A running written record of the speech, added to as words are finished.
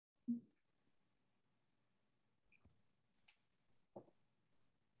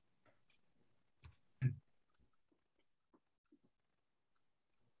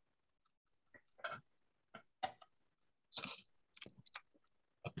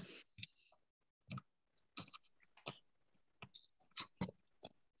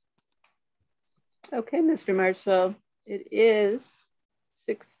Okay, Mr. Marshall, it is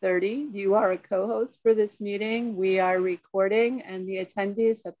 6:30. You are a co-host for this meeting. We are recording and the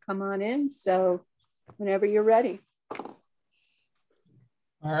attendees have come on in. So whenever you're ready.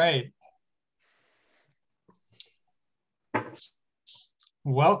 All right.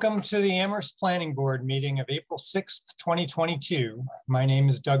 Welcome to the Amherst Planning Board meeting of April 6th, 2022. My name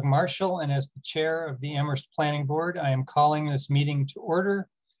is Doug Marshall, and as the chair of the Amherst Planning Board, I am calling this meeting to order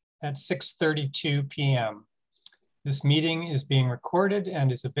at 6:32 p.m. This meeting is being recorded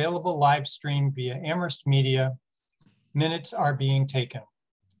and is available live stream via Amherst Media. Minutes are being taken.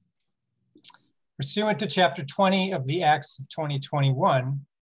 Pursuant to Chapter 20 of the Acts of 2021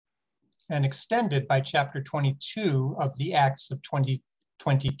 and extended by Chapter 22 of the Acts of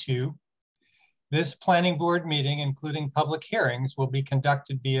 2022, this planning board meeting, including public hearings, will be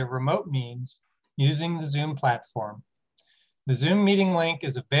conducted via remote means using the Zoom platform. The Zoom meeting link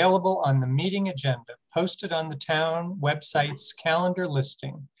is available on the meeting agenda posted on the town website's calendar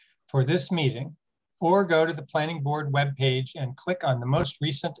listing for this meeting, or go to the planning board webpage and click on the most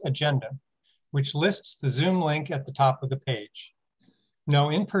recent agenda, which lists the Zoom link at the top of the page. No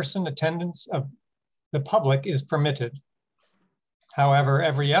in-person attendance of the public is permitted. However,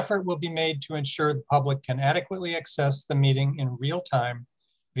 every effort will be made to ensure the public can adequately access the meeting in real time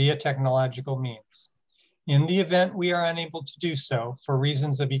via technological means. In the event we are unable to do so for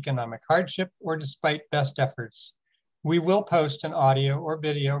reasons of economic hardship or despite best efforts, we will post an audio or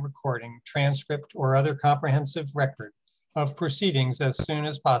video recording, transcript, or other comprehensive record of proceedings as soon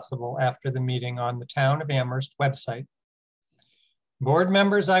as possible after the meeting on the Town of Amherst website. Board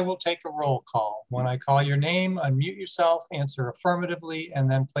members, I will take a roll call. When I call your name, unmute yourself, answer affirmatively, and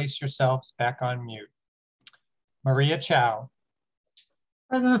then place yourselves back on mute. Maria Chow.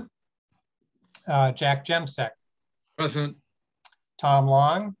 Present. Jack Jemsek. Present. Tom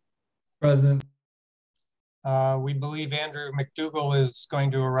Long. Present. We believe Andrew McDougall is going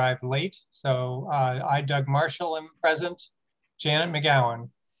to arrive late. So I, Doug Marshall, am present. Janet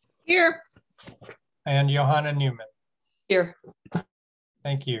McGowan. Here. And Johanna Newman. Here.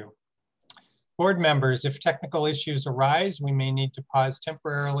 Thank you. Board members, if technical issues arise, we may need to pause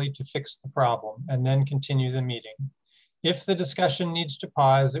temporarily to fix the problem and then continue the meeting. If the discussion needs to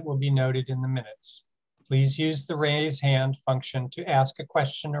pause, it will be noted in the minutes. Please use the raise hand function to ask a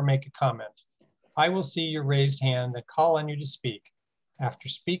question or make a comment. I will see your raised hand and call on you to speak. After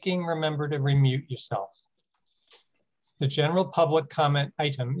speaking, remember to remute yourself. The general public comment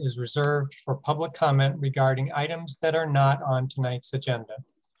item is reserved for public comment regarding items that are not on tonight's agenda.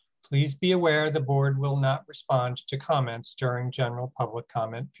 Please be aware the board will not respond to comments during general public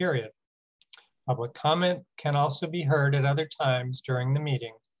comment period. Public comment can also be heard at other times during the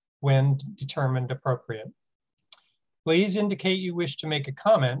meeting when determined appropriate. Please indicate you wish to make a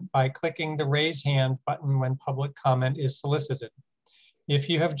comment by clicking the raise hand button when public comment is solicited. If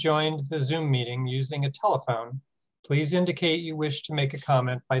you have joined the Zoom meeting using a telephone, please indicate you wish to make a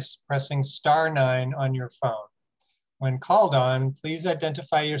comment by pressing *9 on your phone. When called on, please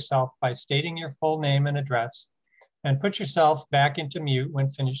identify yourself by stating your full name and address and put yourself back into mute when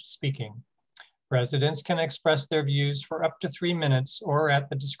finished speaking. Residents can express their views for up to 3 minutes or at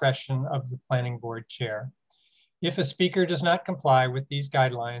the discretion of the planning board chair. If a speaker does not comply with these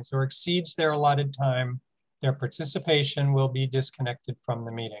guidelines or exceeds their allotted time, their participation will be disconnected from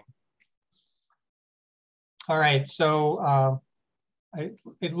the meeting. All right, so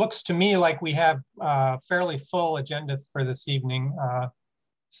it looks to me like we have a fairly full agenda for this evening.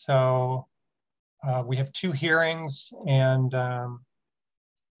 We have 2 hearings and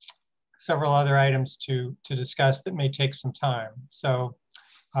several other items to discuss that may take some time. So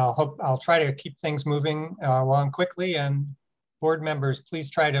I'll try to keep things moving along quickly, and board members,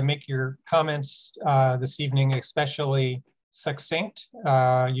 please try to make your comments this evening especially succinct.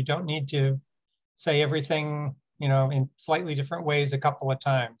 You don't need to say everything, you know, in slightly different ways a couple of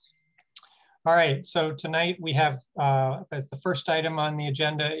times. All right, so tonight we have, as the first item on the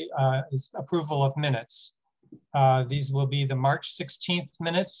agenda is approval of minutes. These will be the March 16th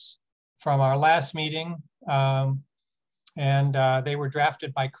minutes from our last meeting, and they were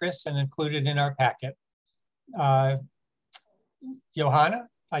drafted by Chris and included in our packet. Johanna,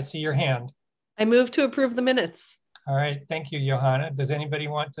 I see your hand. I move to approve the minutes. All right, thank you, Johanna. Does anybody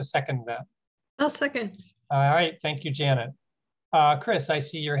want to second that? I'll second. All right, thank you, Janet. Chris, I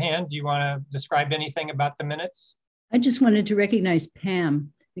see your hand. Do you want to describe anything about the minutes? I just wanted to recognize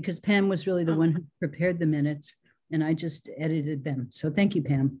Pam, because Pam was really the one who prepared the minutes and I just edited them. So thank you,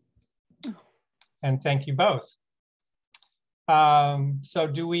 Pam. And thank you both. So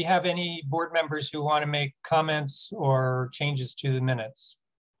do we have any board members who want to make comments or changes to the minutes?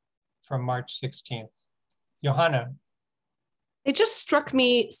 from March 16th. Johanna. It just struck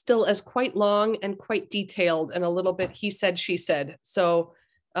me still as quite long and quite detailed and a little bit he said, she said. So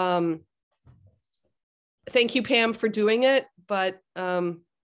thank you, Pam, for doing it. But,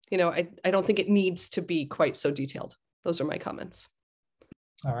 you know, I don't think it needs to be quite so detailed. Those are my comments.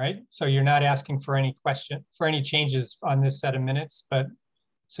 All right. So you're not asking for any changes on this set of minutes, but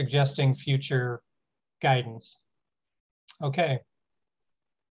suggesting future guidance. Okay.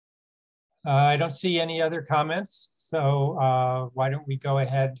 I don't see any other comments. So why don't we go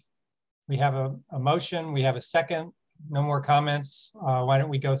ahead? We have a motion, we have a second, no more comments. Why don't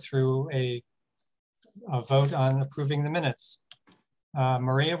we go through a vote on approving the minutes?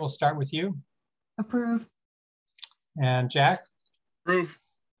 Maria, we'll start with you. Approve. And Jack? Approve.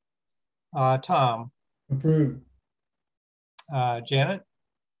 Tom? Approve. Janet?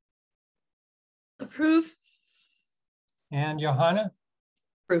 Approve. And Johanna?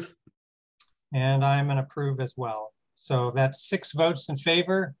 Approve. And I'm an approve as well. So that's 6 votes in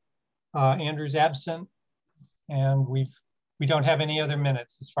favor. Andrew's absent, and we don't have any other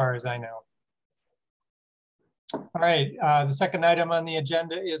minutes as far as I know. All right, the second item on the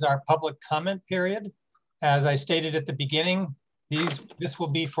agenda is our public comment period. As I stated at the beginning, this will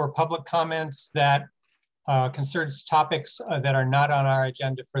be for public comments that concerns topics that are not on our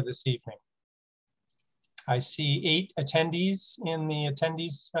agenda for this evening. I see 8 attendees in the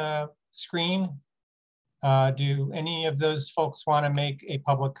attendees screen. Do any of those folks want to make a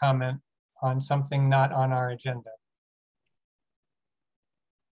public comment on something not on our agenda?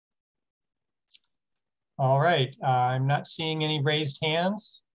 All right, I'm not seeing any raised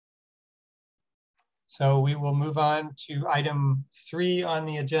hands. So we will move on to item 3 on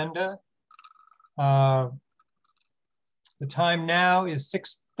the agenda. The time now is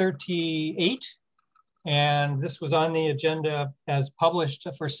 6:38. And this was on the agenda as published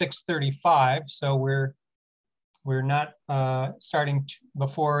for 6:35. So we're not starting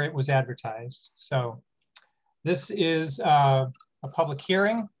before it was advertised. So this is a public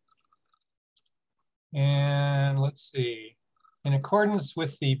hearing. And let's see. In accordance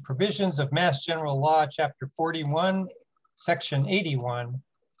with the provisions of Mass General Law, Chapter 41, Section 81,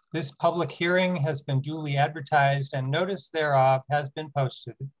 this public hearing has been duly advertised and notice thereof has been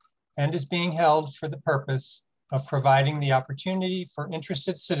posted and is being held for the purpose of providing the opportunity for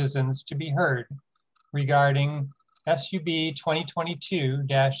interested citizens to be heard regarding SUB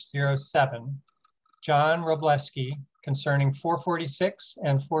 2022-07, John Robleski, concerning 446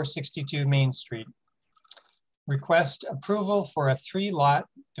 and 462 Main Street. Request approval for a 3-lot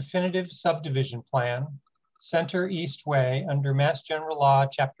definitive subdivision plan, Center East Way, under Mass General Law,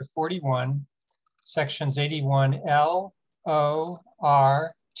 Chapter 41, Sections 81L, O,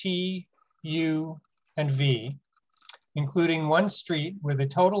 R, T, U, and V, including 1 street with a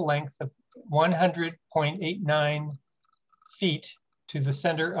total length of 100.89 feet to the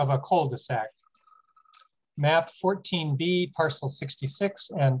center of a cul-de-sac. Map 14B, parcel 66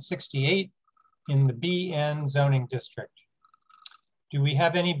 and 68 in the BN zoning district. Do we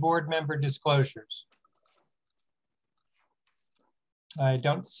have any board member disclosures? I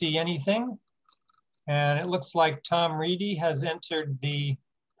don't see anything. And it looks like Tom Reedy has entered the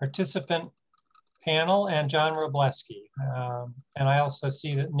participant panel and John Robleski. And I also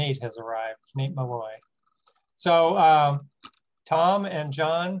see that Nate has arrived, Nate Malloy. So Tom and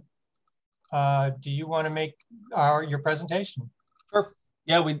John, do you want to make your presentation? Sure.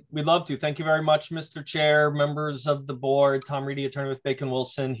 Yeah, we'd love to. Thank you very much, Mr. Chair, members of the board. Tom Reedy, attorney with Bacon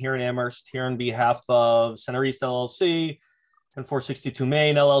Wilson here in Amherst, here on behalf of Center East LLC and 462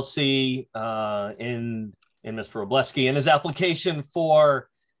 Main LLC in Mr. Robleski and his application for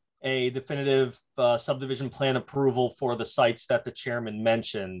a definitive subdivision plan approval for the sites that the chairman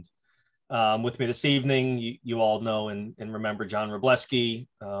mentioned. With me this evening, you all know and remember John Robleski,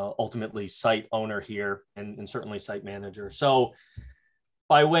 ultimately site owner here and certainly site manager. So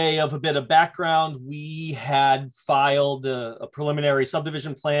by way of a bit of background, we had filed a preliminary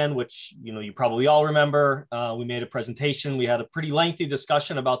subdivision plan, which you probably all remember. We made a presentation. We had a pretty lengthy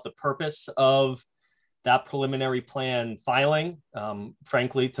discussion about the purpose of that preliminary plan filing,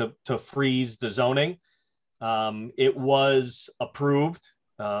 frankly, to freeze the zoning. It was approved,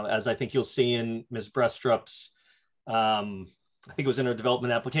 as I think you'll see in Ms. Brestrup's, I think it was in her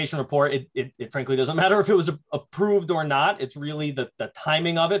development application report. It frankly doesn't matter if it was approved or not. It's really the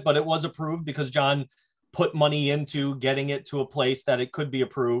timing of it, but it was approved because John put money into getting it to a place that it could be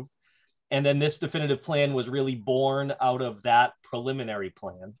approved. And then this definitive plan was really born out of that preliminary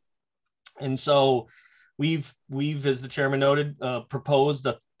plan. And so we've as the chairman noted, proposed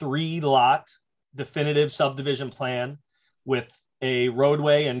a 3-lot definitive subdivision plan with a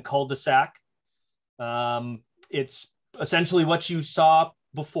roadway and cul-de-sac. It's essentially what you saw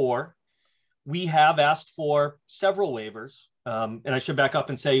before. We have asked for several waivers. And I should back up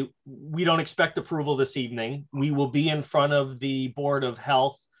and say, we don't expect approval this evening. We will be in front of the Board of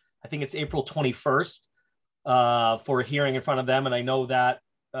Health. I think it's April 21st for a hearing in front of them. And I know that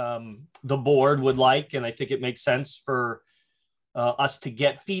the board would like, and I think it makes sense for us to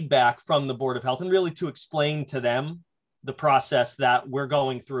get feedback from the Board of Health and really to explain to them the process that we're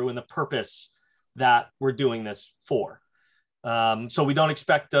going through and the purpose that we're doing this for. So we don't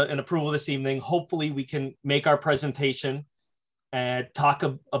expect an approval this evening. Hopefully we can make our presentation and talk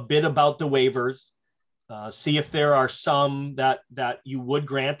a bit about the waivers, see if there are some that you would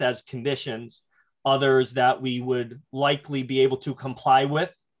grant as conditions, others that we would likely be able to comply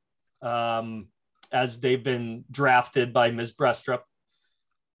with as they've been drafted by Ms. Brestrup.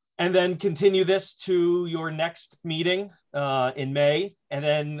 And then continue this to your next meeting in May. And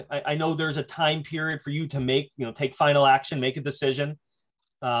then I know there's a time period for you to make, take final action, make a decision.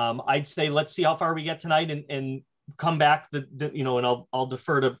 I'd say, let's see how far we get tonight and come back, and I'll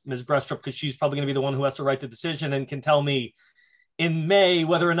defer to Ms. Brestrup because she's probably going to be the one who has to write the decision and can tell me in May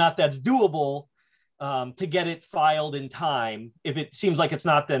whether or not that's doable to get it filed in time. If it seems like it's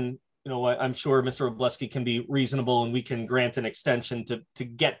not, then I'm sure Mr. Robleski can be reasonable and we can grant an extension to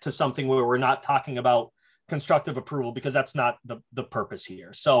get to something where we're not talking about constructive approval, because that's not the purpose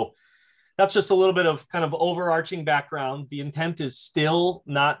here. So that's just a little bit of kind of overarching background. The intent is still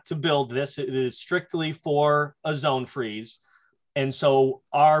not to build this. It is strictly for a zone freeze. And so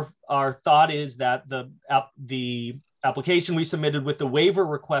our thought is that the application we submitted with the waiver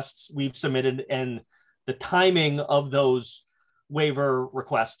requests we've submitted and the timing of those waiver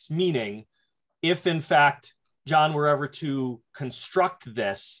requests, meaning if in fact, John, were ever to construct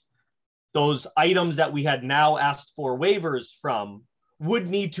this, those items that we had now asked for waivers from would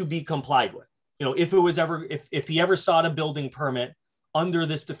need to be complied with. If it was ever, if he ever sought a building permit under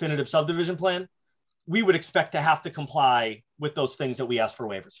this definitive subdivision plan, we would expect to have to comply with those things that we asked for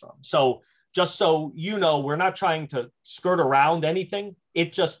waivers from. So just so we're not trying to skirt around anything.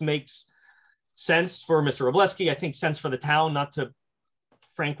 It just makes sense for Mr. Robleski, I think sense for the town not to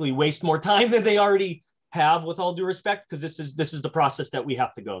frankly waste more time than they already have, with all due respect, because this is the process that we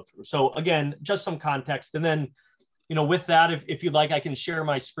have to go through. So again, just some context. And then, with that, if you'd like, I can share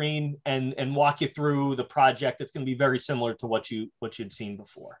my screen and walk you through the project. It's going to be very similar to what you'd seen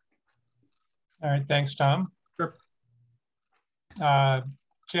before. All right, thanks, Tom. Sure.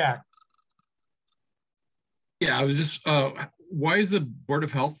 Jack. Yeah, I was just, why is the Board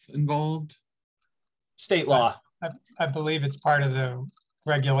of Health involved? State law. I believe it's part of the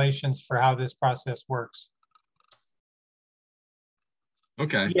regulations for how this process works.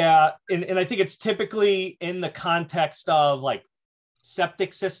 Okay. Yeah, and I think it's typically in the context of like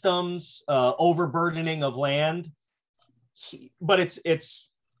septic systems, overburdening of land, but it's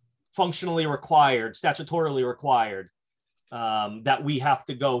functionally required, statutorily required, that we have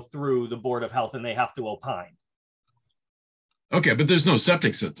to go through the Board of Health and they have to opine. Okay, but there's no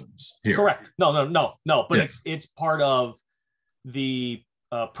septic systems here. Correct. No. But yeah. it's part of the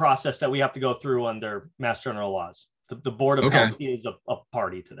process that we have to go through under Mass General laws. The Board of Health is a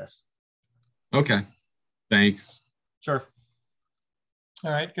party to this. Okay, thanks. Sure.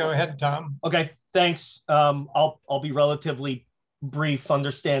 All right, go ahead, Tom. Okay, thanks. I'll be relatively brief,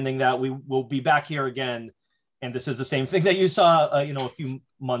 understanding that we will be back here again, and this is the same thing that you saw, a few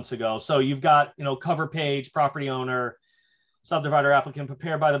months ago. So you've got, cover page, property owner, subdivider applicant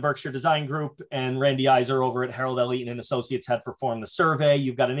prepared by the Berkshire Design Group, and Randy Iser over at Harold L. Eaton and Associates had performed the survey.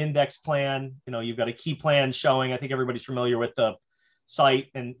 You've got an index plan, you've got a key plan showing, I think everybody's familiar with the site.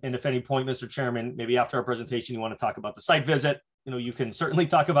 And if at any point, Mr. Chairman, maybe after our presentation, you want to talk about the site visit, you can certainly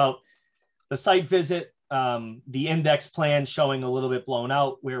talk about the site visit, the index plan showing a little bit blown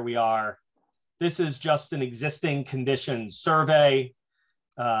out where we are. This is just an existing conditions survey.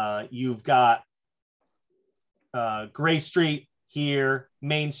 You've got Gray Street here,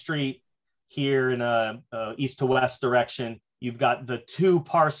 Main Street here in a east to west direction. You've got the two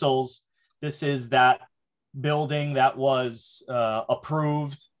parcels. This is that building that was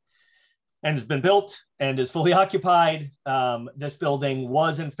approved and has been built and is fully occupied. This building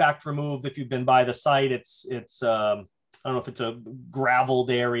was in fact removed. If you've been by the site, it's I don't know if it's a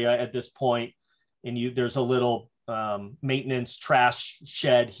graveled area at this point, and there's a little maintenance trash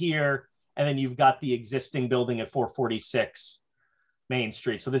shed here. And then you've got the existing building at 446 Main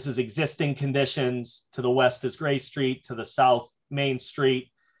Street. So this is existing conditions. To the west is Gray Street, to the south, Main Street.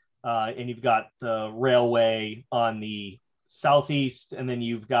 And you've got the railway on the southeast. And then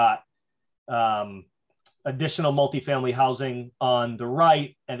you've got additional multifamily housing on the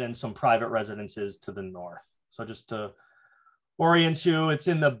right, and then some private residences to the north. So just to orient you, it's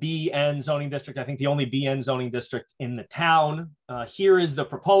in the BN zoning district. I think the only BN zoning district in the town. Here is the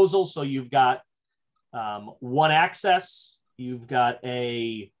proposal. So you've got one access. You've got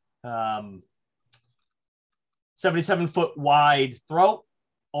a 77-foot wide throat,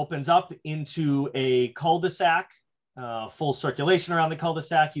 opens up into a cul-de-sac, full circulation around the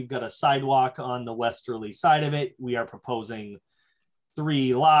cul-de-sac. You've got a sidewalk on the westerly side of it. We are proposing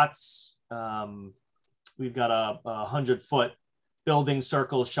 3 lots. We've got a 100-foot building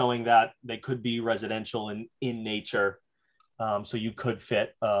circle showing that they could be residential in nature. So you could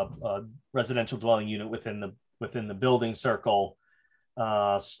fit a residential dwelling unit within the building circle.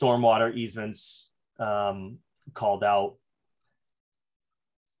 Stormwater easements called out.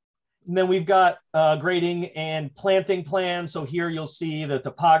 And then we've got grading and planting plans. So here you'll see the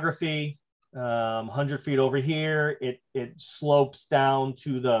topography, 100 feet over here. It slopes down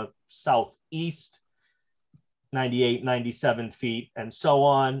to the southeast, 98, 97 feet, and so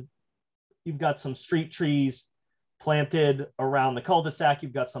on. You've got some street trees planted around the cul-de-sac.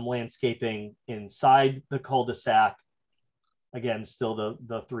 You've got some landscaping inside the cul-de-sac. Again, still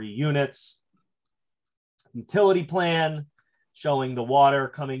the 3 units. Utility plan showing the water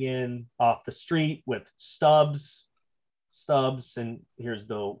coming in off the street with stubs, and here's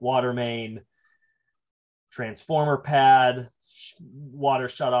the water main, transformer pad, water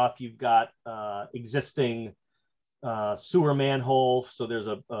shut off. You've got existing sewer manhole. So there's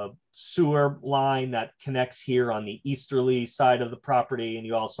a sewer line that connects here on the easterly side of the property. And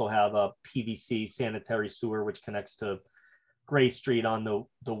you also have a PVC sanitary sewer, which connects to Gray Street on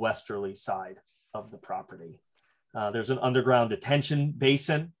the westerly side of the property. There's an underground detention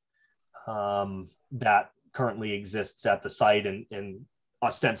basin that currently exists at the site, and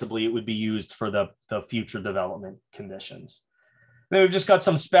ostensibly it would be used for the future development conditions. Then we've just got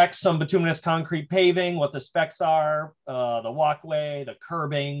some specs, some bituminous concrete paving, what the specs are, the walkway, the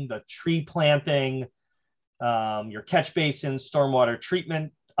curbing, the tree planting, your catch basins, stormwater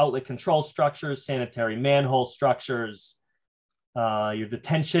treatment, outlet control structures, sanitary manhole structures, your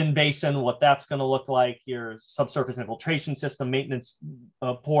detention basin, what that's going to look like, your subsurface infiltration system, maintenance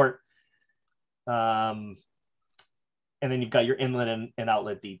port, and then you've got your inlet and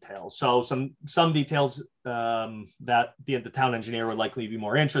outlet details. So some details that the town engineer would likely be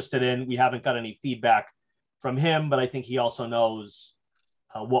more interested in. We haven't got any feedback from him, but I think he also knows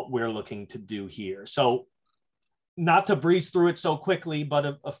what we're looking to do here. So not to breeze through it so quickly,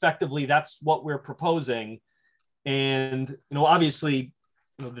 but effectively that's what we're proposing. And obviously,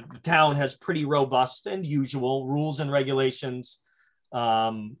 the town has pretty robust and usual rules and regulations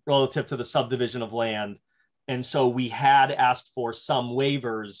relative to the subdivision of land. And so we had asked for some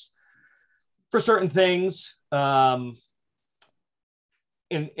waivers for certain things. And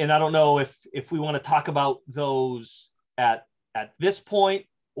I don't know if we want to talk about those at this point,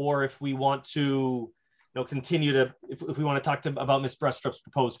 or if we want to continue to, if we want to talk about Ms. Brestrup's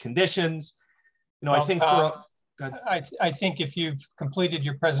proposed conditions. I think I think if you've completed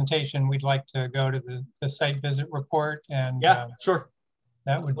your presentation, we'd like to go to the site visit report, and yeah, sure.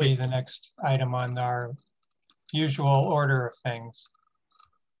 That would be the next item on our usual order of things.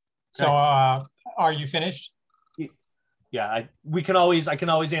 Okay. So are you finished? Yeah, I can always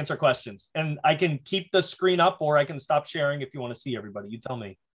answer questions, and I can keep the screen up, or I can stop sharing if you want to see everybody. You tell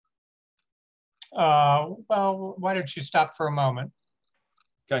me. Well, why don't you stop for a moment?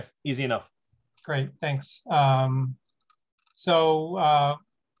 Okay, easy enough. Great, thanks. So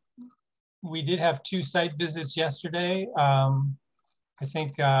we did have 2 site visits yesterday. I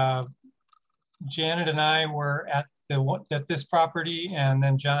think Janet and I were at this property, and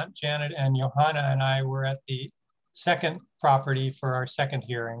then Janet and Johanna and I were at the second property for our second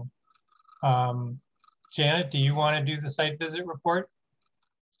hearing. Janet, do you want to do the site visit report?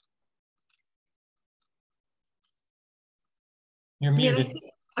 You're muted.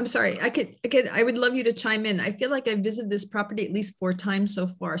 I'm sorry, I would love you to chime in. I feel like I've visited this property at least 4 times so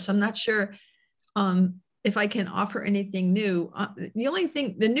far, so I'm not sure if I can offer anything new.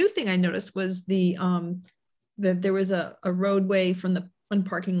 The new thing I noticed was that there was a roadway from the one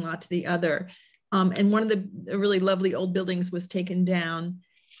parking lot to the other. And one of the really lovely old buildings was taken down.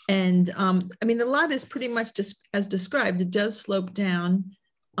 And I mean, the lot is pretty much just as described. It does slope down.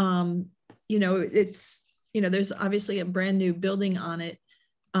 There's obviously a brand new building on it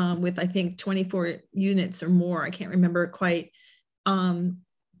with, I think, 24 units or more. I can't remember quite. I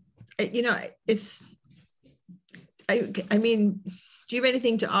mean, do you have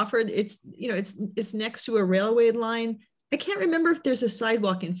anything to offer? It's next to a railway line. I can't remember if there's a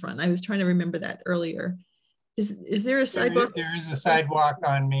sidewalk in front. I was trying to remember that earlier. Is there a sidewalk? There is a sidewalk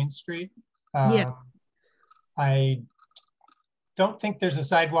on Main Street. Yeah. I don't think there's a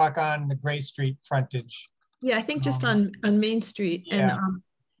sidewalk on the Gray Street frontage. Yeah, I think just on Main Street. Yeah. And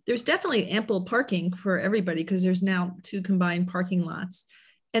there's definitely ample parking for everybody because there's now 2 combined parking lots.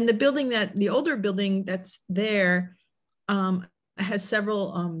 And the older building that's there has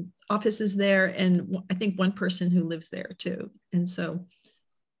several offices there, and I think 1 person who lives there too. And so,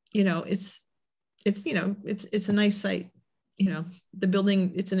 it's a nice site. The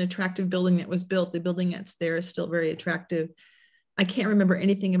building, it's an attractive building that was built. The building that's there is still very attractive. I can't remember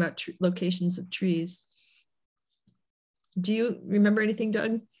anything about locations of trees. Do you remember anything,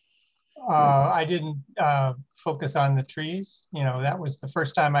 Doug? I didn't focus on the trees. That was the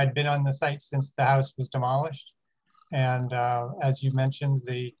first time I'd been on the site since the house was demolished. And as you mentioned,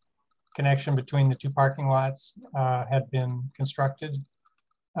 the connection between the 2 parking lots had been constructed.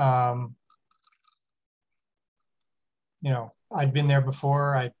 I'd been there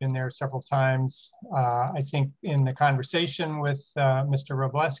before. I'd been there several times. I think in the conversation with Mr.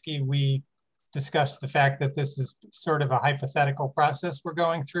 Robleski, we discussed the fact that this is sort of a hypothetical process we're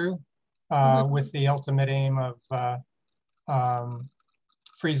going through with the ultimate aim of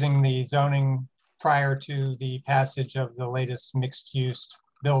freezing the zoning prior to the passage of the latest mixed-use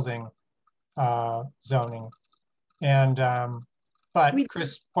building zoning. And but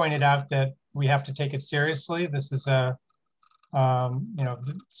Chris pointed out that we have to take it seriously. This is a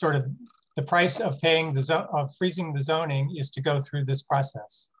sort of the price of paying of freezing the zoning is to go through this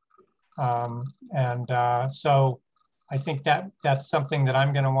process. So I think that's something that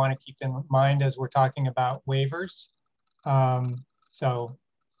I'm going to want to keep in mind as we're talking about waivers. So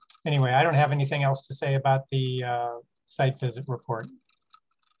anyway, I don't have anything else to say about the site visit report.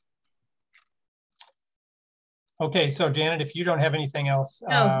 Okay, so Janet, if you don't have anything else,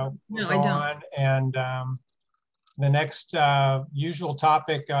 No, we'll I go don't. on. And the next usual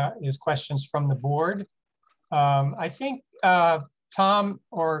topic is questions from the board. I think Tom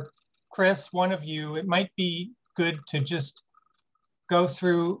or Chris, one of you, it might be good to just go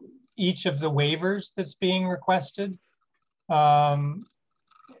through each of the waivers that's being requested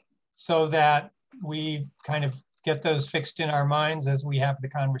so that we kind of get those fixed in our minds as we have the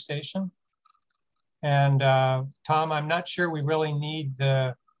conversation. And Tom, I'm not sure we really need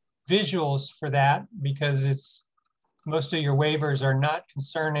the visuals for that because most of your waivers are not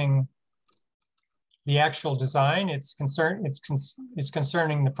concerning the actual design. It's concerning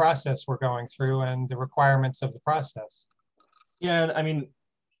the process we're going through and the requirements of the process. Yeah, and I mean,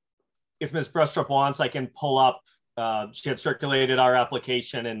 if Ms. Brestrup wants, I can pull up, she had circulated our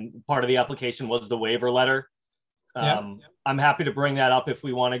application and part of the application was the waiver letter. I'm happy to bring that up if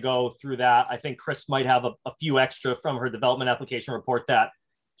we want to go through that. I think Chris might have a few extra from her development application report that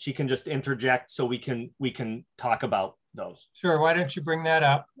she can just interject so we can talk about those. Sure, why don't you bring that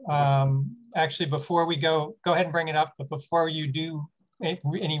up? Actually, before we go ahead and bring it up, but before you do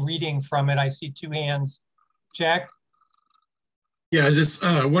any reading from it, I see 2 hands. Jack? Yeah, I just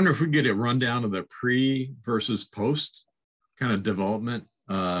wonder if we could get a rundown of the pre versus post kind of development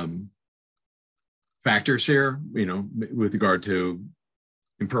factors here, with regard to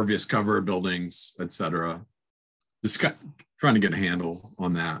impervious cover buildings, et cetera. Just trying to get a handle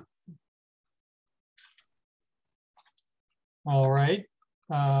on that. All right.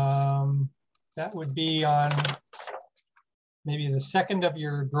 That would be on maybe the second of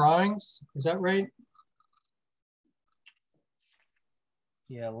your drawings. Is that right?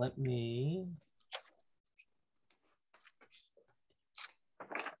 Yeah, let me.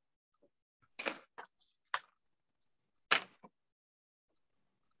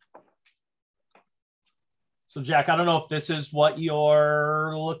 So Jack, I don't know if this is what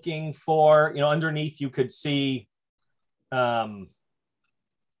you're looking for. Underneath you could see what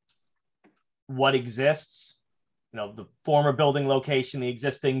exists. The former building location, the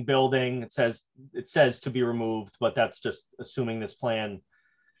existing building. It says to be removed, but that's just assuming this plan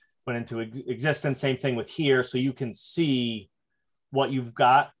went into existence. Same thing with here, so you can see what you've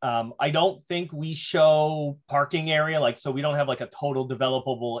got. I don't think we show parking area, so we don't have a total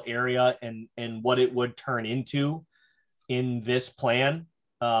developable area and what it would turn into in this plan.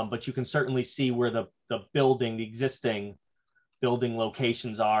 But you can certainly see where the existing building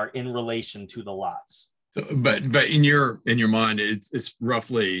locations are in relation to the lots. But in your mind, it's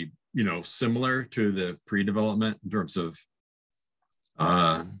roughly similar to the pre-development in terms of.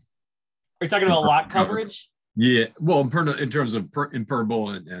 Are you talking about lot coverage? Yeah, well, in terms of impermeable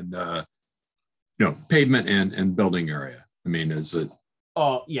and pavement and building area. I mean, is it?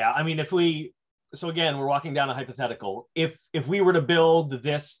 Oh yeah, I mean, so again, we're walking down a hypothetical. If we were to build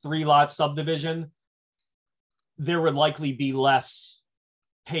this 3-lot subdivision, there would likely be less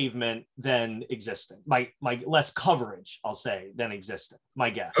pavement than existing. My less coverage, I'll say, than existing.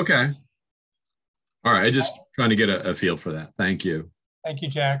 My guess. Okay. All right. I just trying to get a feel for that. Thank you. Thank you,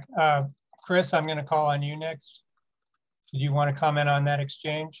 Jack. Chris, I'm going to call on you next. Did you want to comment on that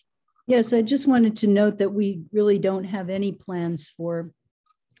exchange? Yes, I just wanted to note that we really don't have any plans for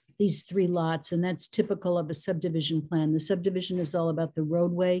these 3 lots, and that's typical of a subdivision plan. The subdivision is all about the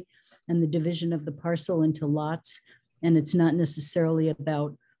roadway and the division of the parcel into lots, and it's not necessarily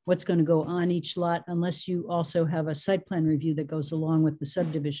about what's going to go on each lot unless you also have a site plan review that goes along with the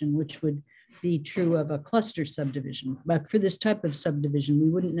subdivision, which would be true of a cluster subdivision. But for this type of subdivision, we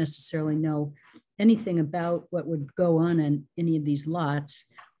wouldn't necessarily know anything about what would go on any of these lots,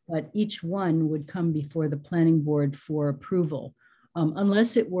 but each one would come before the planning board for approval,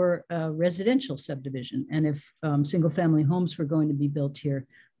 unless it were a residential subdivision. And if single family homes were going to be built here,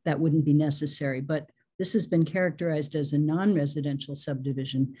 that wouldn't be necessary. But this has been characterized as a non-residential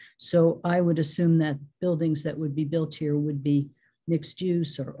subdivision. So I would assume that buildings that would be built here would be mixed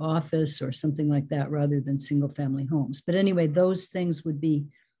use or office or something like that rather than single family homes. But anyway, those things would be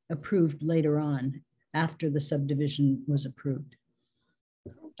approved later on after the subdivision was approved.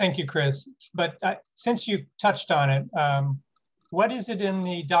 Thank you, Chris. But since you touched on it, what is it in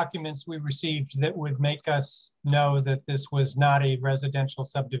the documents we received that would make us know that this was not a residential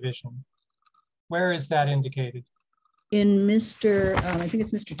subdivision? Where is that indicated? In Mr. I think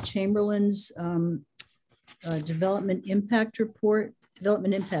it's Mr. Chamberlain's development impact report,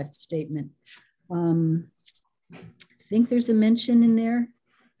 development impact statement. I think there's a mention in there.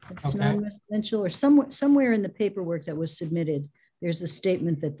 It's non-residential, or somewhere in the paperwork that was submitted, there's a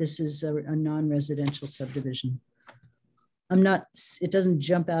statement that this is a non-residential subdivision. It doesn't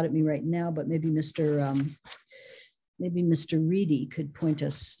jump out at me right now, but maybe Mr. Reedy could point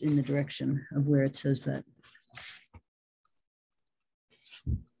us in the direction of where it says that.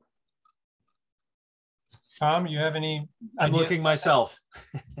 Tom, you have any? I'm looking myself.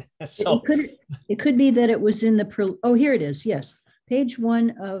 So it could be that it was in the, oh, here it is. Yes. Page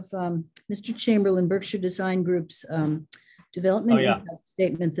 1 of Mr. Chamberlain, Berkshire Design Group's development impact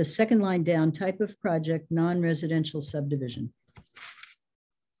statement, the second line down, type of project, non-residential subdivision.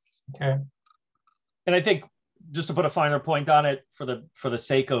 Okay. And I think just to put a finer point on it for the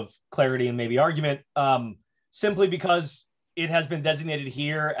sake of clarity and maybe argument, simply because it has been designated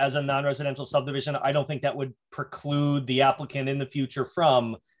here as a non-residential subdivision, I don't think that would preclude the applicant in the future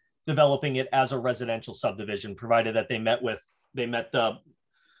from developing it as a residential subdivision, provided that they met the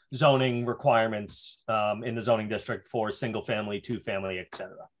zoning requirements in the zoning district for single family, 2-family, et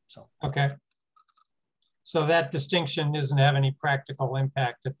cetera. So, okay. So that distinction doesn't have any practical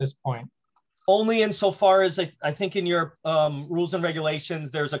impact at this point. Only insofar as I think in your rules and regulations,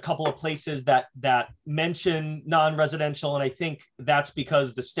 there's a couple of places that mention non-residential. And I think that's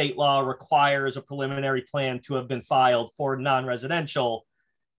because the state law requires a preliminary plan to have been filed for non-residential.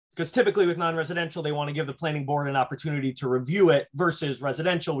 Because typically with non-residential, they want to give the planning board an opportunity to review it versus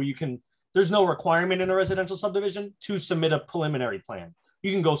residential, where there's no requirement in a residential subdivision to submit a preliminary plan.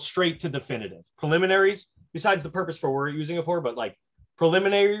 You can go straight to definitive. Preliminaries, besides the purpose for what we're using it for, but like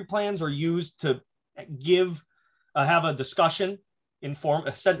preliminary plans are used to have a discussion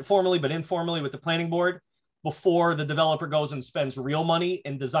formally, but informally with the planning board before the developer goes and spends real money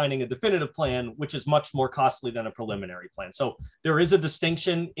in designing a definitive plan, which is much more costly than a preliminary plan. So there is a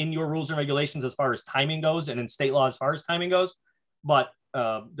distinction in your rules and regulations as far as timing goes, and in state law as far as timing goes, but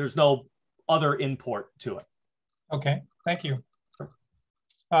there's no other import to it. Okay, thank you.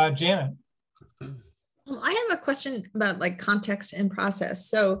 Janet. I have a question about like context and process.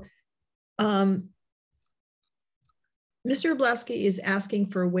 So Mr. Oblowski is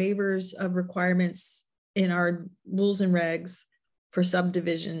asking for waivers of requirements in our rules and regs for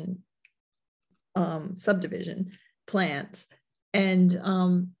subdivision plans.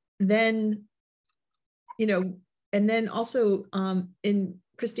 And then, and then also in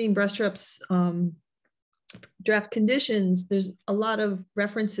Christine Brestrup's draft conditions, there's a lot of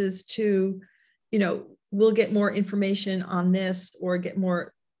references to, we'll get more information on this or get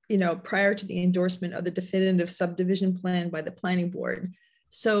more, prior to the endorsement of the definitive subdivision plan by the planning board.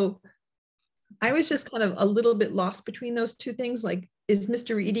 So I was just kind of a little bit lost between those two things. Like, is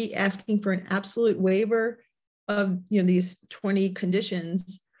Mr. Reedy asking for an absolute waiver of, these 20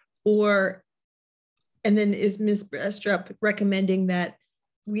 conditions, and then is Ms. Brestrup recommending that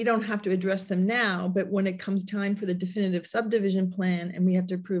we don't have to address them now, but when it comes time for the definitive subdivision plan and we have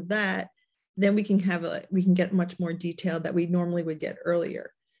to approve that, then we can get much more detail that we normally would get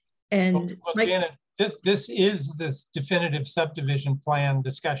earlier. And Janet, this is this definitive subdivision plan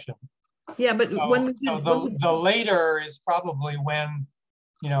discussion. Yeah, but So, when we so did, the later is probably when,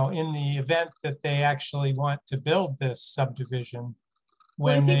 you know, in the event that they actually want to build this subdivision,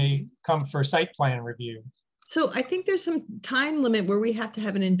 when they come for site plan review. so I think there's some time limit where we have to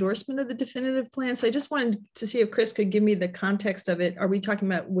have an endorsement of the definitive plan. So I just wanted to see if Chris could give me the context of it. Are we talking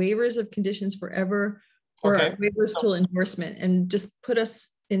about waivers of conditions forever, or Okay. waivers till endorsement, and just put us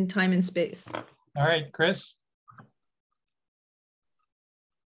in time and space? All right, Chris.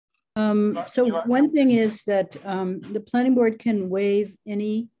 So one thing is that the planning board can waive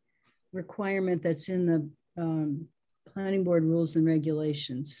any requirement that's in the planning board rules and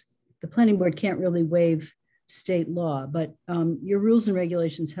regulations. The planning board can't really waive state law, but your rules and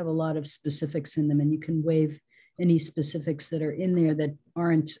regulations have a lot of specifics in them, and you can waive any specifics that are in there that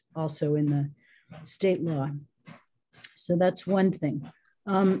aren't also in the state law. So that's one thing.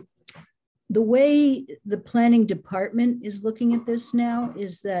 The way the planning department is looking at this now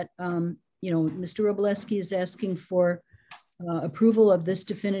is that, you know, Mr. Robleski is asking for approval of this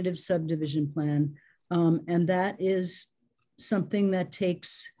definitive subdivision plan. And that is something that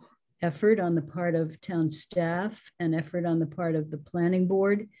takes effort on the part of town staff and effort on the part of the planning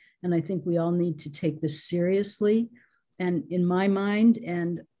board. And I think we all need to take this seriously. And in my mind,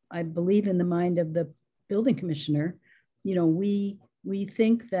 and I believe in the mind of the building commissioner, you know, we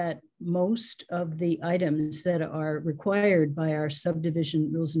think that most of the items that are required by our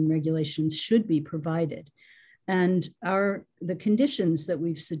subdivision rules and regulations should be provided. And the conditions that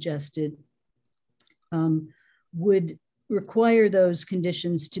we've suggested would require those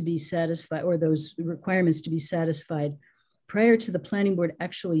conditions to be satisfied, or those requirements to be satisfied prior to the planning board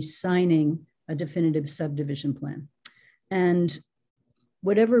actually signing a definitive subdivision plan. And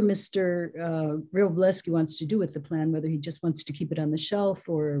whatever Mr. Robleski wants to do with the plan, whether he just wants to keep it on the shelf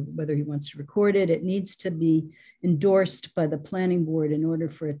or whether he wants to record it, it needs to be endorsed by the planning board in order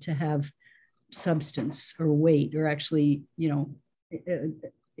for it to have substance or weight, or actually, you know,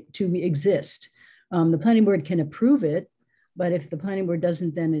 to exist. The planning board can approve it, but if the planning board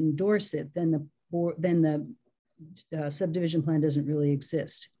doesn't then endorse it, then the subdivision plan doesn't really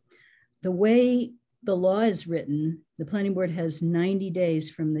exist. The way the law is written, the planning board has 90 days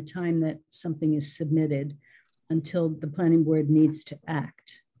from the time that something is submitted until the planning board needs to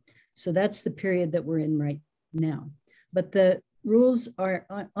act. So that's the period that we're in right now. But the rules are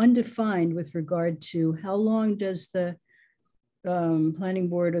undefined with regard to how long does the planning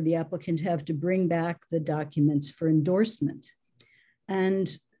board or the applicant have to bring back the documents for endorsement.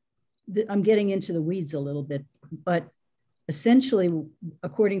 And I'm getting into the weeds a little bit, but essentially,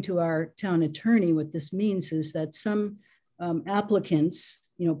 according to our town attorney, what this means is that some applicants,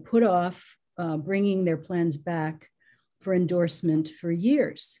 you know, put off bringing their plans back for endorsement for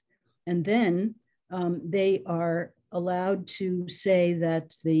years. And then they are allowed to say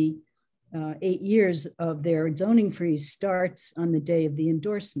that the 8 years of their zoning freeze starts on the day of the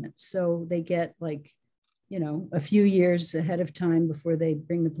endorsement. So they get, like, you know, a few years ahead of time before they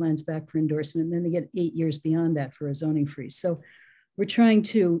bring the plans back for endorsement. And then they get 8 years beyond that for a zoning freeze. So we're trying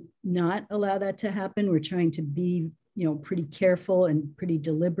to not allow that to happen. We're trying to be, you know, pretty careful and pretty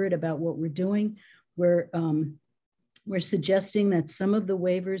deliberate about what we're doing. We're suggesting that some of the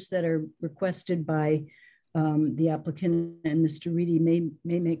waivers that are requested by the applicant and Mr. Reedy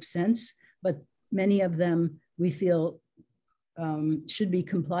may make sense, but many of them we feel should be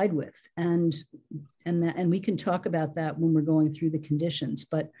complied with. And we can talk about that when we're going through the conditions.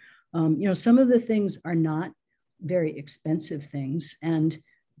 But you know, some of the things are not very expensive things, and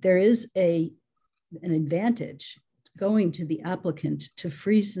there is an advantage going to the applicant to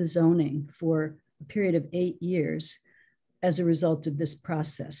freeze the zoning for a period of 8 years as a result of this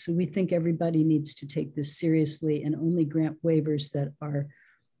process. So we think everybody needs to take this seriously and only grant waivers that are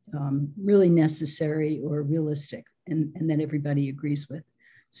really necessary or realistic, and that everybody agrees with.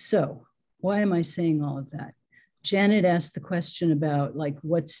 So why am I saying all of that? Janet asked the question about, like,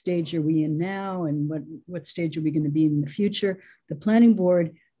 what stage are we in now, and what stage are we going to be in the future? The planning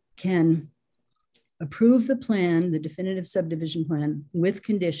board can approve the plan, the definitive subdivision plan, with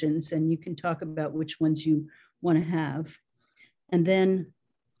conditions, and you can talk about which ones you want to have. And then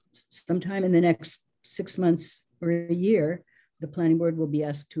sometime in the next 6 months or a year, the planning board will be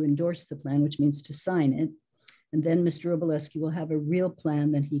asked to endorse the plan, which means to sign it. And then Mr. Robleski will have a real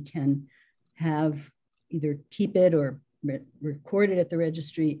plan that he can have, either keep it or record it at the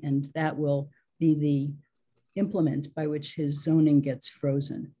registry, and that will be the implement by which his zoning gets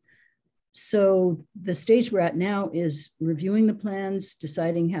frozen. So the stage we're at now is reviewing the plans,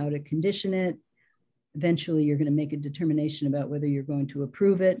 deciding how to condition it. Eventually, you're going to make a determination about whether you're going to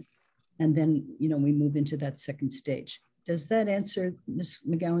approve it. And then, you know, we move into that second stage. Does that answer Ms.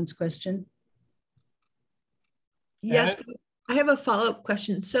 McGowan's question? Yes, I have a follow-up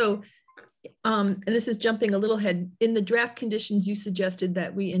question. So, and this is jumping a little ahead. In the draft conditions, you suggested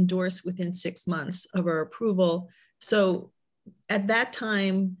that we endorse within 6 months of our approval. So at that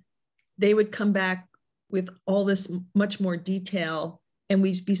time, they would come back with all this much more detail, and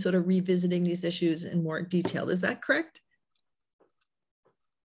we'd be sort of revisiting these issues in more detail. Is that correct?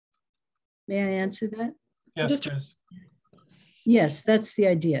 May I answer that? Yes, Yes, that's the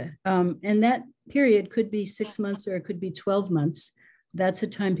idea. And that period could be 6 months or it could be 12 months. That's a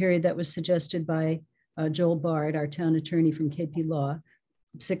time period that was suggested by Joel Bard, our town attorney from KP Law.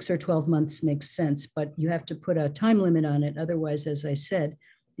 6 or 12 months makes sense, but you have to put a time limit on it. Otherwise, as I said,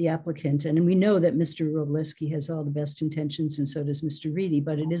 the applicant, and we know that Mr. Robleski has all the best intentions and so does Mr. Reedy,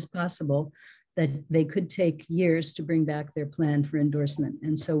 but it is possible that they could take years to bring back their plan for endorsement.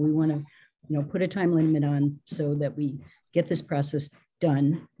 And so we want to, put a time limit on so that we get this process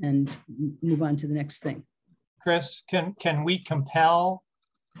done and move on to the next thing. Chris, can we compel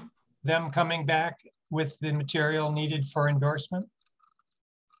them coming back with the material needed for endorsement?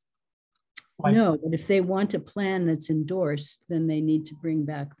 No, but if they want a plan that's endorsed, then they need to bring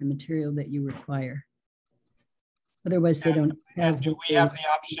back the material that you require. Otherwise, they don't have. And do we have the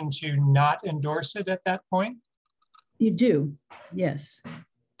option to not endorse it at that point? You do, yes.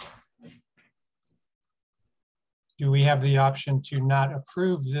 Do we have the option to not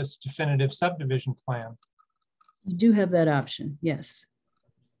approve this definitive subdivision plan? You do have that option, yes.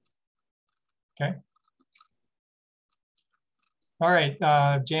 Okay. All right,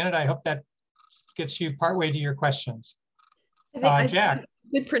 Janet, I hope that gets you partway to your questions. Jack.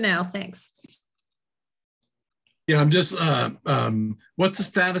 Good for now, thanks. Yeah, I'm just, what's the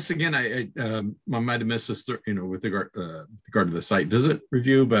status again? I might have missed this, with regard to the site visit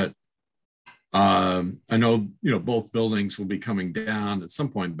review, but I know, both buildings will be coming down at some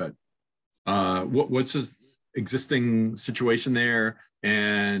point, but what's the existing situation there?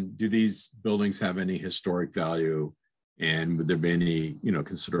 And do these buildings have any historic value? And would there be any,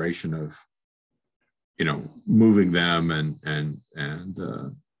 consideration of, moving them and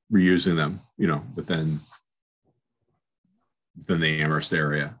reusing them, within the Amherst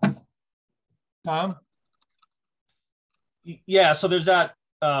area? Tom? Yeah, so there's that.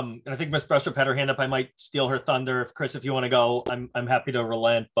 And I think Ms. Brestrup had her hand up. I might steal her thunder. Chris, if you want to go, I'm happy to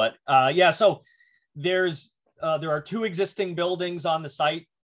relent. But yeah, so there are 2 existing buildings on the site.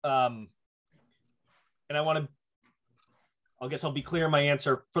 And I guess I'll be clear in my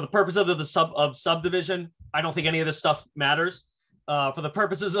answer. For the purpose of the subdivision, I don't think any of this stuff matters. For the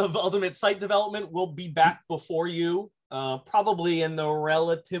purposes of ultimate site development, we'll be back before you probably in the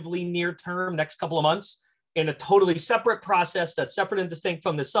relatively near term, next couple of months, in a totally separate process that's separate and distinct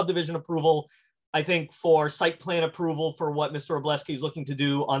from the subdivision approval. I think for site plan approval for what Mr. Robleski is looking to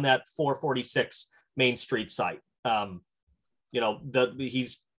do on that 446 Main Street site. You'll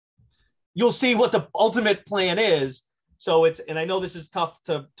see what the ultimate plan is. So and I know this is tough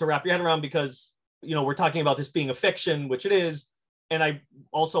to wrap your head around because, we're talking about this being a fiction, which it is. And I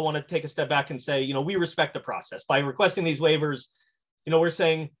also want to take a step back and say, we respect the process. By requesting these waivers, we're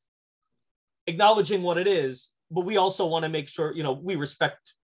saying, acknowledging what it is, but we also want to make sure, we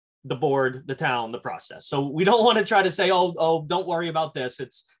respect the board, the town, the process. So we don't want to try to say, oh, don't worry about this.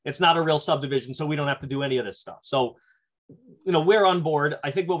 It's not a real subdivision, so we don't have to do any of this stuff. So, we're on board. I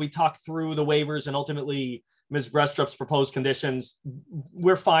think when we talk through the waivers and ultimately Ms. Brestrup's proposed conditions,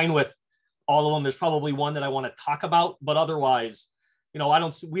 we're fine with all of them. There's probably one that I want to talk about, but otherwise,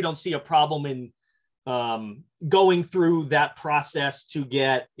 we don't see a problem in going through that process to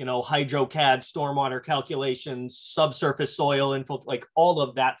get, hydrocad, stormwater calculations, subsurface soil info, like all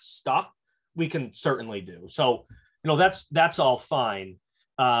of that stuff we can certainly do. So, that's all fine.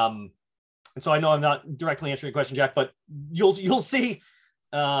 And so I know I'm not directly answering your question, Jack, but you'll see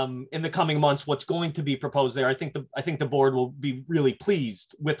in the coming months what's going to be proposed there. I think the board will be really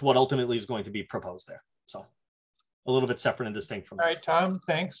pleased with what ultimately is going to be proposed there. So a little bit separate and distinct from. All right, Tom,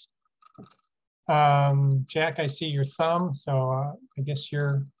 thanks. Jack, I see your thumb, so I guess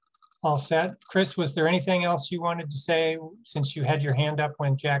you're all set. Chris, was there anything else you wanted to say since you had your hand up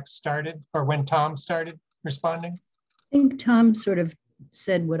when Jack started or when Tom started responding? I think Tom sort of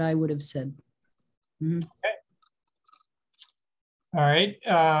said what I would have said. Mm-hmm. Okay. All right.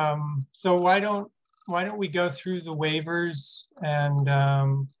 So why don't we go through the waivers and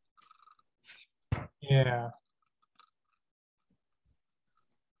yeah.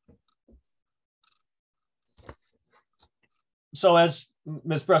 So as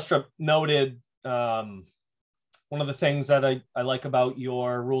Ms. Brestrup noted, one of the things that I like about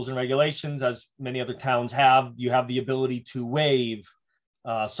your rules and regulations, as many other towns have, you have the ability to waive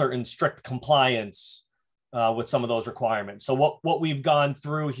certain strict compliance with some of those requirements. So what we've gone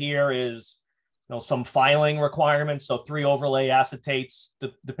through here is, some filing requirements. So 3 overlay acetates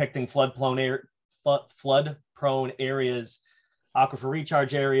depicting flood-prone areas, aquifer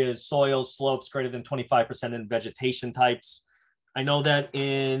recharge areas, soils, slopes greater than 25% in vegetation types. I know that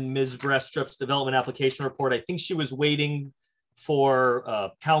in Ms. Brestrup's development application report, I think she was waiting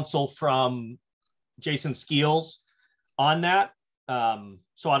for counsel from Jason Skeels on that.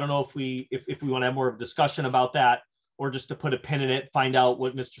 So I don't know if we want to have more of a discussion about that, or just to put a pin in it, find out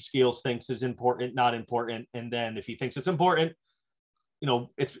what Mr. Skeels thinks is important, not important. And then if he thinks it's important,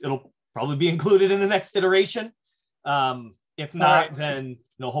 it'll probably be included in the next iteration. If not, then,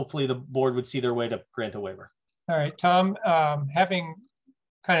 hopefully the board would see their way to grant a waiver. All right, Tom, having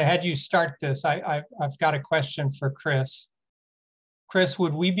kind of had you start this, I've got a question for Chris. Chris,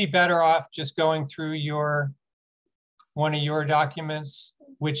 would we be better off just going through one of your documents,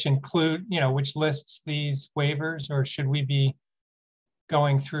 which include, which lists these waivers, or should we be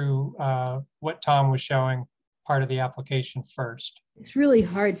going through what Tom was showing, part of the application first? It's really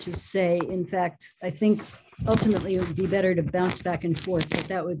hard to say. In fact, I think ultimately it would be better to bounce back and forth, but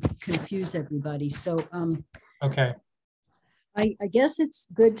that would confuse everybody. So okay. I guess it's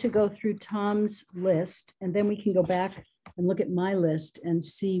good to go through Tom's list, and then we can go back and look at my list and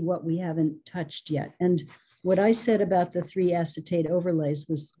see what we haven't touched yet. And what I said about the 3 acetate overlays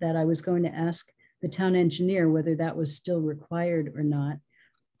was that I was going to ask the town engineer whether that was still required or not.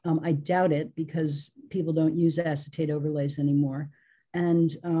 I doubt it, because people don't use acetate overlays anymore. And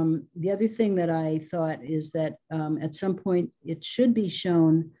the other thing that I thought is that at some point it should be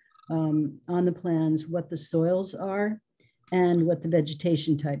shown on the plans what the soils are and what the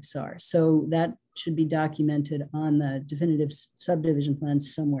vegetation types are. So that should be documented on the definitive subdivision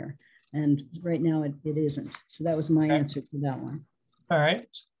plans somewhere. And right now it isn't. So that was my answer to that one. All right.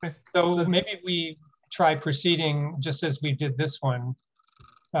 So maybe we try proceeding just as we did this one.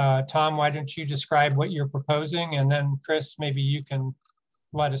 Tom, why don't you describe what you're proposing? And then Chris, maybe you can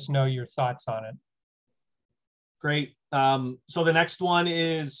let us know your thoughts on it. Great. So the next one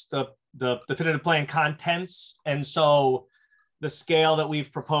is the definitive plan contents. And so the scale that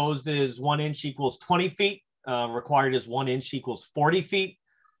we've proposed is 1 inch equals 20 feet. Required is 1 inch equals 40 feet.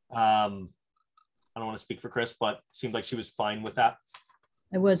 I don't want to speak for Chris, but it seemed like she was fine with that.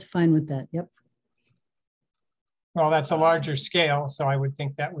 I was fine with that. Yep. Well, that's a larger scale, so I would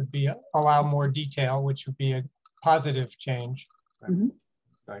think that would be allow more detail, which would be a positive change. Mm-hmm.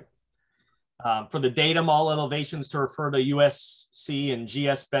 Right. For the datum, all elevations to refer to USC and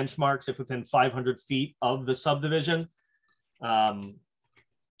GS benchmarks if within 500 feet of the subdivision. I'd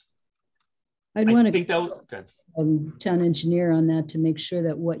want to think that okay. Town engineer on that to make sure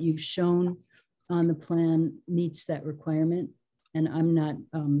that what you've shown on the plan meets that requirement. And I'm not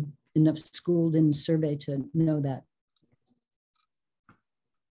enough schooled in survey to know that.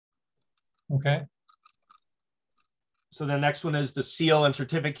 Okay. So the next one is the seal and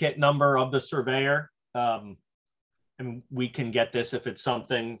certificate number of the surveyor. And we can get this if it's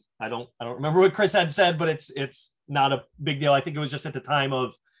something, I don't remember what Chris had said, but it's not a big deal. I think it was just at the time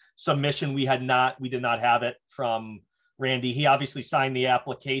of submission, we did not have it from Randy. He obviously signed the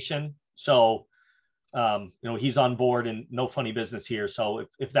application. So, he's on board and no funny business here. So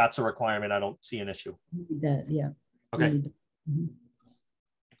if that's a requirement, I don't see an issue. That, yeah. Okay. Mm-hmm.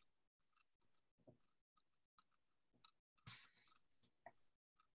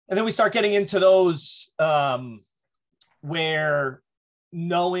 And then we start getting into those where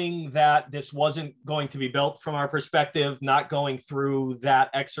knowing that this wasn't going to be built from our perspective, not going through that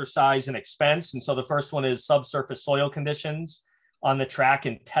exercise and expense. And so the first one is subsurface soil conditions on the track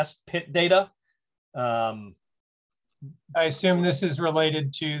and test pit data. I assume this is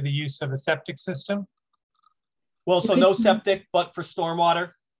related to the use of a septic system? Well, so no septic, but for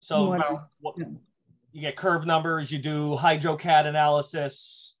stormwater. So Yeah. you get curve numbers, you do HydroCAD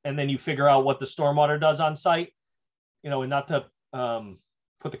analysis, and then you figure out what the stormwater does on site, and not to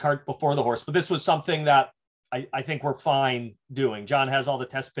put the cart before the horse, but this was something that I think we're fine doing. John has all the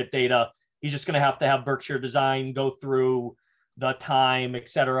test pit data. He's just going to have Berkshire Design go through the time, et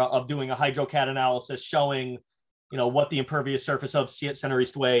cetera, of doing a HydroCAD analysis showing, what the impervious surface of Center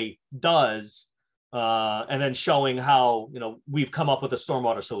East Way does, and then showing how, we've come up with a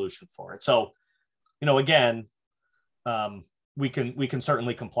stormwater solution for it. So, again, we can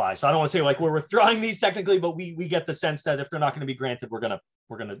certainly comply. So I don't want to say like we're withdrawing these technically, but we get the sense that if they're not going to be granted, we're going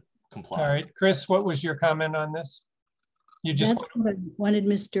to comply. All right, Chris, what was your comment on this? You just That's what I wanted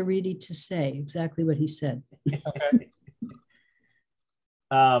Mr. Reedy to say, exactly what he said. okay.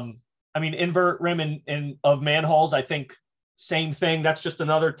 I mean, invert rim of manholes, I think same thing. That's just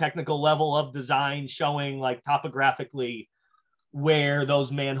another technical level of design showing like topographically where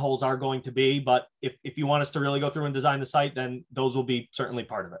those manholes are going to be. But if you want us to really go through and design the site, then those will be certainly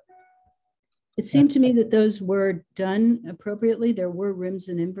part of it. It seemed to me that those were done appropriately. There were rims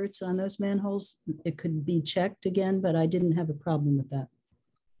and inverts on those manholes. It could be checked again, but I didn't have a problem with that.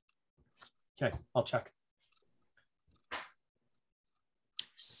 Okay, I'll check.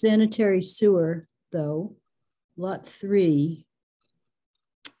 Sanitary sewer, though, lot 3,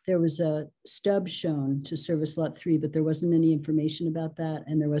 there was a stub shown to service lot 3, but there wasn't any information about that,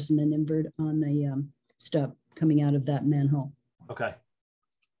 and there wasn't an invert on the stub coming out of that manhole. Okay.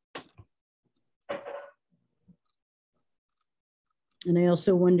 And I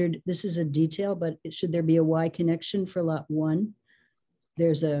also wondered, this is a detail, but should there be a Y connection for lot 1?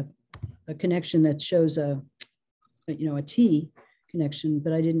 There's a connection that shows a T connection,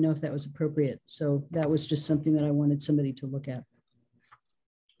 but I didn't know if that was appropriate. So that was just something that I wanted somebody to look at.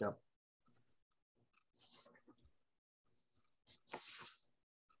 Yep.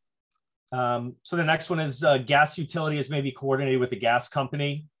 So the next one is gas utility is maybe coordinated with the gas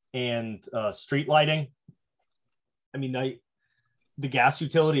company and street lighting. I mean, the gas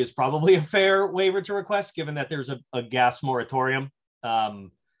utility is probably a fair waiver to request, given that there's a gas moratorium.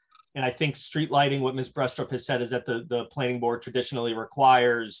 And I think street lighting, what Ms. Brestrup has said is that the planning board traditionally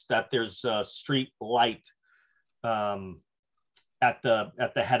requires that there's a street light at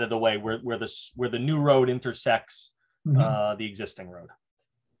the head of the way where the new road intersects the existing road.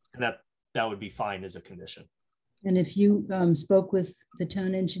 And that would be fine as a condition. And if you spoke with the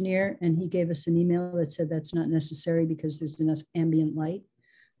town engineer and he gave us an email that said that's not necessary because there's enough ambient light,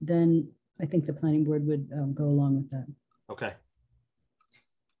 then I think the planning board would go along with that. Okay.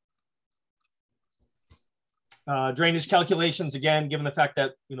 Drainage calculations, again, given the fact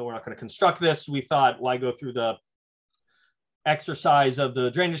that, we're not going to construct this, we thought, why go through the exercise of the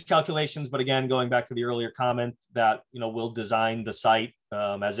drainage calculations? But again, going back to the earlier comment that, we'll design the site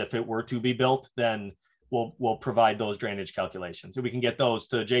as if it were to be built, then we'll provide those drainage calculations. And we can get those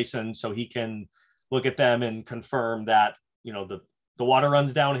to Jason so he can look at them and confirm that, the water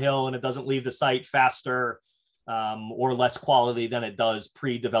runs downhill and it doesn't leave the site faster or less quality than it does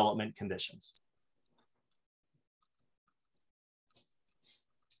pre-development conditions.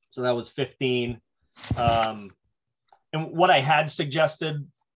 So that was 15. And what I had suggested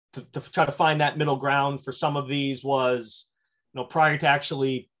to try to find that middle ground for some of these was, prior to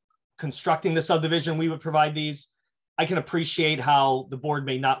actually constructing the subdivision, we would provide these. I can appreciate how the board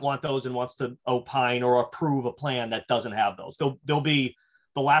may not want those and wants to opine or approve a plan that doesn't have those. They'll be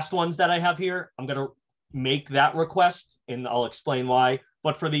the last ones that I have here. I'm going to make that request and I'll explain why.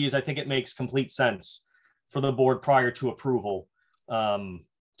 But for these, I think it makes complete sense for the board prior to approval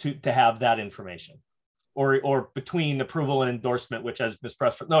to have that information, or between approval and endorsement, which, as Ms.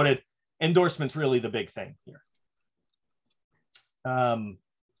 Brestrup noted, endorsement's really the big thing here.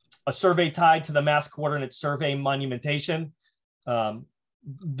 A survey tied to the mass coordinate survey monumentation.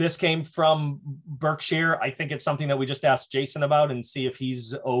 This came from Berkshire. I think it's something that we just asked Jason about and see if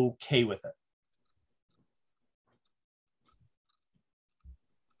he's okay with it.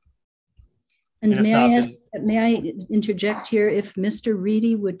 And may I interject here? If Mr.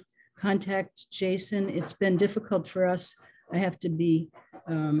 Reedy would contact Jason, it's been difficult for us, I have to be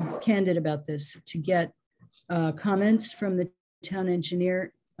candid about this, to get comments from the town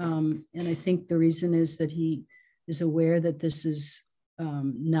engineer. And I think the reason is that he is aware that this is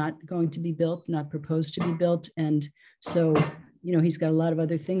not going to be built, not proposed to be built. And so, he's got a lot of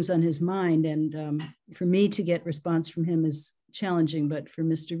other things on his mind. And for me to get response from him is challenging, but for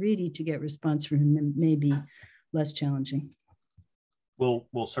Mr. Reedy to get response from him may be less challenging.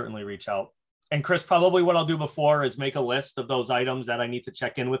 We'll certainly reach out. And Chris, probably what I'll do before is make a list of those items that I need to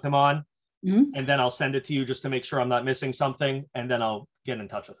check in with him on. And then I'll send it to you just to make sure I'm not missing something. And then I'll get in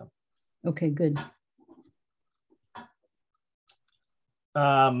touch with him. Okay, good.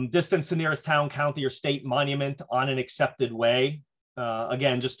 Distance to nearest town, county, or state monument on an accepted way.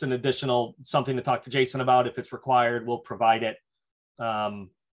 Again, just an additional something to talk to Jason about. If it's required, we'll provide it. In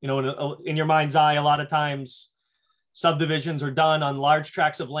your mind's eye, a lot of times subdivisions are done on large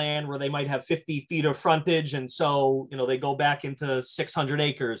tracts of land where they might have 50 feet of frontage. And so, they go back into 600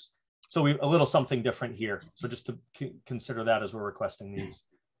 acres. So a little something different here. So just to consider that as we're requesting these.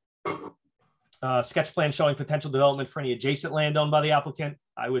 Sketch plan showing potential development for any adjacent land owned by the applicant.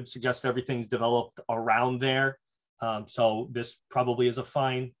 I would suggest everything's developed around there. So this probably is a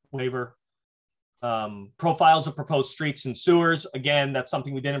fine waiver. Profiles of proposed streets and sewers. Again, that's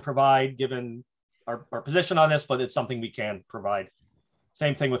something we didn't provide given our position on this, but it's something we can provide.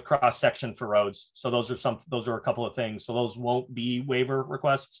 Same thing with cross section for roads. So those are a couple of things. So those won't be waiver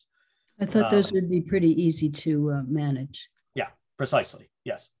requests. I thought those would be pretty easy to manage. Yeah, precisely.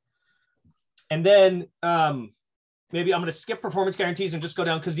 Yes. And then maybe I'm going to skip performance guarantees and just go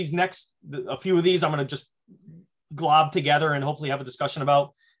down, because a few of these I'm going to just glob together and hopefully have a discussion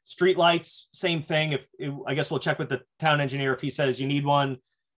about. Streetlights, same thing. I guess we'll check with the town engineer. If he says you need one,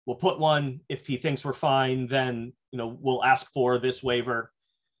 we'll put one. If he thinks we're fine, then we'll ask for this waiver.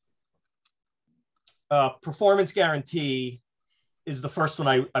 Performance guarantee is the first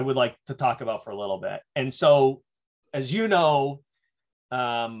one I would like to talk about for a little bit. And so, as you know,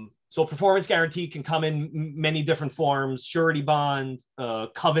 so performance guarantee can come in many different forms: surety bond,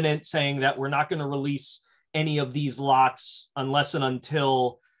 covenant saying that we're not going to release any of these lots unless and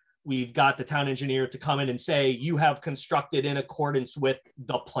until we've got the town engineer to come in and say, you have constructed in accordance with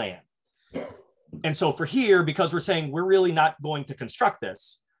the plan. And so for here, because we're saying we're really not going to construct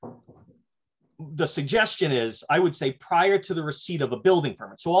this, the suggestion is, I would say, prior to the receipt of a building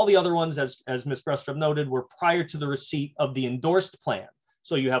permit. So all the other ones, as Ms. Brestrup noted, were prior to the receipt of the endorsed plan.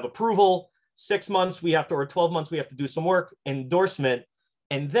 So you have approval, 6 months, or 12 months, we have to do some work, endorsement,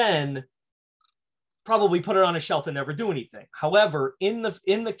 and then probably put it on a shelf and never do anything. However, in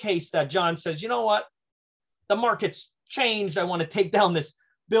the case that John says, you know what, the market's changed, I want to take down this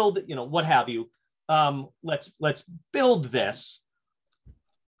build, what have you, let's build this.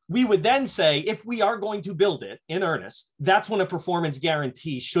 We would then say, if we are going to build it in earnest, that's when a performance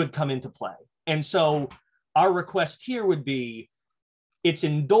guarantee should come into play. And so our request here would be, it's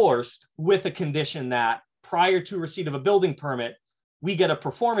endorsed with a condition that prior to receipt of a building permit, we get a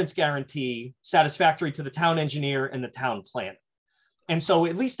performance guarantee satisfactory to the town engineer and the town planner. And so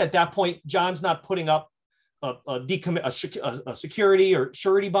at least at that point, John's not putting up a security or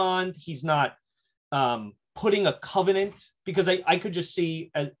surety bond. He's not putting a covenant, because I could just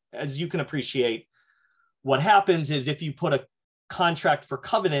see, as you can appreciate, what happens is if you put a contract for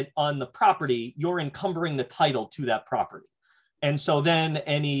covenant on the property, you're encumbering the title to that property. And so then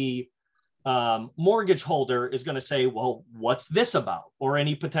any mortgage holder is going to say, well, what's this about? Or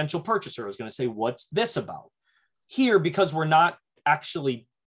any potential purchaser is going to say, what's this about? Here, because we're not actually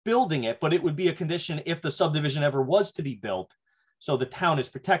building it, but it would be a condition if the subdivision ever was to be built, so the town is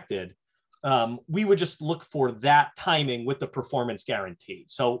protected, we would just look for that timing with the performance guarantee.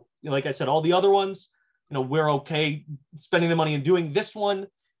 So like I said, all the other ones, we're okay spending the money and doing. This one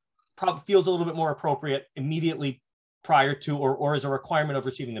probably feels a little bit more appropriate immediately prior to or as a requirement of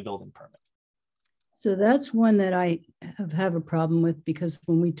receiving a building permit. So that's one that I have a problem with, because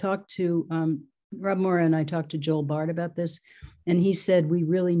when we talked to Rob Mora and I talked to Joel Bard about this, and he said we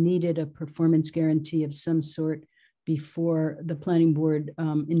really needed a performance guarantee of some sort before the planning board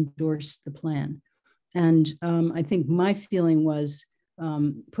endorsed the plan. And I think my feeling was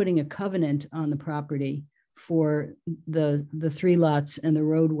putting a covenant on the property for the 3 lots and the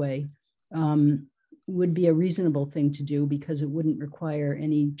roadway would be a reasonable thing to do, because it wouldn't require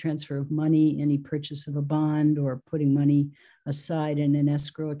any transfer of money, any purchase of a bond, or putting money aside in an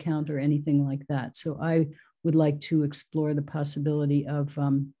escrow account or anything like that. So I would like to explore the possibility of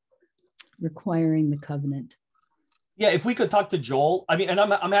requiring the covenant. Yeah, if we could talk to Joel, and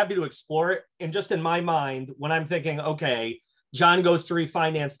I'm happy to explore it. And just in my mind, when I'm thinking, okay, John goes to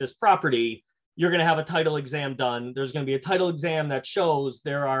refinance this property, you're going to have a title exam done. There's going to be a title exam that shows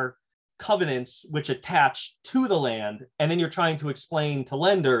there are covenants which attach to the land, and then you're trying to explain to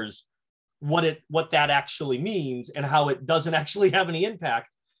lenders what that actually means and how it doesn't actually have any impact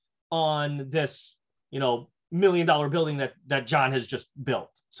on this $1 million building that John has just built,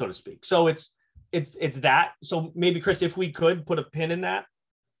 so to speak. So it's that. So maybe, Chris, if we could put a pin in that,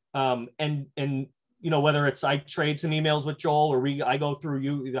 and whether it's I trade some emails with Joel or I go through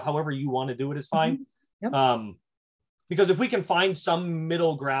you, however you want to do it is fine. Mm-hmm. Yep. Because if we can find some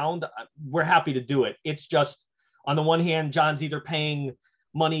middle ground, we're happy to do it. It's just, on the one hand, John's either paying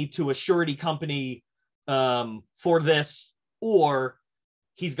money to a surety company for this, or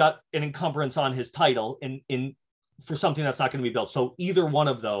he's got an encumbrance on his title for something that's not going to be built. So either one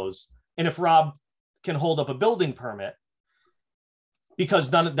of those. And if Rob can hold up a building permit, because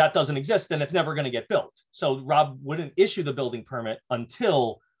that doesn't exist, then it's never going to get built. So Rob wouldn't issue the building permit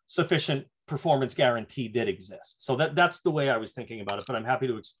until sufficient performance guarantee did exist. So that's the way I was thinking about it, but I'm happy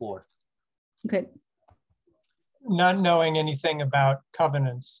to explore. Okay. Not knowing anything about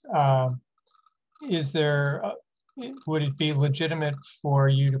covenants, would it be legitimate for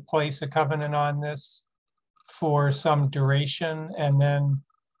you to place a covenant on this for some duration, and then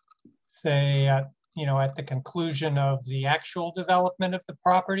say at the conclusion of the actual development of the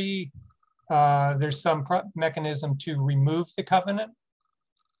property, there's some mechanism to remove the covenant?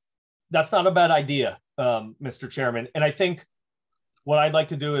 That's not a bad idea, Mr. Chairman. And I think what I'd like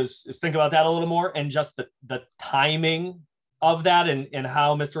to do is think about that a little more, and just the timing of that, and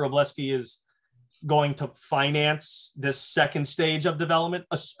how Mr. Robleski is going to finance this second stage of development.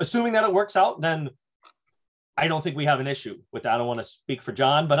 Assuming that it works out, then I don't think we have an issue with that. I don't want to speak for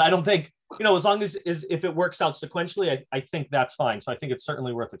John, but I don't think, as long as if it works out sequentially, I think that's fine. So I think it's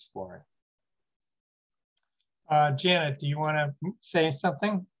certainly worth exploring. Janet, do you want to say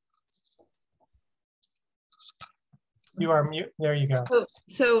something? You are mute. There you go.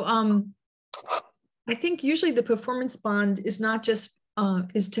 So I think usually the performance bond is not just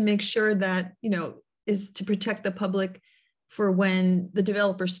is to make sure that, is to protect the public for when the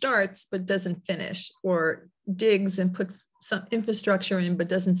developer starts but doesn't finish, or digs and puts some infrastructure in but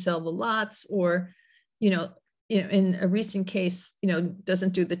doesn't sell the lots, or in a recent case,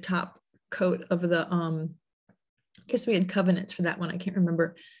 doesn't do the top coat of the I guess we had covenants for that one, I can't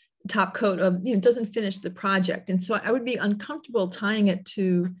remember, top coat of, doesn't finish the project. And so I would be uncomfortable tying it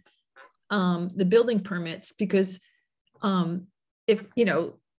to the building permits, because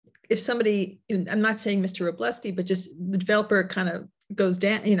if somebody, I'm not saying Mr. Robleski, but just the developer kind of goes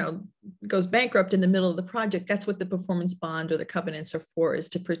down, goes bankrupt in the middle of the project, that's what the performance bond or the covenants are for, is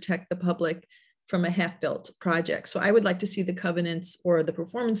to protect the public from a half-built project. So I would like to see the covenants or the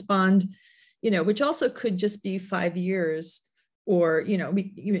performance bond, which also could just be 5 years, or,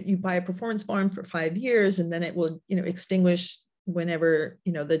 you buy a performance bond for 5 years and then it will, extinguish whenever,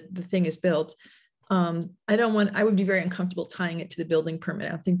 the thing is built. I would be very uncomfortable tying it to the building permit.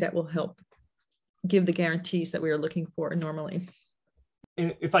 I don't think that will help give the guarantees that we are looking for normally.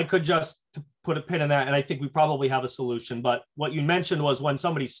 If I could just to put a pin in that, and I think we probably have a solution, but what you mentioned was when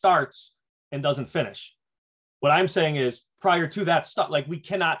somebody starts and doesn't finish. What I'm saying is, prior to that start, like, we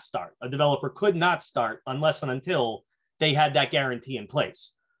cannot start. A developer could not start unless and until they had that guarantee in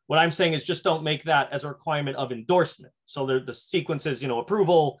place. What I'm saying is, just don't make that as a requirement of endorsement. So the sequence is,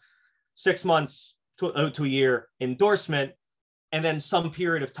 approval, 6 months to a year, endorsement, and then some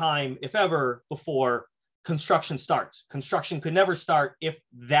period of time, if ever, before construction starts. Construction could never start if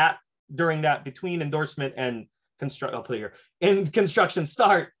that, during that between endorsement and construction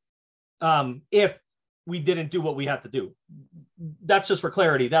start, if we didn't do what we had to do. That's just for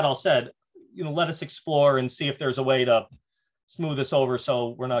clarity. That all said, let us explore and see if there's a way to smooth this over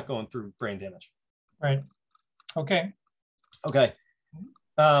so we're not going through brain damage. Right. Okay. Okay.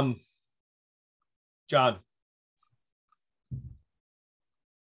 John.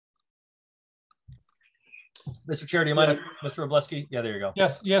 Mr. Chair, do you mind, Mr. Robleski? Yeah, there you go.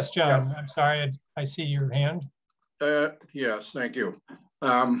 Yes, John. I'm sorry, I see your hand. Yes, thank you.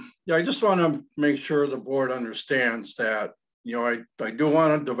 I just want to make sure the board understands that, I do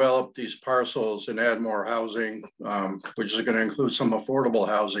want to develop these parcels and add more housing, which is going to include some affordable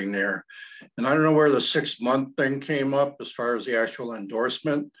housing there. And I don't know where the 6-month thing came up as far as the actual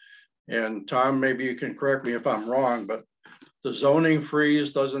endorsement. And Tom, maybe you can correct me if I'm wrong, but the zoning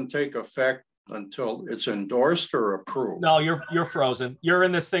freeze doesn't take effect until it's endorsed or approved. No, you're frozen. You're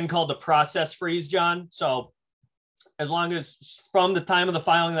in this thing called the process freeze, John. So as long as from the time of the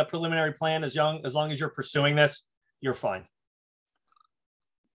filing of the preliminary plan, as long as you're pursuing this, you're fine.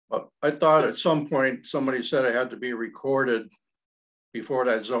 But I thought at some point somebody said it had to be recorded before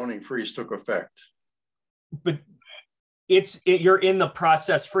that zoning freeze took effect. But you're in the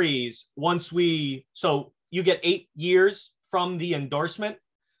process freeze so you get 8 years from the endorsement.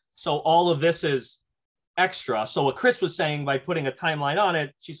 So all of this is extra. So what Chris was saying by putting a timeline on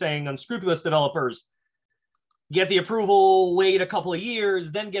it, she's saying unscrupulous developers get the approval, wait a couple of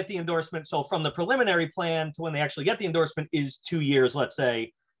years, then get the endorsement. So from the preliminary plan to when they actually get the endorsement is 2 years, let's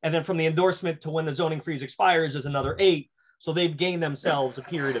say. And then from the endorsement to when the zoning freeze expires is another 8. So they've gained themselves a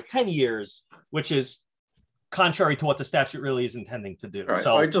period of 10 years, which is contrary to what the statute really is intending to do. Right.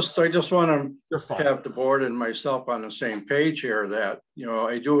 So I just want to have the board and myself on the same page here that,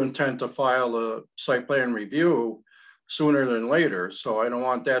 I do intend to file a site plan review sooner than later. So I don't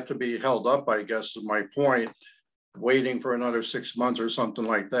want that to be held up, I guess is my point, waiting for another 6 months or something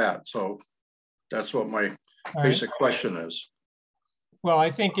like that. So that's what my basic question is. Well,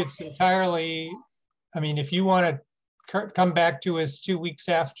 I think it's entirely, if you want to come back to us 2 weeks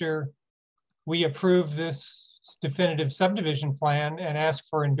after we approve this definitive subdivision plan and ask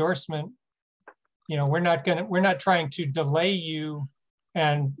for endorsement, we're not trying to delay you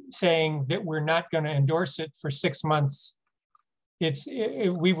and saying that we're not going to endorse it for 6 months.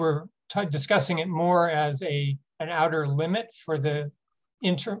 We were discussing it more as an outer limit for the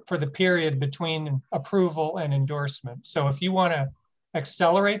period between approval and endorsement. So if you want to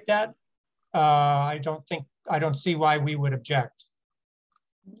accelerate that, I don't see why we would object.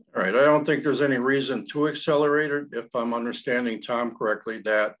 All right, I don't think there's any reason to accelerate it, if I'm understanding Tom correctly,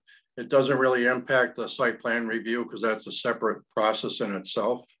 that it doesn't really impact the site plan review because that's a separate process in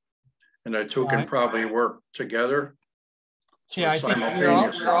itself. And the two can probably work together. Yeah, I think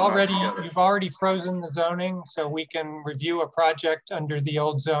you've already frozen the zoning, so we can review a project under the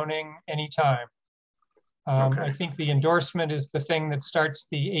old zoning anytime. Okay. I think the endorsement is the thing that starts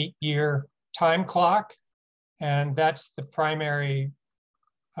the 8-year time clock. And that's the primary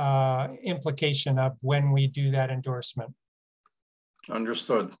implication of when we do that endorsement.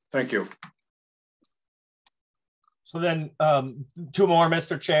 Understood. Thank you. So then 2 more,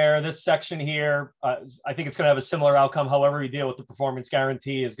 Mr. Chair. This section here, I think it's going to have a similar outcome. However you deal with the performance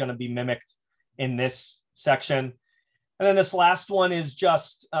guarantee is going to be mimicked in this section. And then this last one is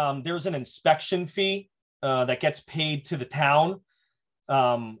just, there's an inspection fee that gets paid to the town.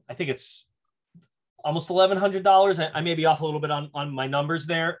 I think it's almost $1,100. I may be off a little bit on my numbers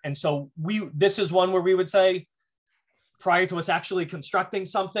there. And so this is one where we would say, prior to us actually constructing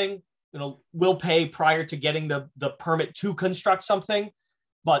something, we'll pay prior to getting the permit to construct something.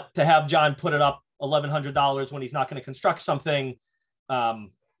 But to have John put it up $1,100 when he's not going to construct something,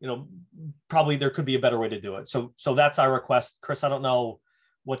 probably there could be a better way to do it. So that's our request. Chris, I don't know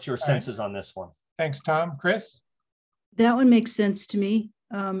what your sense is on this one. Thanks, Tom. Chris? That one makes sense to me.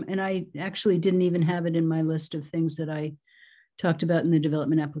 And I actually didn't even have it in my list of things that I talked about in the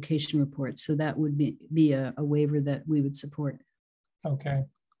development application report. So that would be a waiver that we would support. Okay.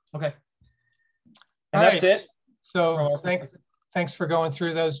 Okay. And that's it. So thanks for going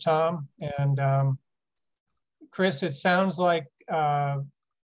through those, Tom. And Chris, it sounds like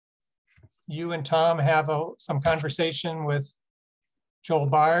you and Tom have some conversation with Joel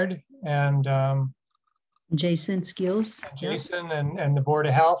Bard and Jason Skills. Jason and the Board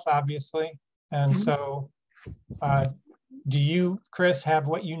of Health, obviously. And so do you, Chris, have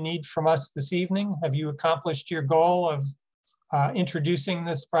what you need from us this evening? Have you accomplished your goal of introducing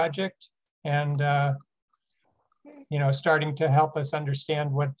this project and starting to help us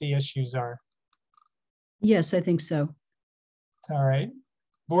understand what the issues are? Yes, I think so. All right.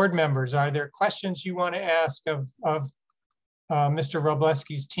 Board members, are there questions you want to ask of Mr.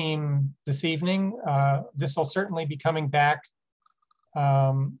 Robleski's team this evening? This will certainly be coming back.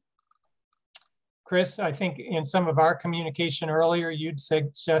 Chris, I think in some of our communication earlier, you'd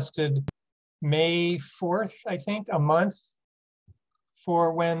suggested May 4th, I think, a month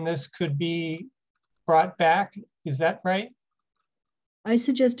for when this could be brought back. Is that right? I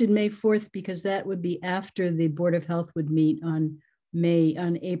suggested May 4th because that would be after the Board of Health would meet on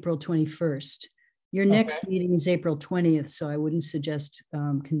April 21st. Your next meeting is April 20th, so I wouldn't suggest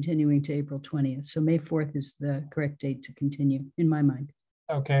continuing to April 20th. So May 4th is the correct date to continue in my mind.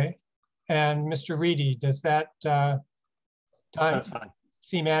 Okay. And Mr. Reedy, does that time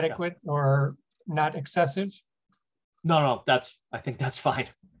seem adequate or not excessive? No, I think that's fine.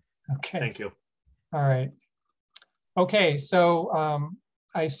 Okay. Thank you. All right. Okay, so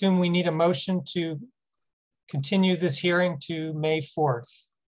I assume we need a motion to continue this hearing to May 4th.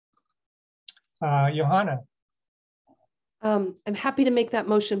 Johanna. I'm happy to make that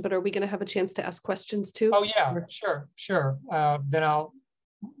motion, but are we going to have a chance to ask questions too? Oh yeah, sure. Then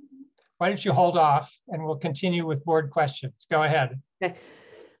why don't you hold off and we'll continue with board questions. Go ahead. Okay.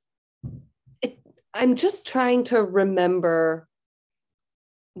 I'm just trying to remember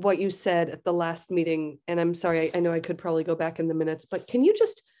what you said at the last meeting. And I'm sorry, I know I could probably go back in the minutes, but can you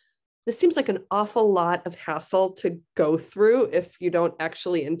this seems like an awful lot of hassle to go through if you don't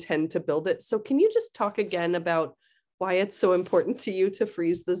actually intend to build it. So can you just talk again about why it's so important to you to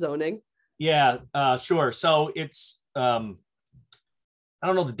freeze the zoning? Yeah, sure. So it's, I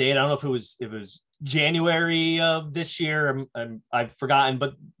don't know the date. I don't know if it was January of this year. I've forgotten,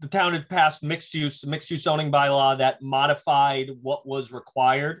 but the town had passed mixed use zoning bylaw that modified what was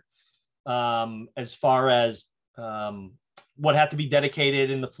required as far as what had to be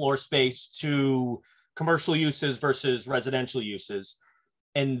dedicated in the floor space to commercial uses versus residential uses.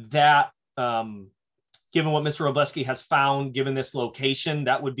 And that, given what Mr. Robleski has found, given this location,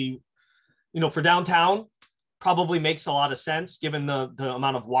 that would be, for downtown, probably makes a lot of sense given the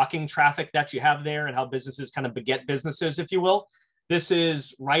amount of walking traffic that you have there and how businesses kind of beget businesses, if you will. This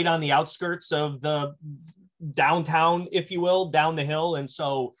is right on the outskirts of the downtown, if you will, down the hill. And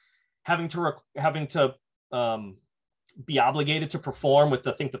so having to be obligated to perform with,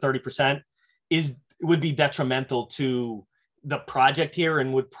 I think, the 30% would be detrimental to the project here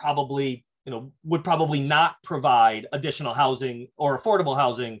and would probably not provide additional housing or affordable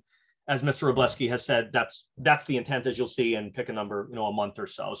housing. As Mr. Robleski has said, that's the intent, as you'll see, and pick a number, a month or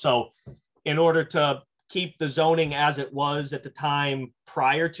so. So in order to keep the zoning as it was at the time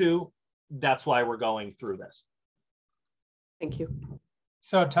prior to. That's why we're going through this. Thank you.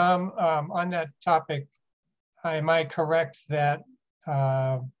 So Tom, on that topic, am I correct that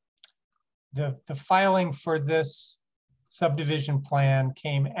the filing for this subdivision plan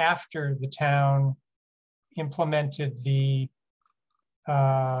came after the town implemented the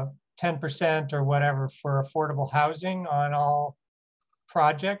 10% or whatever for affordable housing on all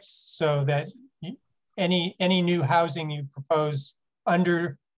projects, so that any new housing you propose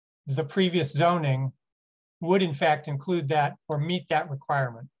under the previous zoning would in fact include that or meet that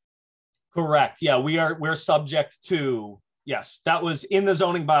requirement? Correct. Yeah, we're subject to, yes, that was in the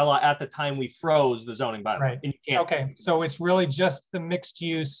zoning bylaw at the time we froze the zoning bylaw. Right. Okay, so it's really just the mixed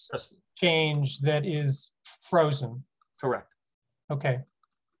use change that is frozen. Correct. Okay.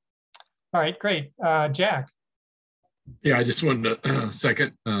 All right, great. Jack. Yeah, I just wanted to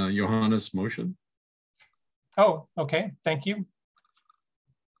second Johanna's motion. Oh, okay, thank you.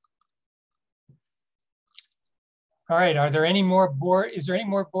 All right, is there any more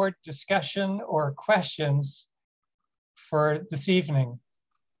board discussion or questions for this evening?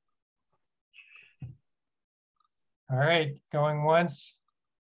 All right, going once.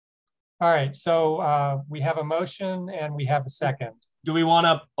 All right, so we have a motion and we have a second. Do we want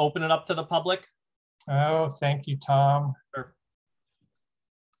to open it up to the public? Oh, thank you, Tom. Sure.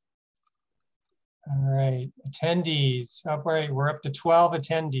 All right, attendees. All right, we're up to 12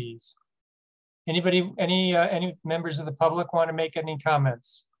 attendees. Anybody, any members of the public want to make any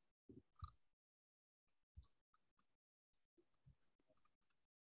comments?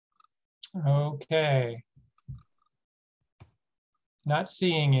 Okay. Not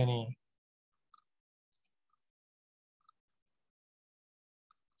seeing any.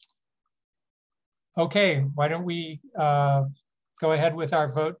 Okay, why don't we go ahead with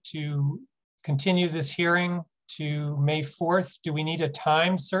our vote to continue this hearing to May 4th. Do we need a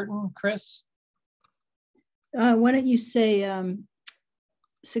time certain, Chris? Why don't you say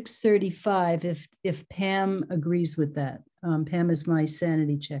 6:35 if Pam agrees with that. Pam is my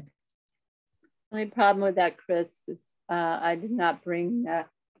sanity check. The only problem with that, Chris, is I did not bring that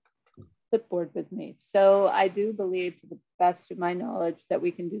clipboard with me. So I do believe, to the best of my knowledge, that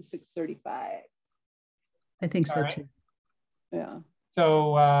we can do 6:35. I think so right. too. Yeah.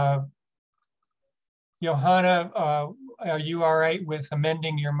 So Johanna, are you all right with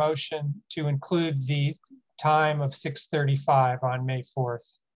amending your motion to include the time of 6:35 on May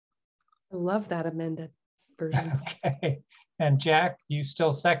 4th? I love that amended version. Okay, and Jack, you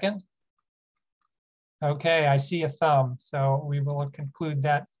still second? Okay, I see a thumb, so we will conclude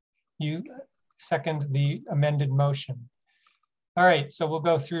that you second the amended motion. All right, so we'll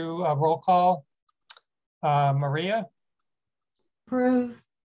go through a roll call. Maria? Approve.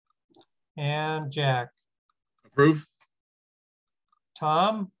 And Jack? Approve.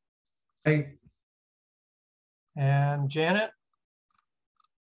 Tom? Aye. And Janet?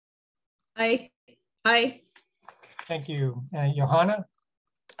 Aye. Thank you. And Johanna?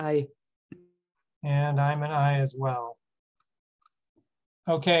 Aye. And I'm an aye as well.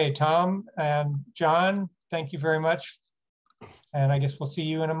 Okay, Tom and John, thank you very much. And I guess we'll see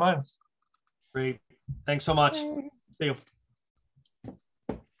you in a month. Great. Thanks so much. See you.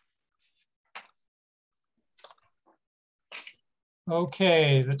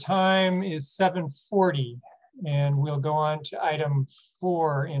 Okay, the time is 7:40 and we'll go on to item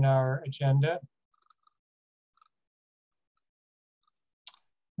 4 in our agenda.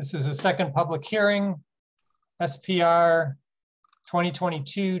 This is a second public hearing, SPR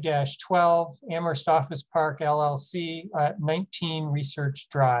 2022-12, Amherst Office Park LLC at 19 Research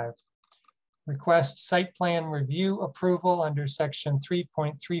Drive. Request site plan review approval under section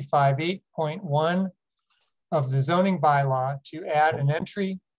 3.358.1 of the zoning bylaw to add an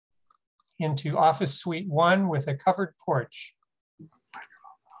entry into Office Suite 1 with a covered porch.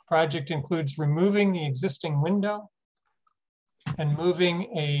 Project includes removing the existing window and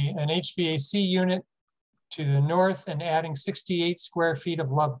moving an HVAC unit to the north and adding 68 square feet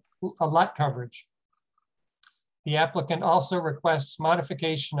of lot coverage. The applicant also requests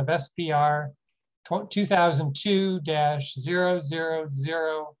modification of SPR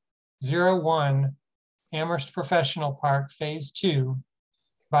 2002-00001 Amherst Professional Park Phase 2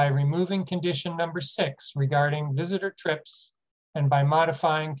 by removing condition number 6 regarding visitor trips and by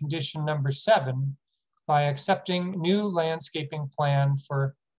modifying condition number 7 by accepting new landscaping plan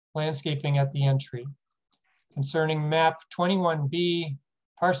for landscaping at the entry concerning map 21B,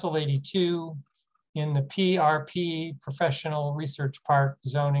 parcel 82 in the PRP Professional Research Park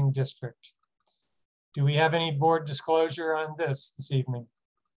zoning district. Do we have any board disclosure on this evening?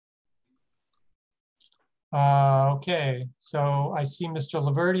 Okay, so I see Mr.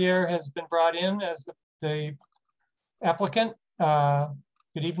 Laverdiere has been brought in as the applicant.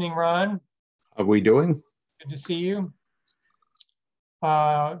 Good evening, Ron. How are we doing? Good to see you.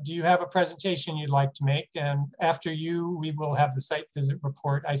 Do you have a presentation you'd like to make? And after you, we will have the site visit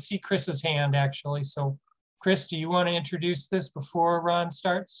report. I see Chris's hand actually. So Chris, do you want to introduce this before Ron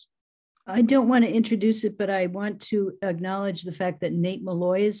starts? I don't want to introduce it, but I want to acknowledge the fact that Nate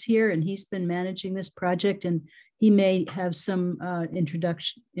Malloy is here and he's been managing this project, and he may have some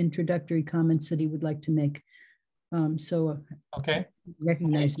introductory comments that he would like to make. Okay.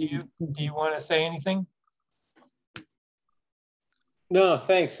 Recognize do you want to say anything? No,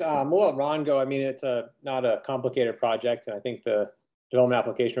 thanks. We'll let Ron go. I mean, it's not a complicated project, and I think the development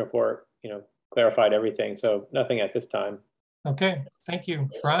application report, clarified everything. So nothing at this time. Okay, thank you.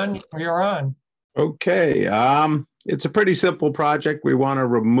 Ron, you're on. Okay, it's a pretty simple project. We want to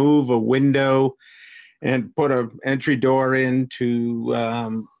remove a window and put an entry door into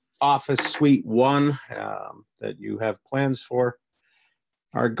office suite 1 that you have plans for.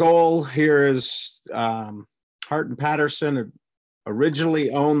 Our goal here is Hart and Patterson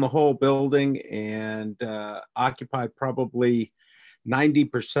originally owned the whole building and occupied probably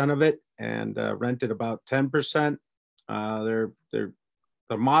 90% of it and rented about 10%. The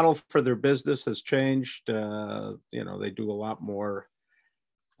model for their business has changed. They do a lot more.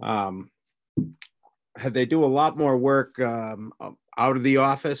 They do a lot more work out of the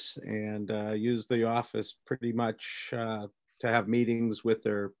office and use the office pretty much to have meetings with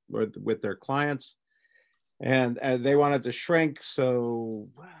their clients. And they wanted to shrink, so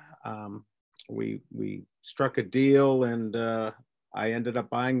we struck a deal, and I ended up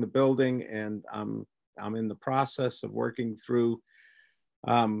buying the building, and I'm in the process of working through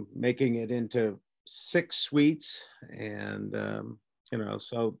making it into 6 suites, and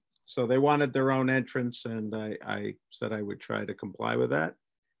so they wanted their own entrance, and I said I would try to comply with that.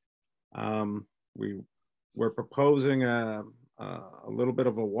 We're proposing a little bit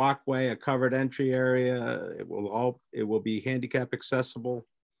of a walkway, a covered entry area. It will be handicap accessible,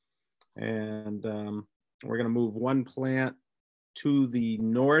 and we're going to move one plant to the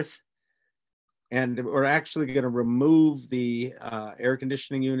north. And we're actually going to remove the air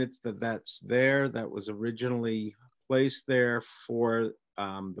conditioning units that's there, that was originally placed there for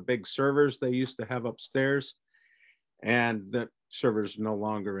the big servers they used to have upstairs. And the servers are no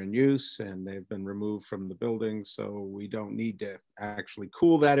longer in use, and they've been removed from the building. So we don't need to actually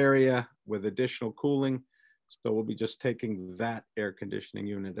cool that area with additional cooling. So we'll be just taking that air conditioning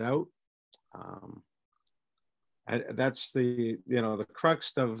unit out. That's the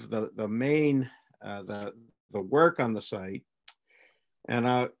crux of the main the work on the site. And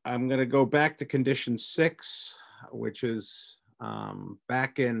I'm going to go back to condition 6, which is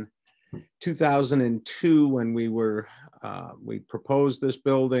back in 2002 when we proposed this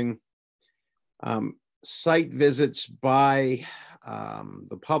building. Site visits by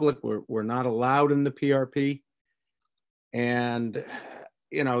the public were not allowed in the PRP, and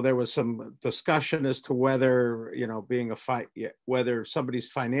there was some discussion as to whether whether somebody's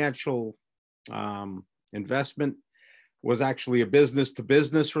financial investment was actually a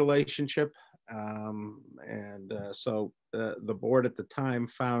business-to-business relationship, so the board at the time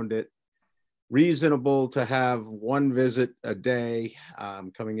found it reasonable to have 1 visit a day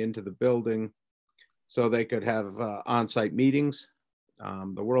coming into the building so they could have on-site meetings.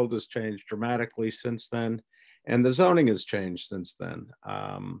 The world has changed dramatically since then, and the zoning has changed since then.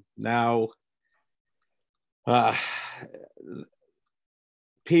 Now,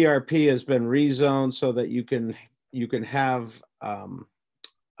 PRP has been rezoned so that you can have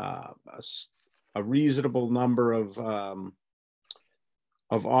a reasonable number of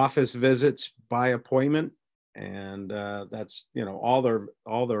office visits by appointment, and that's all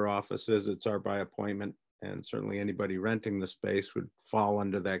their office visits are by appointment, and certainly anybody renting the space would fall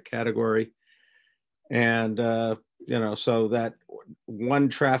under that category. And so that 1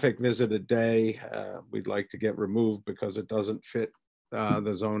 traffic visit a day we'd like to get removed because it doesn't fit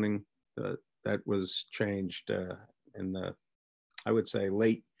the zoning that was changed in the, I would say,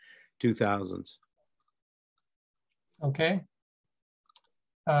 late 2000s. Okay.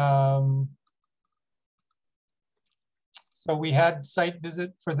 So we had site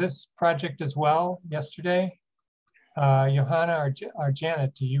visit for this project as well yesterday. Johanna or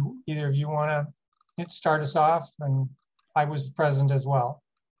Janet, do either of you want to start us off? And I was present as well.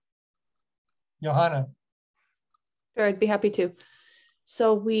 Johanna. Sure, I'd be happy to.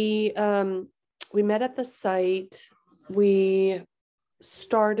 So we met at the site. We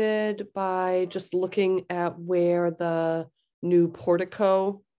started by just looking at where the new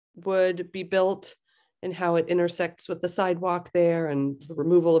portico would be built, and how it intersects with the sidewalk there and the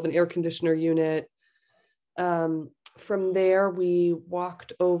removal of an air conditioner unit. From there, we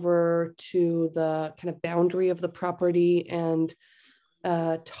walked over to the kind of boundary of the property and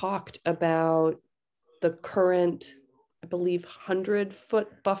talked about the current, I believe,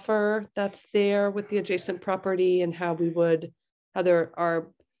 100-foot buffer that's there with the adjacent property, and how there are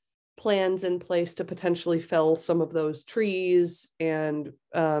plans in place to potentially fell some of those trees and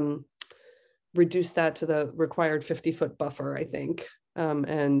reduce that to the required 50-foot buffer, I think.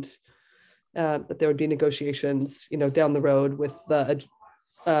 That there would be negotiations, down the road with the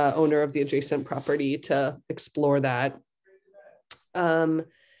owner of the adjacent property to explore that. And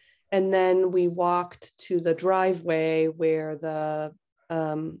then we walked to the driveway where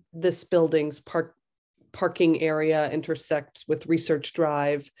this building's parking area intersects with Research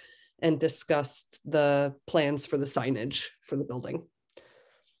Drive, and discussed the plans for the signage for the building.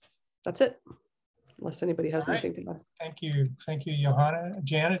 That's it, unless anybody has anything to add. Thank you, Johanna.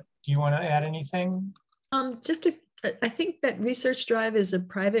 Janet, do you want to add anything? I think that Research Drive is a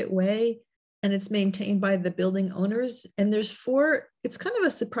private way, and it's maintained by the building owners. And there's it's kind of a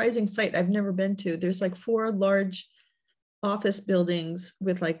surprising site I've never been to. There's like 4 large office buildings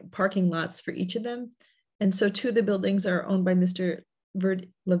with like parking lots for each of them. And so 2 of the buildings are owned by Mr.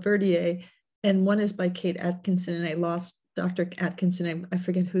 Laverdier, and 1 is by Kate Atkinson. And I lost Dr. Atkinson. I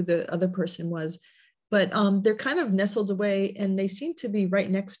forget who the other person was, but they're kind of nestled away, and they seem to be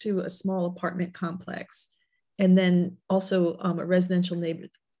right next to a small apartment complex. And then also a residential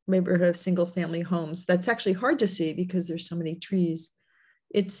neighborhood of single family homes. That's actually hard to see because there's so many trees.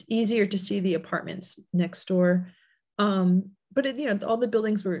 It's easier to see the apartments next door. But all the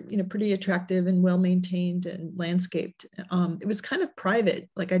buildings were, pretty attractive and well maintained and landscaped. It was kind of private.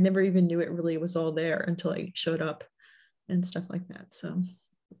 Like I never even knew it really was all there until I showed up and stuff like that. So,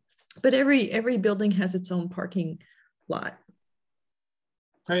 but every building has its own parking lot.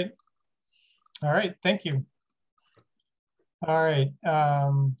 Great. All right, thank you. All right,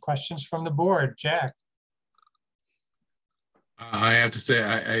 questions from the board. Jack. I have to say,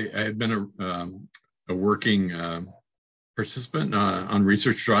 I have been a working participant on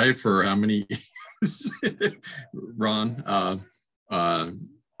Research Drive for how many years, Ron?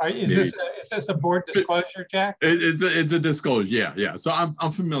 Is this a board disclosure, Jack? It's a disclosure, yeah. So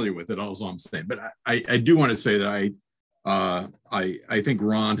I'm familiar with it. Also, I'm saying, but I do want to say that I think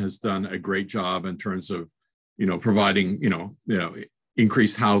Ron has done a great job in terms of providing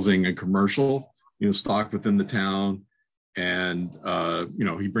increased housing and commercial stock within the town, and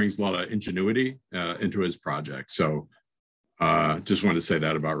he brings a lot of ingenuity into his project. So just wanted to say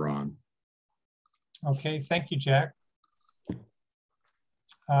that about Ron. Okay, thank you, Jack.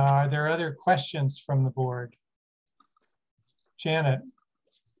 Are there other questions from the board? Janet.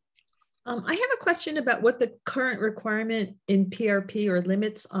 I have a question about what the current requirement in PRP or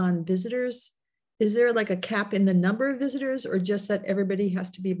limits on visitors. Is there like a cap in the number of visitors, or just that everybody has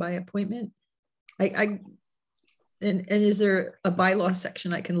to be by appointment? And is there a bylaw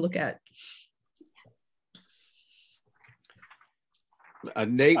section I can look at?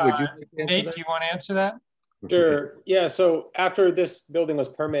 Nate, would you like to answer Nate, that? do you want to answer that? Sure. Yeah. So after this building was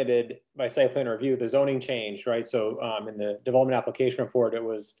permitted by site plan review, the zoning changed, right? So in the development application report,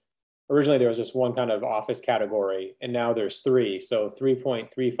 originally there was just one kind of office category, and now there's 3. So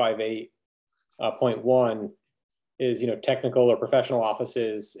 3.358.1 is technical or professional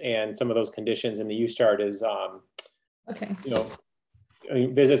offices, and some of those conditions in the use chart is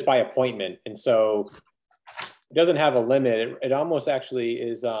visits by appointment. And so it doesn't have a limit. It almost actually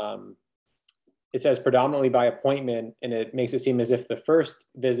is. It says predominantly by appointment, and it makes it seem as if the first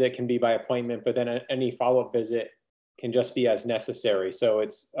visit can be by appointment, but then any follow-up visit can just be as necessary. So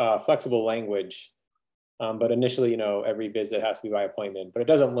it's flexible language, but initially, every visit has to be by appointment, but it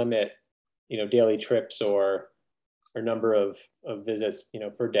doesn't limit, daily trips or number of visits,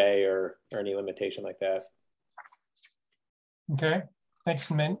 per day or any limitation like that. Okay, thanks,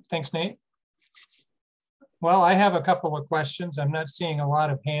 Nate. Well, I have a couple of questions. I'm not seeing a lot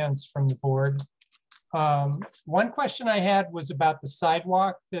of hands from the board. One question I had was about the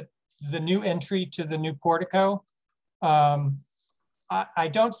sidewalk, that the new entry to the new portico. I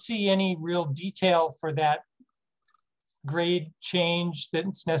don't see any real detail for that grade change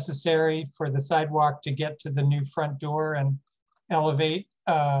that's necessary for the sidewalk to get to the new front door and elevate.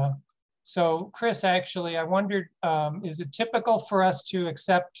 So Chris, actually, I wondered, is it typical for us to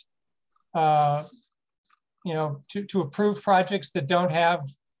accept, to approve projects that don't have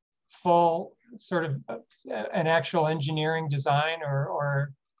full sort of an actual engineering design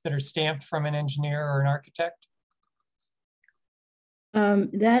or that are stamped from an engineer or an architect?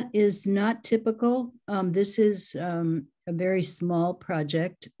 That is not typical. This is a very small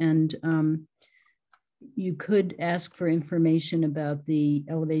project, and you could ask for information about the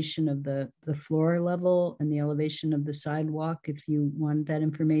elevation of the floor level and the elevation of the sidewalk if you want that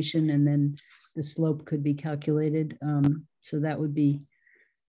information, and then the slope could be calculated. So that would be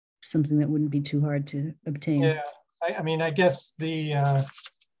something that wouldn't be too hard to obtain. Yeah, I mean, I guess the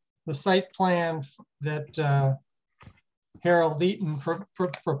site plan that Harold Eaton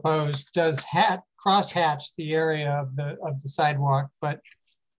proposed does cross-hatch the area of the sidewalk, but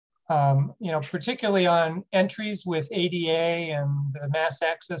you know, particularly on entries with ADA and the mass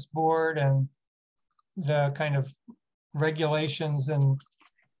access board and the kind of regulations and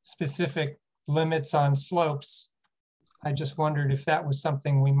specific limits on slopes, I just wondered if that was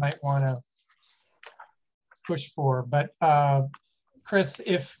something we might want to push for. But Chris,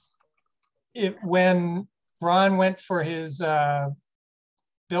 if when Ron went for his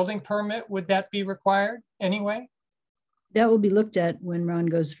building permit, would that be required anyway? That will be looked at when Ron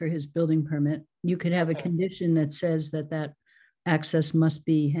goes for his building permit. You could have a condition that says that access must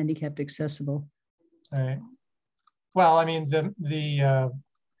be handicapped accessible. All right. Well, I mean, the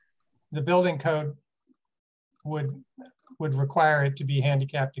building code would require it to be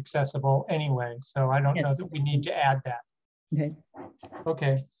handicapped accessible anyway. So I don't know that we need to add that. Okay.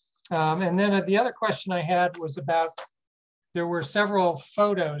 Okay. And then the other question I had was about, there were several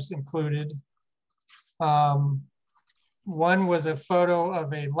photos included. One was a photo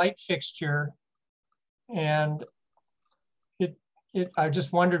of a light fixture, and I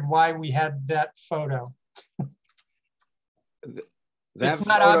just wondered why we had that photo. It's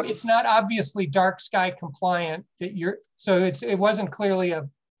not obviously dark sky compliant that so it wasn't clearly a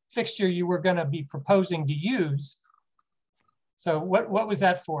fixture you were going to be proposing to use. So what was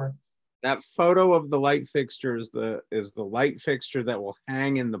that for? That photo of the light fixture is the light fixture that will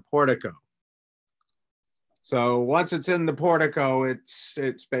hang in the portico. So once it's in the portico,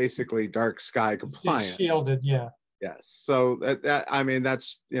 it's basically dark sky compliant. It's shielded, yeah. Yes. So that I mean,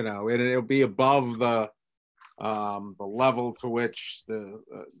 that's, you know, it'll be above the level to which the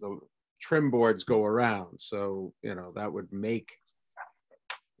trim boards go around. So, you know, that would make,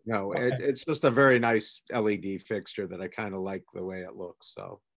 you know, okay. It's just a very nice LED fixture that I kind of like the way it looks.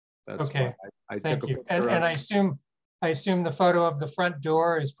 So that's okay. I Thank took you. And I assume the photo of the front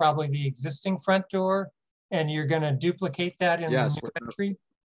door is probably the existing front door, and you're going to duplicate that in the new entry?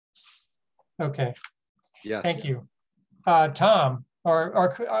 Okay. Yes. Thank you. Tom,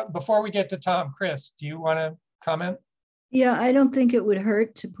 or before we get to Tom, Chris, do you want to comment? Yeah, I don't think it would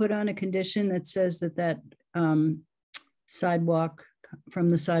hurt to put on a condition that says that sidewalk, from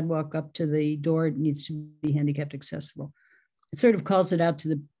the sidewalk up to the door, needs to be handicapped accessible. It sort of calls it out to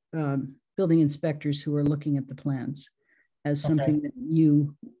the building inspectors who are looking at the plans as something that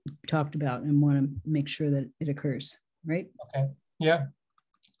you talked about and want to make sure that it occurs, right? Okay, yeah.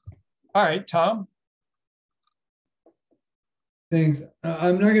 All right, Tom. Thanks.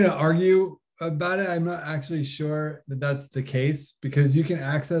 I'm not going to argue about it. I'm not actually sure that that's the case, because you can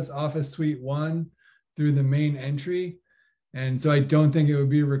access Office Suite 1 through the main entry. And so I don't think it would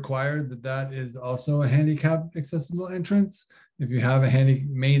be required that is also a handicap accessible entrance. If you have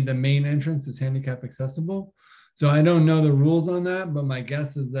the main entrance is handicap accessible. So I don't know the rules on that, but my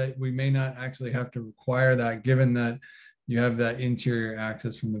guess is that we may not actually have to require that, given that you have that interior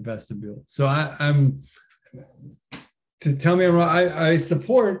access from the vestibule. So I'm to tell me I'm wrong, I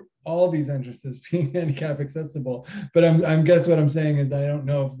support all these entrances being handicap accessible, but I'm guess what I'm saying is I don't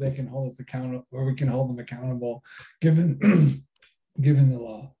know if they can hold us accountable, or we can hold them accountable given given the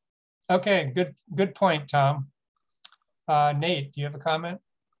law. Okay, good point, Tom. Nate, do you have a comment?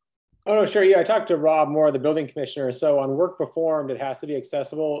 Oh, no, sure. Yeah, I talked to Rob Moore, the building commissioner. So on work performed, it has to be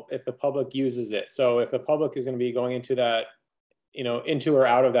accessible if the public uses it. So if the public is going to be going into that, you know, into or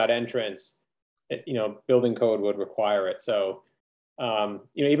out of that entrance, you know, building code would require it. So, you know,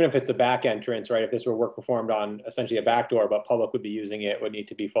 even if it's a back entrance, right, if this were work performed on essentially a back door, but public would be using it, would need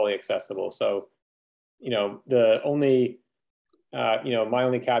to be fully accessible. So, you know, the only, you know, my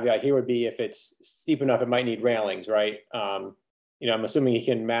only caveat here would be if it's steep enough, it might need railings, right? You know, I'm assuming you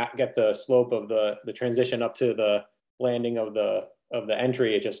can get the slope of the transition up to the landing of the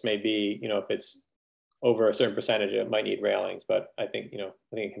entry. It just may be, you know, if it's over a certain percentage, it might need railings, but I think, you know,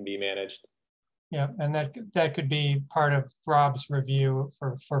 I think it can be managed. Yeah, and that could be part of Rob's review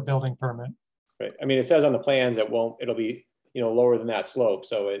for building permit. Right. I mean, it says on the plans it'll be, you know, lower than that slope.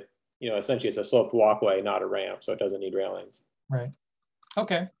 So it, you know, essentially it's a sloped walkway, not a ramp. So it doesn't need railings. Right.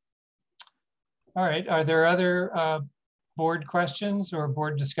 Okay. All right. Are there other board questions or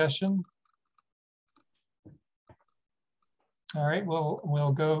board discussion? All right,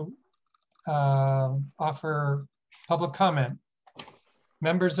 we'll go offer public comment.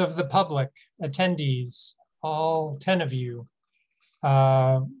 Members of the public, attendees, all 10 of you.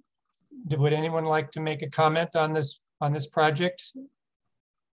 Would anyone like to make a comment on this project?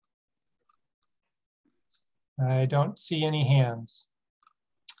 I don't see any hands.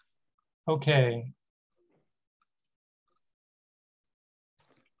 Okay.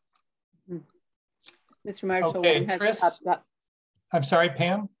 Mr. Marshall, Okay, one has Chris, popped up. I'm sorry,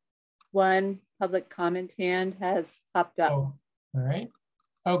 Pam? One public comment hand has popped up. Oh, all right.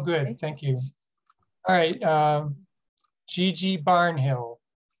 Oh, good. Okay. Thank you. All right. Gigi Barnhill.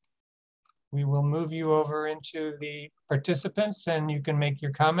 We will move you over into the participants and you can make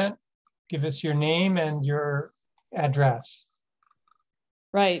your comment. Give us your name and your address.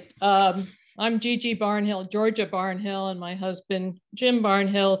 Right. I'm Gigi Barnhill, Georgia Barnhill, and my husband, Jim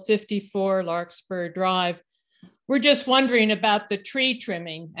Barnhill, 54 Larkspur Drive. We're just wondering about the tree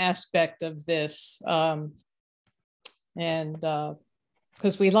trimming aspect of this.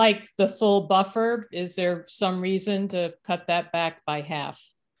 Because we like the full buffer, is there some reason to cut that back by half?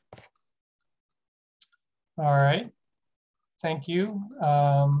 All right. Thank you.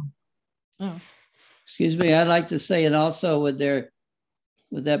 Excuse me, I'd like to say, and also would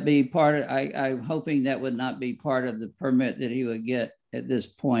that be part of, I'm hoping that would not be part of the permit that he would get at this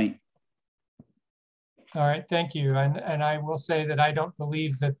point. All right, thank you. And I will say that I don't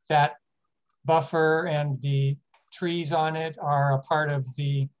believe that buffer and the trees on it are a part of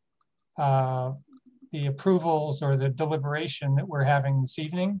the approvals or the deliberation that we're having this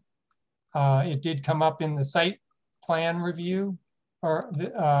evening. It did come up in the site plan review, or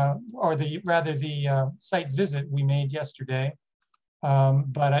the site visit we made yesterday.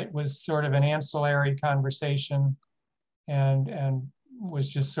 But it was sort of an ancillary conversation and was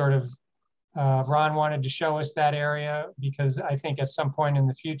just sort of, Ron wanted to show us that area because I think at some point in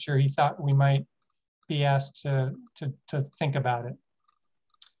the future, he thought we might be asked to think about it.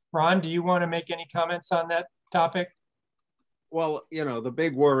 Ron, do you want to make any comments on that topic? Well, the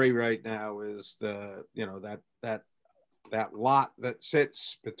big worry right now is that lot that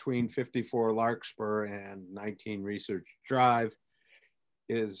sits between 54 Larkspur and 19 Research Drive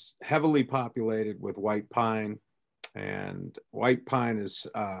is heavily populated with white pine, and white pine is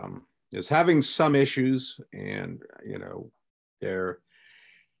having some issues, and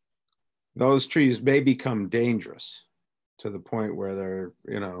those trees may become dangerous to the point where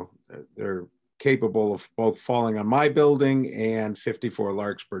they're capable of both falling on my building and 54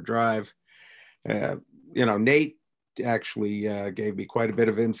 Larkspur Drive. Nate actually gave me quite a bit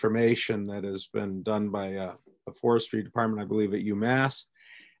of information that has been done by the forestry department, I believe at UMass.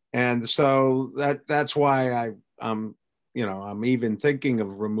 And so that's why I'm even thinking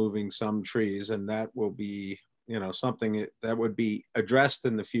of removing some trees, and that will be, something that would be addressed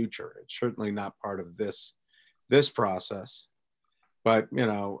in the future. It's certainly not part of this process, but,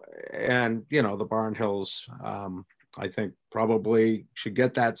 the Barnhills, I think probably should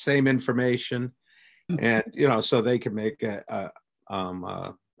get that same information, and, so they can make a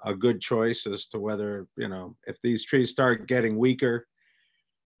good choice as to whether, if these trees start getting weaker,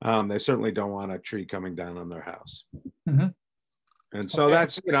 they certainly don't want a tree coming down on their house. Mm-hmm. And so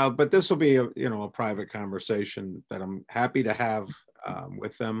that's, but this will be a private conversation that I'm happy to have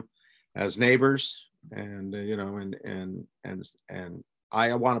with them as neighbors, and and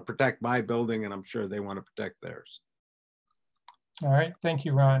I want to protect my building, and I'm sure they want to protect theirs. All right, thank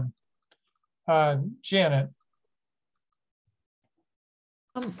you, Ron. Janet.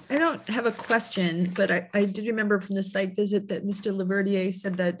 I don't have a question, but I did remember from the site visit that Mr. Laverdier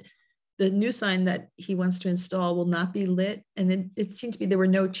said that the new sign that he wants to install will not be lit. And it seemed to be there were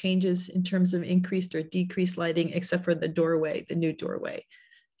no changes in terms of increased or decreased lighting, except for the doorway, the new doorway.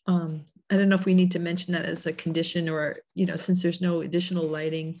 I don't know if we need to mention that as a condition, or, since there's no additional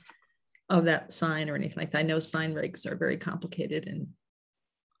lighting of that sign or anything like that. I know sign regs are very complicated and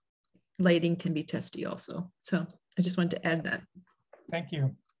lighting can be testy also. So I just wanted to add that. Thank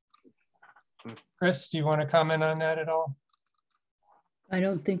you. Chris, do you want to comment on that at all? I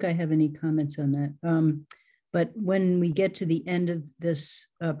don't think I have any comments on that. But when we get to the end of this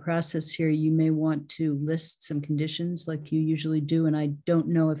process here, you may want to list some conditions like you usually do. And I don't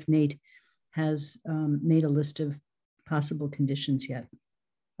know if Nate has made a list of possible conditions yet.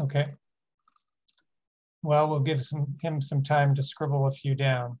 Okay. Well, we'll give him some time to scribble a few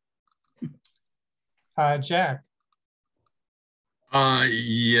down. Jack.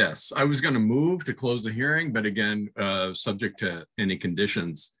 Yes, I was going to move to close the hearing, but again, subject to any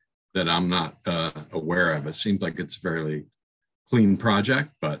conditions that I'm not aware of. It seems like it's a fairly clean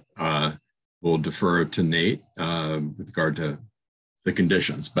project, but we'll defer to Nate with regard to the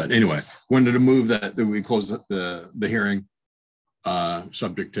conditions. But anyway, wanted to move that we close the hearing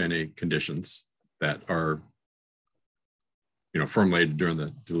subject to any conditions that are, formulated during the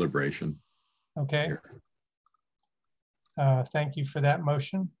deliberation. Okay. Thank you for that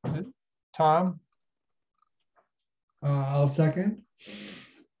motion. Tom? I'll second.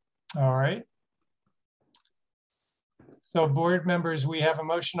 All right. So board members, we have a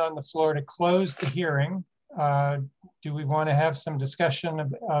motion on the floor to close the hearing. Do we want to have some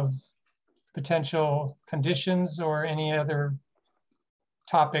discussion of potential conditions or any other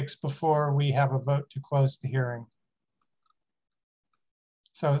topics before we have a vote to close the hearing?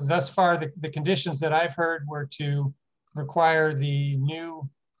 So thus far, the conditions that I've heard were to require the new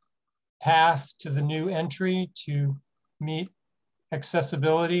path to the new entry to meet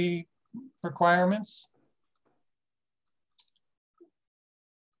accessibility requirements.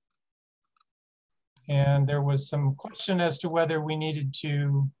 And there was some question as to whether we needed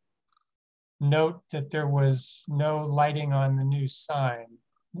to note that there was no lighting on the new sign.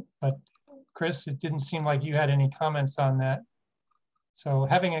 But Chris, it didn't seem like you had any comments on that. So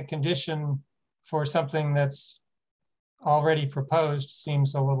having a condition for something that's already proposed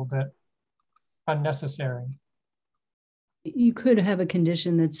seems a little bit unnecessary. You could have a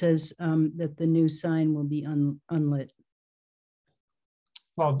condition that says that the new sign will be unlit.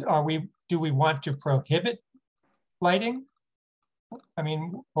 Well, do we want to prohibit lighting? I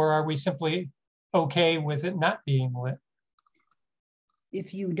mean, or are we simply okay with it not being lit?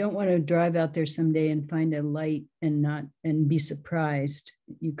 If you don't want to drive out there someday and find a light and be surprised,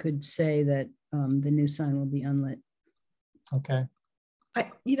 you could say that the new sign will be unlit. Okay.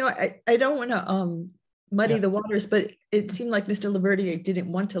 I don't want to muddy the waters, but it seemed like Mr. Laverdier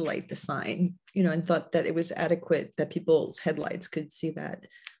didn't want to light the sign, and thought that it was adequate that people's headlights could see that.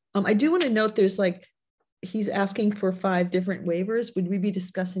 I do want to note there's he's asking for 5 different waivers. Would we be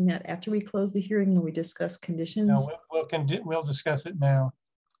discussing that after we close the hearing when we discuss conditions? No, we'll discuss it now.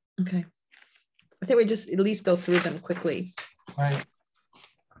 Okay. I think we just at least go through them quickly. Right.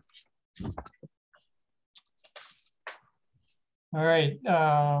 All right.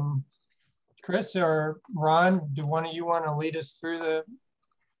 Chris or Ron, do one of you want to lead us through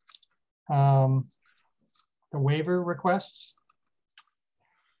the waiver requests?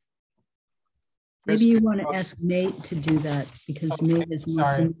 Maybe you want to ask Nate to do that because okay. Nate is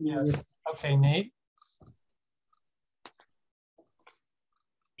more familiar with. Okay, Nate.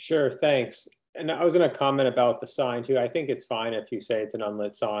 Sure, thanks. And I was going to comment about the sign too. I think it's fine if you say it's an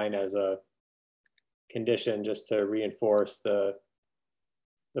unlit sign as a condition just to reinforce the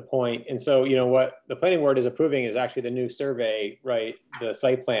point. And so, what the planning board is approving is actually the new survey, right? The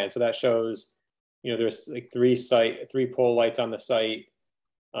site plan. So that shows, there's 3 pole lights on the site.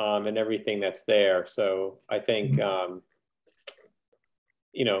 And everything that's there. So I think, I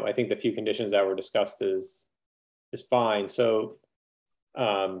think the few conditions that were discussed is fine. So,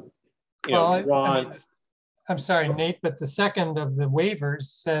 Ron. I'm sorry, Nate, but the second of the waivers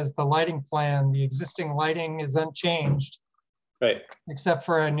says the lighting plan, the existing lighting is unchanged. Right. Except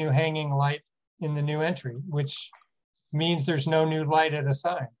for a new hanging light in the new entry, which means there's no new light at a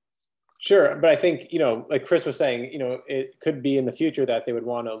sign. Sure, but I think, like Chris was saying, it could be in the future that they would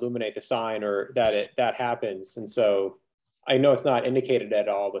want to illuminate the sign or that happens. And so I know it's not indicated at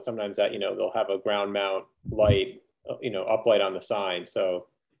all, but sometimes that, they'll have a ground mount light, uplight on the sign. So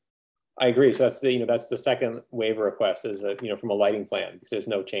I agree. So that's the second waiver request is, from a lighting plan because there's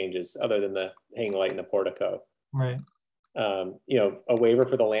no changes other than the hanging light in the portico. Right. A waiver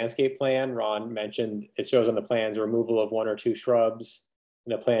for the landscape plan, Ron mentioned, it shows on the plans removal of 1 or 2 shrubs,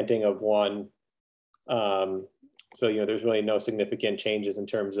 and the planting of 1. So, there's really no significant changes in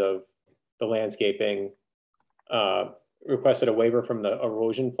terms of the landscaping. Requested a waiver from the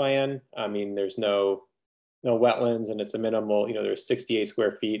erosion plan. I mean, there's no wetlands and it's a minimal, there's 68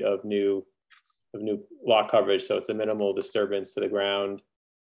 square feet of new lot coverage. So it's a minimal disturbance to the ground.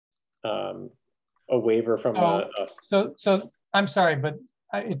 A waiver from So I'm sorry, but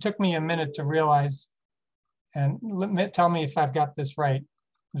it took me a minute to realize, and tell me if I've got this right.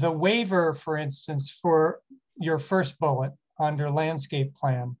 The waiver, for instance, for your first bullet under landscape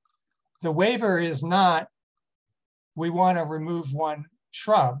plan, the waiver is not, we want to remove 1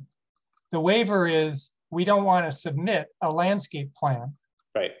 shrub. The waiver is, we don't want to submit a landscape plan.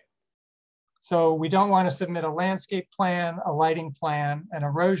 Right. So we don't want to submit a landscape plan, a lighting plan, an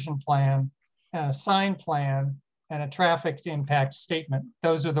erosion plan, and a sign plan, and a traffic impact statement.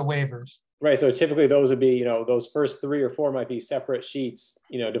 Those are the waivers. Right. So typically those would be, those first 3 or 4 might be separate sheets,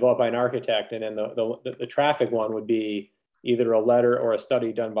 developed by an architect. And then the traffic one would be either a letter or a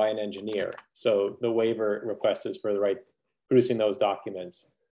study done by an engineer. So the waiver request is for the right producing those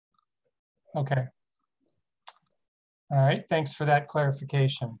documents. Okay. All right, thanks for that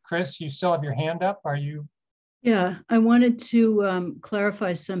clarification. Chris, you still have your hand up. Are you? Yeah, I wanted to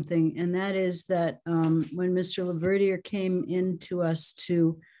clarify something, and that is that when Mr. Laverdiere came in to us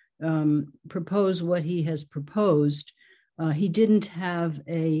to propose what he has proposed, he didn't have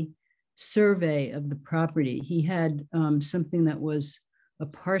a survey of the property. He had something that was a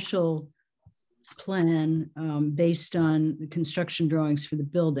partial plan based on the construction drawings for the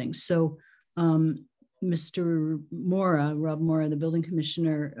building. So Mr. Mora, Rob Mora, the building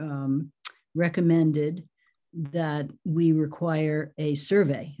commissioner, recommended that we require a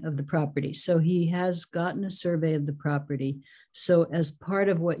survey of the property. So he has gotten a survey of the property. So as part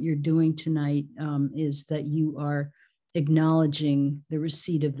of what you're doing tonight is that you are acknowledging the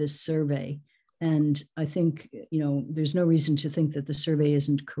receipt of this survey. And I think, you know, there's no reason to think that the survey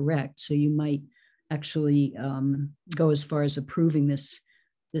isn't correct. So you might actually go as far as approving this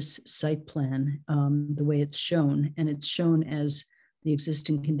site plan the way it's shown. And it's shown as the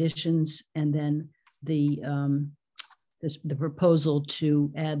existing conditions, and then the proposal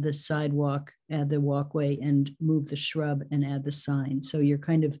to add the sidewalk, add the walkway, and move the shrub and add the sign. So you're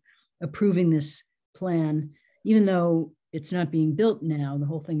kind of approving this plan, even though it's not being built now, the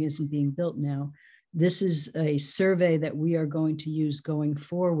whole thing isn't being built now. This is a survey that we are going to use going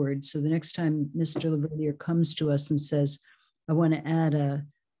forward. So the next time Mr. Laverdiere comes to us and says, I want to add a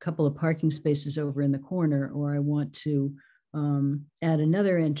couple of parking spaces over in the corner, or I want to add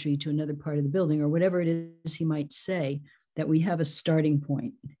another entry to another part of the building, or whatever it is he might say, that we have a starting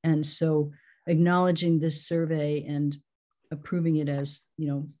point. And so acknowledging this survey and approving it as, you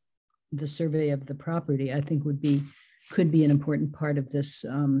know, the survey of the property, I think could be an important part of this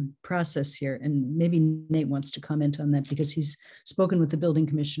process here. And maybe Nate wants to comment on that because he's spoken with the building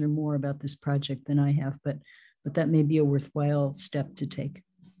commissioner more about this project than I have, but that may be a worthwhile step to take.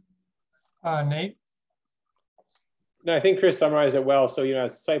 Nate? No, I think Chris summarized it well. So, you know,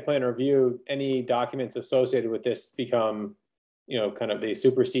 as site plan review, any documents associated with this become, you know, kind of they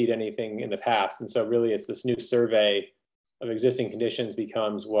supersede anything in the past. And so really it's this new survey of existing conditions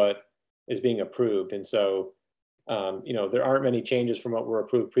becomes what is being approved. And so, you know, there aren't many changes from what were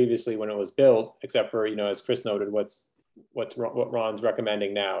approved previously when it was built, except for, you know, as Chris noted, what Ron's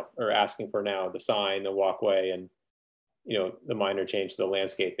recommending now or asking for now, the sign, the walkway, and, you know, the minor change to the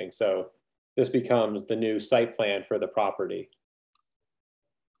landscaping. So this becomes the new site plan for the property.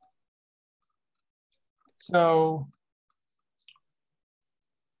 So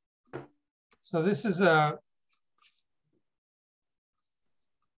this is a,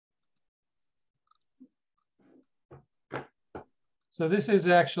 this is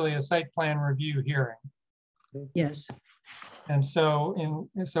actually a site plan review hearing. Yes. And so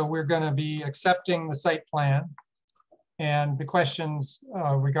we're going to be accepting the site plan. And the questions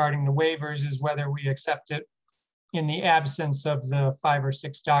regarding the waivers is whether we accept it in the absence of the 5 or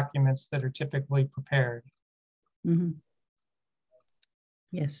 6 documents that are typically prepared. Mm-hmm.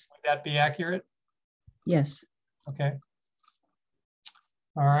 Yes. Would that be accurate? Yes. Okay.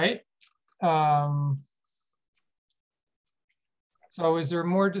 All right. So is there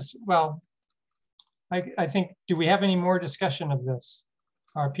more, well, I think, do we have any more discussion of this?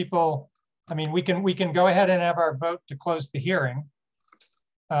 Are people, I mean, we can go ahead and have our vote to close the hearing.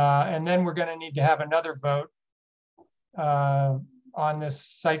 And then we're going to need to have another vote on this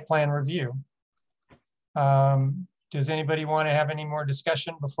site plan review. Does anybody want to have any more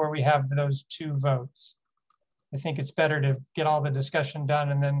discussion before we have those 2 votes? I think it's better to get all the discussion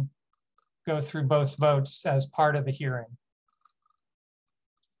done and then go through both votes as part of the hearing.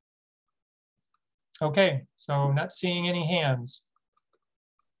 Okay, so not seeing any hands.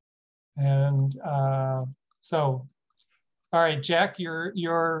 And so, all right, Jack,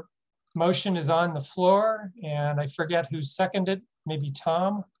 your motion is on the floor, and I forget who seconded, maybe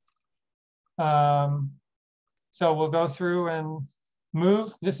Tom. So we'll go through and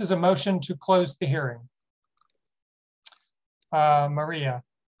move. This is a motion to close the hearing. Maria.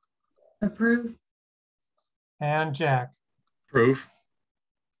 Approve. And Jack. Approve.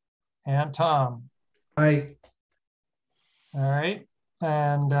 And Tom. Aye. All right.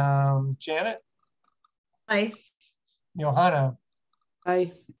 And Janet? Aye. Johanna?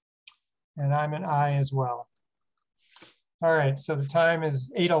 Aye. And I'm an aye as well. All right, so the time is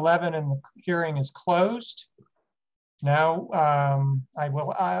 8:11 and the hearing is closed. Now I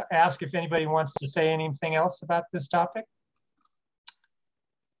will ask if anybody wants to say anything else about this topic.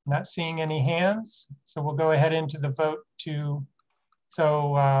 Not seeing any hands, so we'll go ahead into the vote to,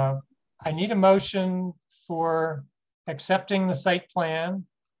 so I need a motion for accepting the site plan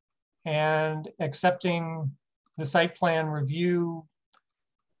and accepting the site plan review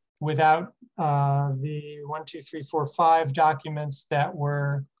without the 1, 2, 3, 4, 5 documents that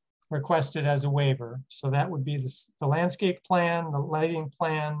were requested as a waiver. So that would be the landscape plan, the lighting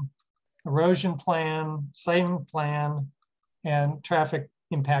plan, erosion plan, siting plan, and traffic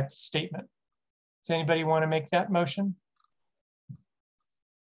impact statement. Does anybody want to make that motion?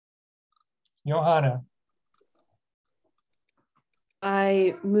 Johanna.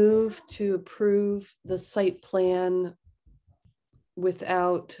 I move to approve the site plan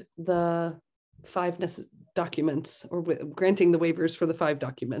without the 5 documents, or with granting the waivers for the 5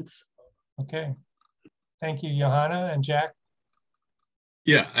 documents. Okay. Thank you, Johanna. And Jack?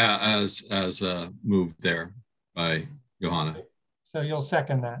 Yeah, as moved there by Johanna. So you'll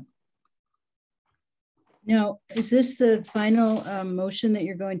second that. Now, is this the final motion that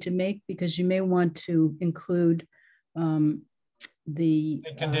you're going to make? Because you may want to include the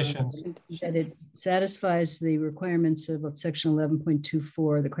conditions. That it satisfies the requirements of section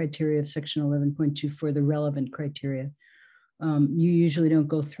 11.24, the criteria of section 11.24, the relevant criteria. You usually don't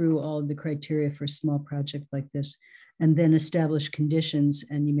go through all of the criteria for a small project like this, and then establish conditions,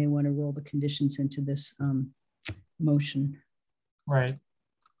 and you may want to roll the conditions into this motion. Right.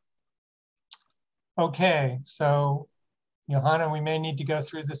 Okay, so Johanna, we may need to go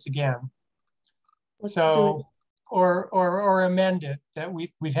through this again. Let's so, do it. Or amend it, that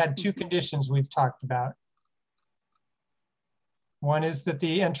we've had 2 conditions we've talked about. One is that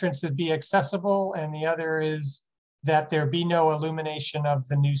the entrance would be accessible, and the other is that there be no illumination of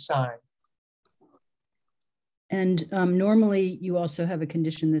the new sign. And normally you also have a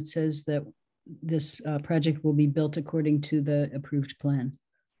condition that says that this project will be built according to the approved plan.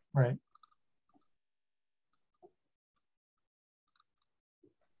 Right.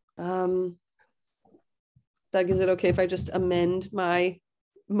 Doug, is it okay if I just amend my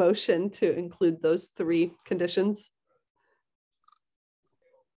motion to include those 3 conditions?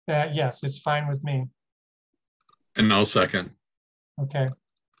 Yes, it's fine with me. And I'll second. Okay.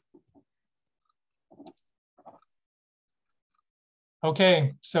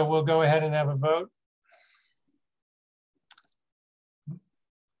 Okay, so we'll go ahead and have a vote.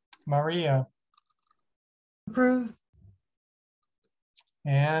 Maria. Approve.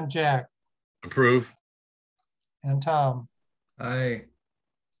 And Jack. Approve. And Tom. Aye.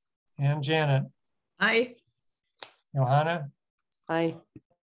 And Janet. Aye. Johanna. Aye.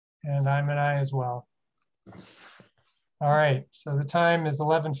 And I'm an aye as well. All right, so the time is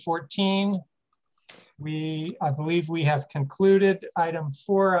 11:14. I believe we have concluded item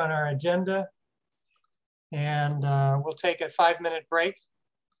 4 on our agenda, and we'll take a 5-minute break.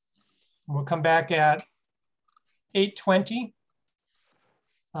 We'll come back at 8:20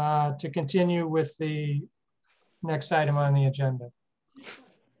 to continue with the next item on the agenda.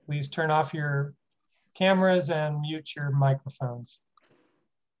 Please turn off your cameras and mute your microphones.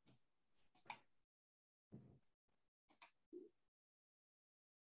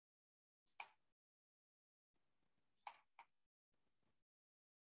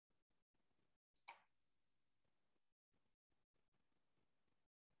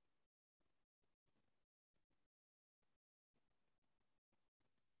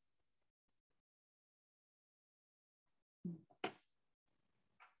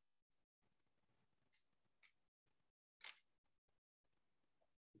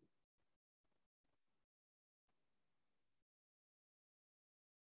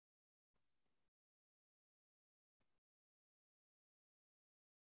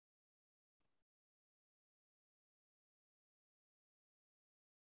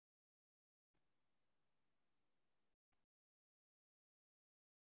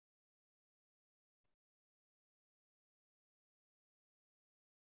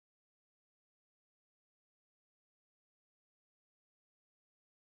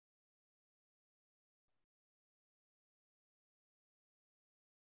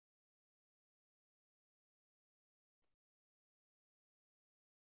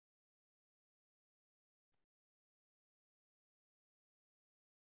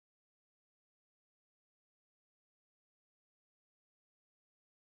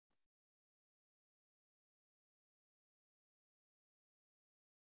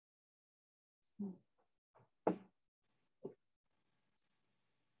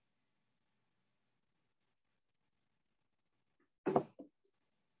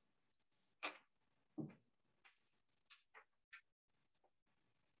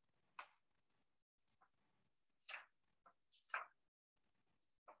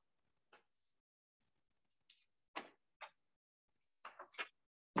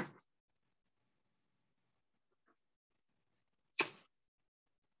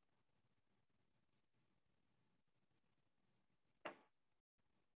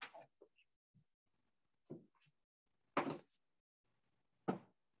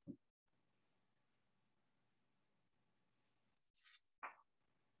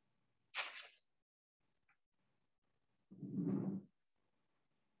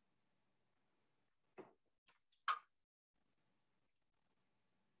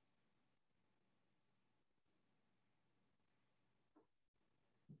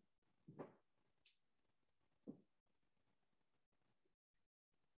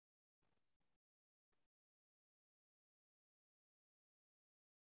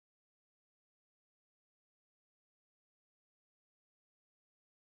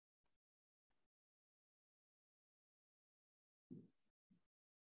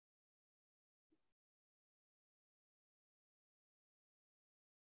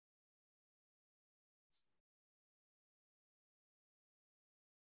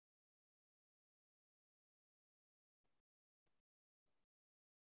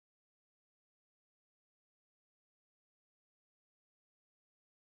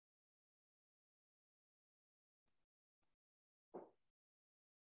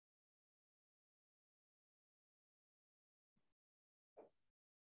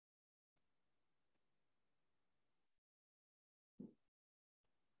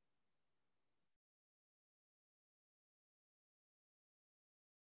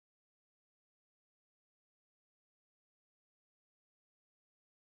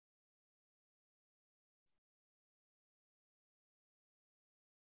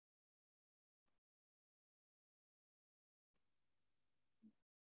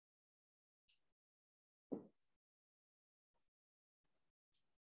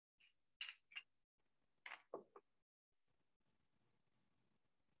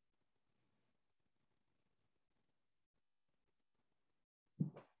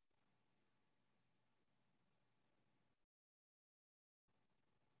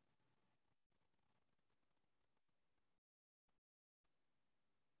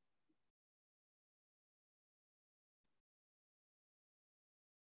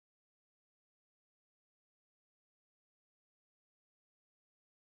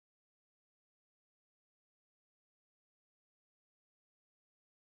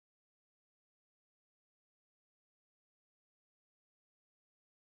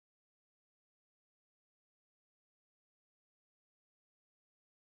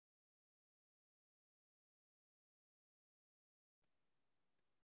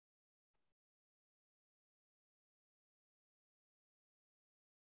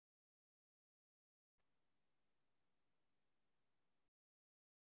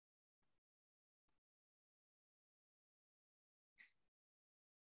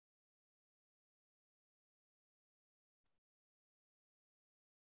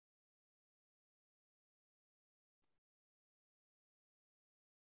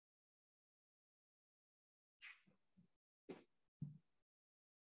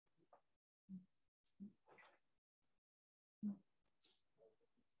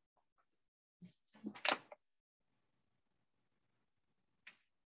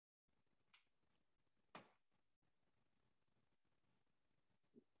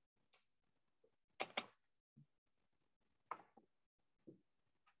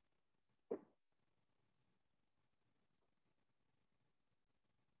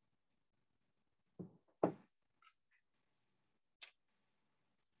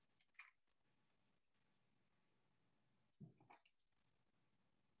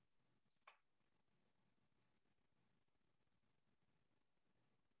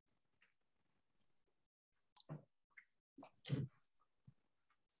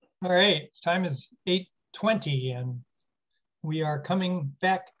 All right, time is 8:20 and we are coming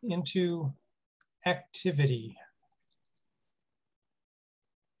back into activity.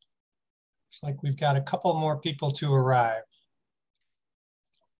 Looks like we've got a couple more people to arrive.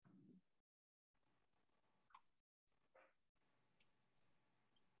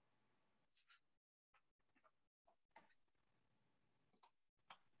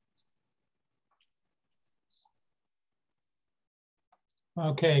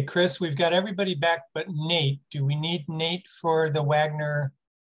 Okay, Chris, we've got everybody back but Nate. Do we need Nate for the Wagner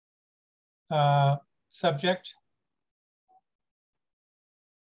subject?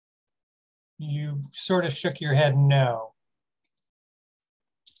 You sort of shook your head no.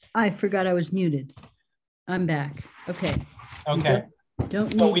 I forgot I was muted. I'm back. Okay. Okay.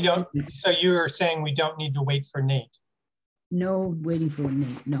 Don't So need, we don't. So you are saying we don't need to wait for Nate? No waiting for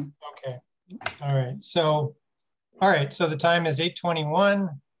Nate. No. Okay. All right. So, all right. So the time is 8:21.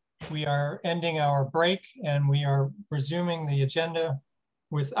 We are ending our break and we are resuming the agenda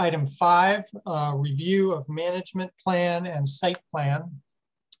with item 5, review of management plan and site plan.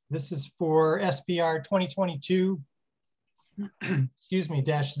 This is for SBR 2022, excuse me,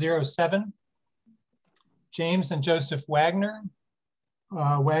 -07. James and Joseph Wagner,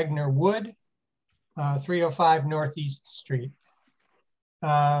 Wagner Wood, 305 Northeast Street.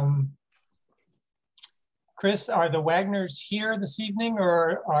 Chris, are the Wagners here this evening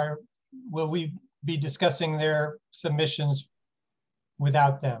or will we be discussing their submissions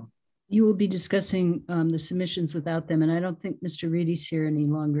without them? You will be discussing the submissions without them. And I don't think Mr. Reedy's here any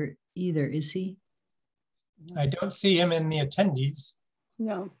longer either, is he? I don't see him in the attendees.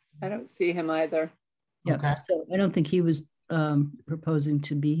 No, I don't see him either. Yeah, okay. So I don't think he was proposing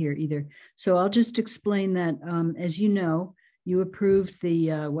to be here either. So I'll just explain that, as you know, you approved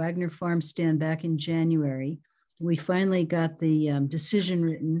the Wagner farm stand back in January. We finally got the decision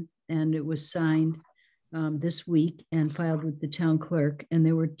written and it was signed this week and filed with the town clerk. And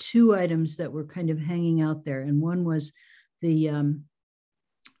there were 2 items that were kind of hanging out there. And one was the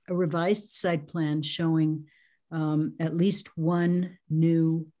a revised site plan showing at least 1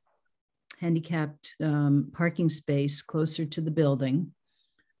 new handicapped parking space closer to the building.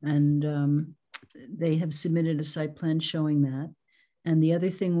 And they have submitted a site plan showing that. And the other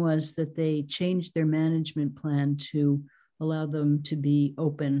thing was that they changed their management plan to allow them to be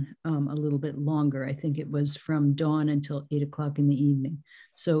open a little bit longer. I think it was from dawn until 8 o'clock in the evening.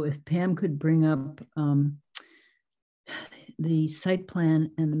 So if Pam could bring up the site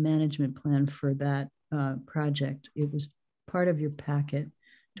plan and the management plan for that project, it was part of your packet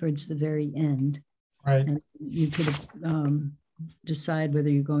towards the very end. Right. And you could decide whether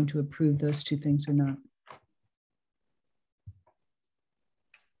you're going to approve those 2 things or not.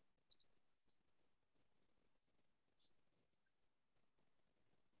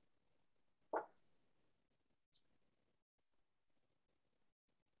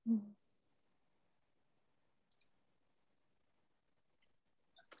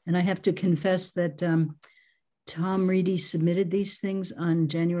 And I have to confess that Tom Reedy submitted these things on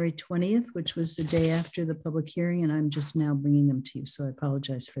January 20th, which was the day after the public hearing, and I'm just now bringing them to you. So I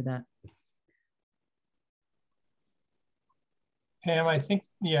apologize for that. Pam, I think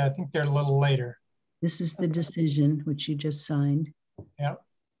they're a little later. This is the decision, which you just signed. Yeah.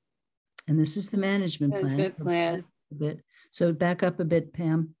 And this is the management plan. A bit. So back up a bit,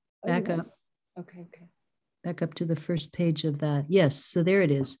 Pam. Back up. Okay. Back up to the first page of that. Yes, so there it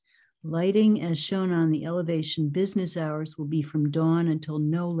is. Lighting as shown on the elevation, business hours will be from dawn until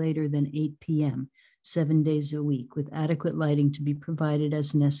no later than 8 p.m., 7 days a week, with adequate lighting to be provided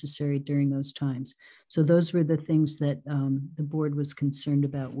as necessary during those times. So those were the things that the board was concerned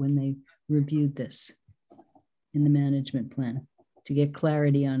about when they reviewed this in the management plan, to get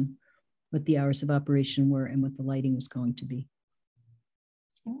clarity on what the hours of operation were and what the lighting was going to be.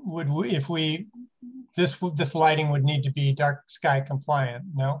 Would we, if we, this lighting would need to be dark sky compliant,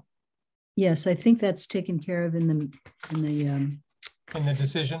 no? Yes, I think that's taken care of in the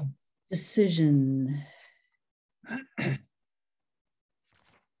decision. Decision. I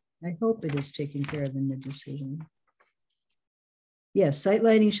hope it is taken care of in the decision. Yes, site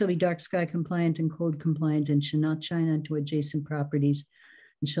lighting shall be dark sky compliant and code compliant and shall not shine onto adjacent properties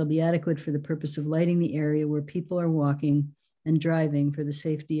and shall be adequate for the purpose of lighting the area where people are walking and driving for the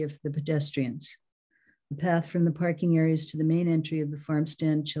safety of the pedestrians. The path from the parking areas to the main entry of the farm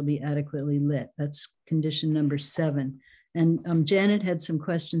stand shall be adequately lit. That's condition number 7. And Janet had some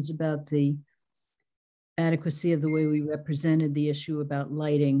questions about the adequacy of the way we represented the issue about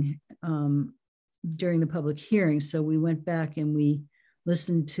lighting during the public hearing. So we went back and we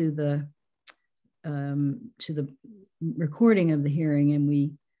listened to the to the recording of the hearing, and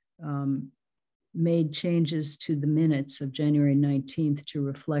we made changes to the minutes of January 19th to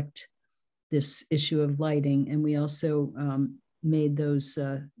reflect this issue of lighting. And we also made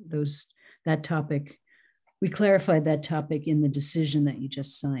that topic, we clarified that topic in the decision that you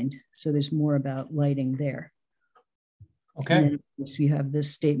just signed. So there's more about lighting there. Okay. And then, of course, we have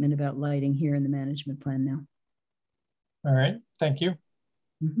this statement about lighting here in the management plan now. All right, thank you.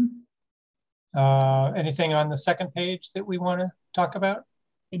 Anything on the second page that we want to talk about?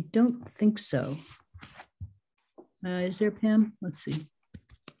 I don't think so. Is there, Pam? Let's see.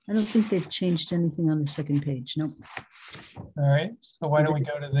 I don't think they've changed anything on the second page. Nope. All right, so why don't we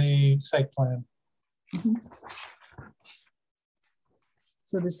go to the site plan?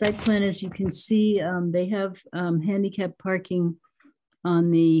 So the site plan, as you can see, they have handicap parking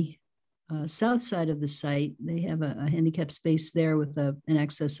on the south side of the site. They have a handicap space there with an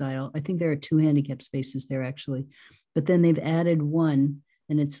access aisle. I think there are 2 handicap spaces there actually, but then they've added one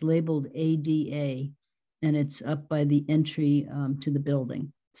and it's labeled ADA and it's up by the entry to the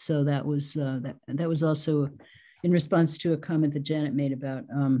building. So that was also in response to a comment that Janet made about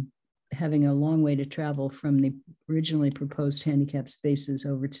having a long way to travel from the originally proposed handicap spaces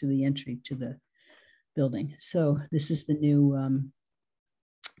over to the entry to the building. So this is the new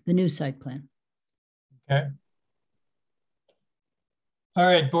site plan. Okay. All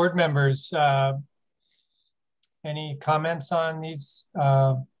right, board members, any comments on these?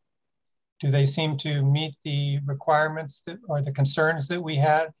 Do they seem to meet the requirements that, or the concerns that we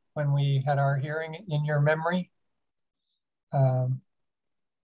had when we had our hearing in your memory?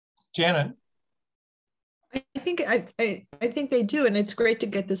 Janet. I think they do, and it's great to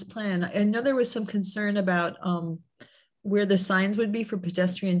get this plan. I know there was some concern about where the signs would be for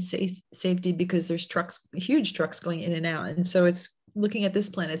pedestrian safety because there's huge trucks going in and out, and so it's looking at this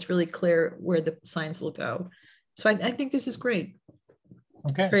plan. It's really clear where the signs will go. So I think this is great.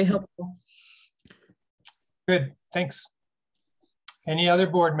 Okay, it's very helpful. Good, thanks. Any other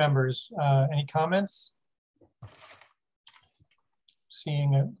board members? Any comments?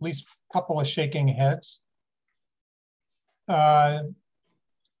 Seeing at least a couple of shaking heads.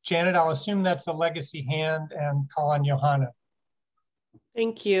 Janet, I'll assume that's a legacy hand and call on Johanna.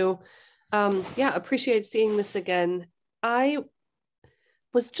 Thank you. Yeah, appreciate seeing this again. I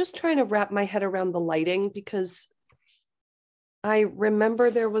was just trying to wrap my head around the lighting because I remember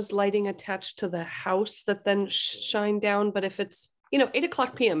there was lighting attached to the house that then shined down, but if it's, 8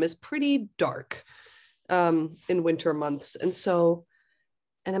 o'clock p.m. is pretty dark in winter months.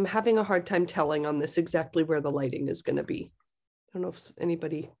 And I'm having a hard time telling on this exactly where the lighting is going to be. I don't know if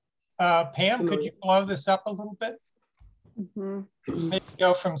anybody. Pam, could you blow this up a little bit? Maybe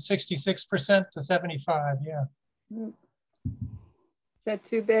go from 66% to 75, yeah. Is that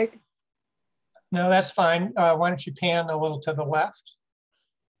too big? No, that's fine. Why don't you pan a little to the left?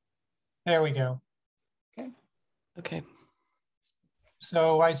 There we go. Okay.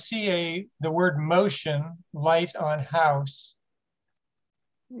 So I see the word motion, light on house.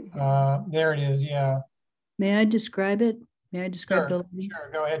 There it is, yeah. May I describe it? May I describe the lighting? Sure,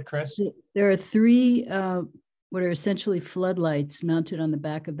 go ahead, Chris. There are 3 what are essentially floodlights mounted on the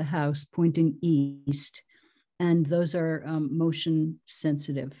back of the house pointing east, and those are motion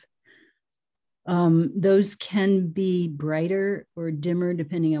sensitive. Those can be brighter or dimmer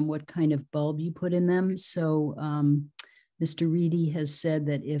depending on what kind of bulb you put in them. So Mr. Reedy has said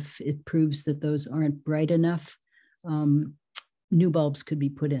that if it proves that those aren't bright enough, new bulbs could be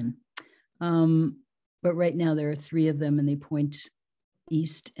put in. But right now there are 3 of them and they point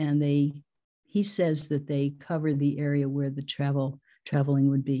east, and he says that they cover the area where the traveling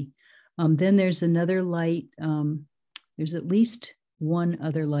would be. Then there's another light. There's at least one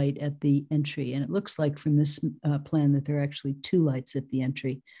other light at the entry, and it looks like from this plan that there are actually 2 lights at the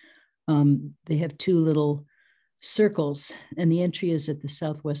entry. They have 2 little circles, and the entry is at the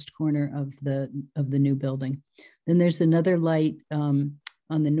southwest corner of the new building. Then there's another light on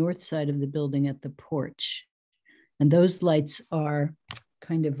the north side of the building at the porch, and those lights are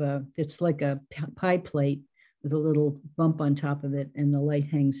kind of it's like a pie plate with a little bump on top of it, and the light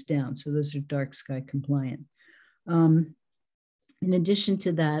hangs down. So those are dark sky compliant. In addition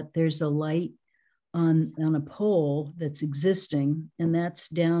to that, there's a light on a pole that's existing, and that's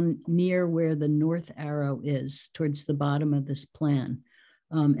down near where the north arrow is towards the bottom of this plan.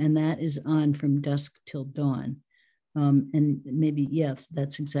 And that is on from dusk till dawn. And maybe, yes,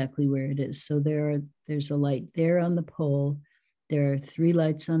 that's exactly where it is. So there's a light there on the pole. There are 3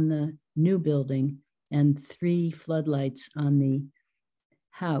 lights on the new building and 3 floodlights on the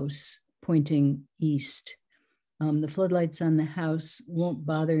house pointing east. The floodlights on the house won't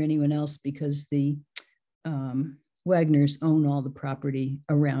bother anyone else because the Wagners own all the property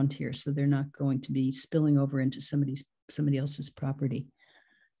around here, so they're not going to be spilling over into somebody else's property.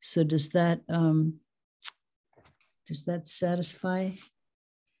 So does that satisfy?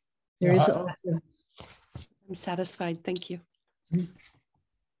 There is also. I'm satisfied. Thank you.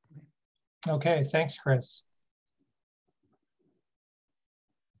 Okay, thanks, Chris.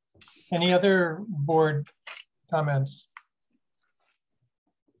 Any other board comments?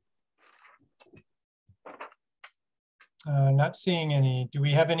 Not seeing any. Do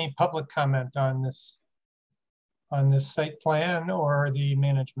we have any public comment on this site plan or the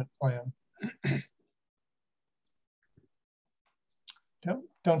management plan?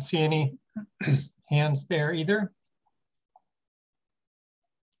 Don't see any hands there either.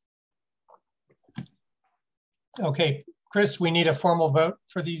 Okay, Chris, we need a formal vote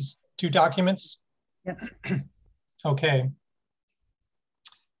for these two documents. Yep. Okay.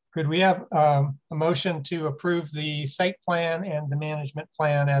 Could we have a motion to approve the site plan and the management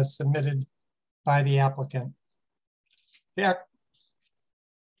plan as submitted by the applicant? Jack?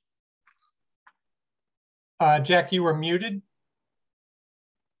 Jack, you were muted.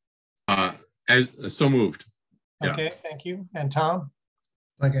 As so moved. Yeah. Okay, thank you. And Tom?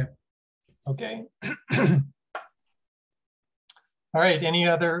 Okay. Okay. All right, any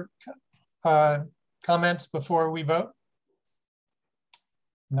other comments before we vote?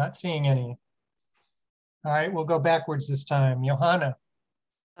 Not seeing any. All right, we'll go backwards this time. Johanna.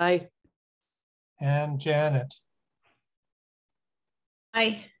 Aye. And Janet.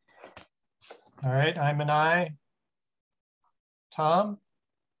 Aye. All right, I'm an aye. Tom?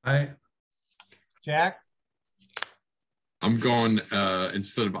 Aye. Jack? I'm going,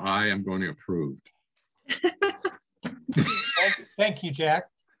 instead of aye, I'm going to approved. Thank you, Jack.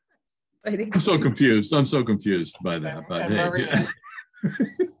 I'm so confused. I'm so confused by that. But and hey.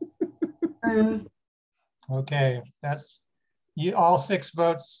 Maria. Okay, that's you. All 6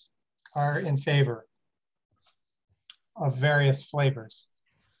 votes are in favor of various flavors.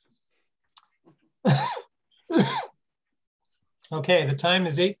 Okay, the time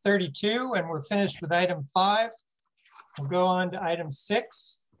is 8:32 and we're finished with item 5. We'll go on to item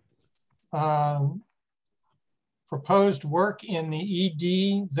 6. Proposed work in the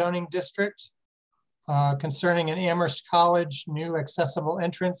ED zoning district concerning an Amherst College new accessible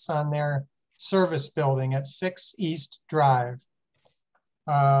entrance on their service building at 6 East Drive.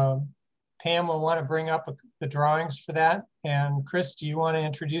 Pam will want to bring up the drawings for that. And Chris, do you want to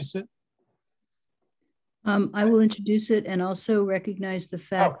introduce it? I will introduce it and also recognize the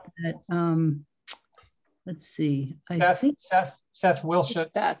fact that, let's see, Seth Wilshut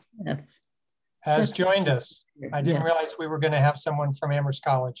has joined us. I didn't realize we were going to have someone from Amherst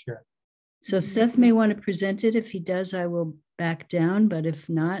College here. So Seth may want to present it. If he does, I will back down, but if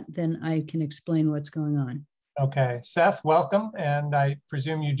not, then I can explain what's going on. Okay, Seth, welcome. And I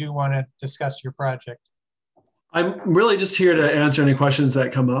presume you do want to discuss your project. I'm really just here to answer any questions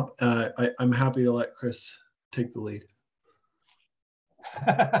that come up. I'm happy to let Chris take the lead.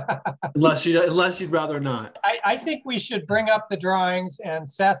 unless you'd rather not. I think we should bring up the drawings, and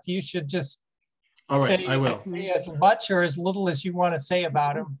Seth, you should just say I will. As much or as little as you want to say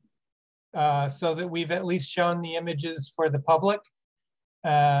about them, so that we've at least shown the images for the public,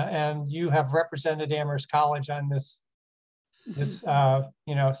 and you have represented Amherst College on this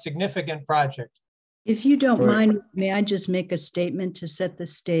significant project. If you don't mind, may I just make a statement to set the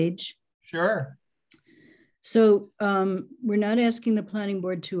stage? Sure. So we're not asking the planning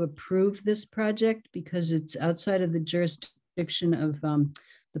board to approve this project because it's outside of the jurisdiction of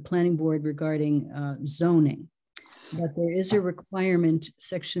the planning board regarding zoning. But there is a requirement,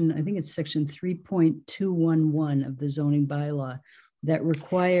 I think it's section 3.211 of the zoning bylaw that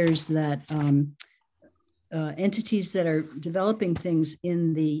requires that entities that are developing things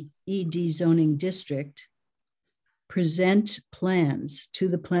in the ED zoning district present plans to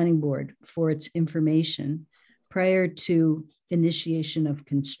the planning board for its information prior to initiation of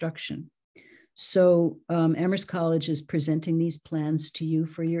construction. So Amherst College is presenting these plans to you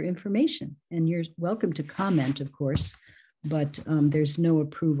for your information, and you're welcome to comment, of course, but there's no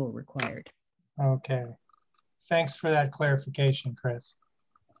approval required. Okay, thanks for that clarification, Chris.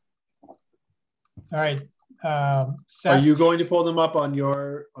 All right. Seth? Are you going to pull them up on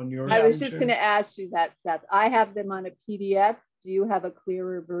your? I was just going to ask you that, Seth. I have them on a PDF. Do you have a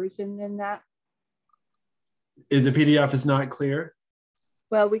clearer version than that? The PDF is not clear.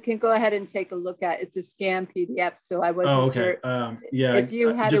 Well, we can go ahead and take a look at it. It's a scan PDF, so I wasn't okay. sure. Yeah, if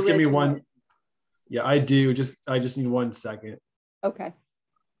you had just give me one. it. Yeah, I do. I just need 1 second. Okay.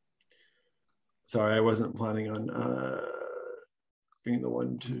 sorry, I wasn't planning on being the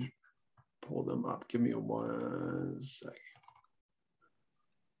one to pull them up. Give me 1 second.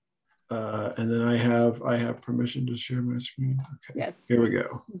 And then I have permission to share my screen. Okay. Yes. Here we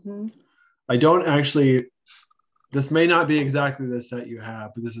go. Mm-hmm. I don't actually, this may not be exactly the set you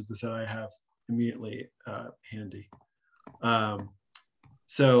have, but this is the set I have immediately handy.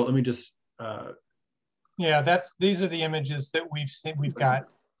 So let me just. Yeah, these are the images that we've got.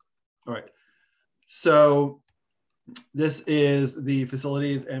 All right. So this is the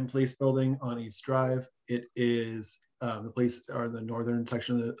facilities and police building on East Drive. It is the police are in the northern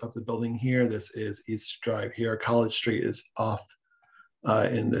section of the building here. This is East Drive here. College Street is off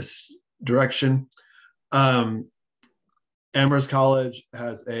in this direction. Amherst College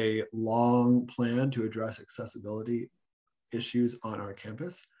has a long plan to address accessibility issues on our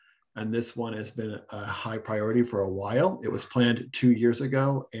campus. And this one has been a high priority for a while. It was planned 2 years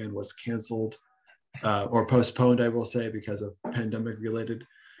ago and was canceled or postponed, I will say, because of pandemic related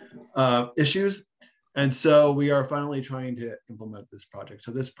issues. And so we are finally trying to implement this project.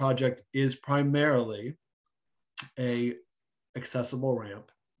 So this project is primarily a accessible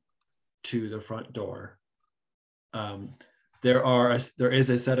ramp to the front door. There is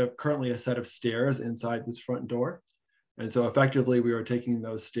currently a set of stairs inside this front door. And so effectively we are taking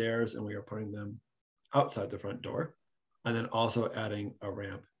those stairs and we are putting them outside the front door and then also adding a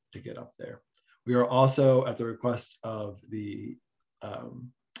ramp to get up there. We are also, at the request of the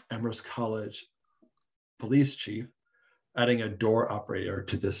Amherst College police chief, adding a door operator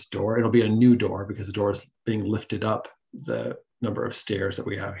to this door. It'll be a new door because the door is being lifted up the number of stairs that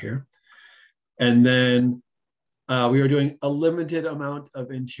we have here. And then we are doing a limited amount of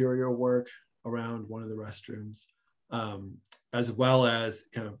interior work around one of the restrooms, as well as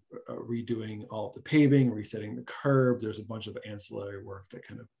kind of redoing all of the paving, resetting the curb. There's a bunch of ancillary work that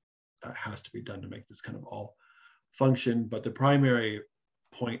kind of has to be done to make this kind of all function. But the primary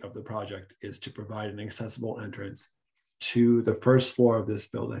point of the project is to provide an accessible entrance to the first floor of this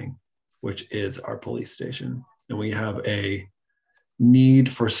building, which is our police station. And we have a need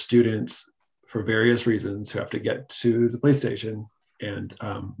for students for various reasons who have to get to the police station. And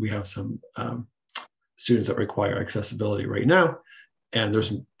we have some students that require accessibility right now, and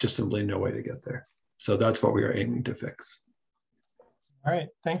there's just simply no way to get there. So that's what we are aiming to fix. All right,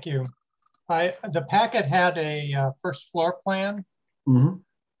 thank you. The packet had a first floor plan. Mm-hmm.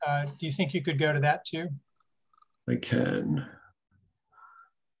 Do you think you could go to that too? I can.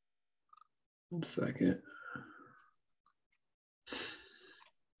 1 second.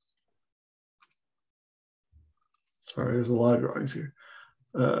 Sorry, there's a lot of drawings here.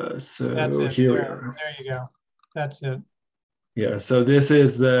 So that's it. Here we there, are. There you go. That's it. Yeah, so this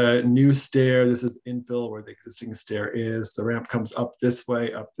is the new stair. This is infill where the existing stair is. The ramp comes up this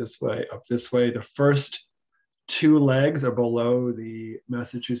way, up this way, up this way. The first 2 legs are below the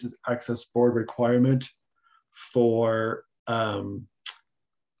Massachusetts Access Board requirement for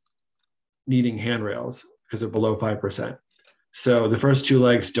needing handrails because they're below 5%. So the first 2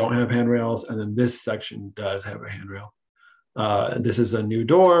 legs don't have handrails, and then this section does have a handrail. This is a new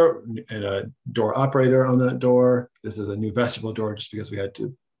door and a door operator on that door. This is a new vestibule door just because we had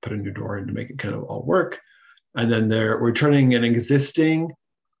to put a new door in to make it kind of all work. And then we're turning an existing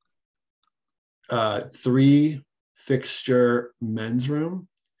 3 fixture men's room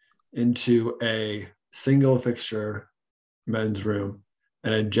into a single fixture men's room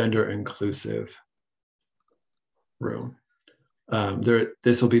and a gender inclusive room.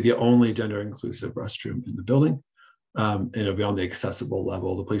 This will be the only gender inclusive restroom in the building. And it'll be on the accessible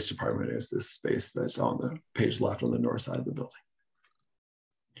level. The police department is this space that's on the page left on the north side of the building.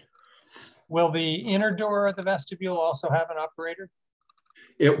 Will the inner door of the vestibule also have an operator?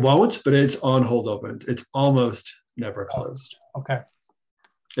 It won't, but it's on hold open. It's almost never closed. Okay.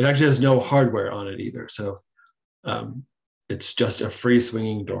 It actually has no hardware on it either. So it's just a free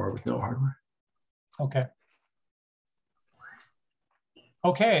swinging door with no hardware. Okay.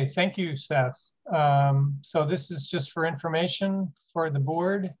 Okay, thank you, Seth. So this is just for information for the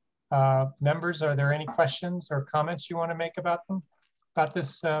board. Members, are there any questions or comments you want to make about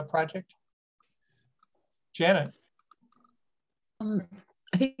this project? Janet.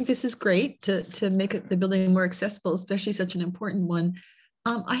 I think this is great to make the building more accessible, especially such an important one.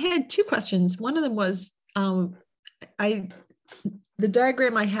 I had 2 questions. One of them was, the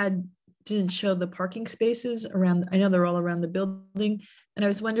diagram I had didn't show the parking spaces around. I know they're all around the building, and I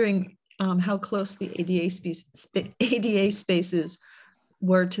was wondering how close the ADA spaces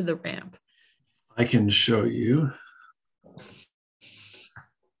were to the ramp. I can show you.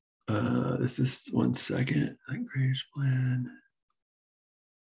 This is 1 second. Gradage plan.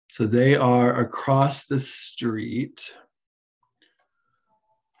 So they are across the street.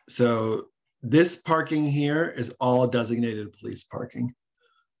 So this parking here is all designated police parking.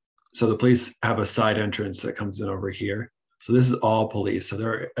 So the police have a side entrance that comes in over here. So this is all police. So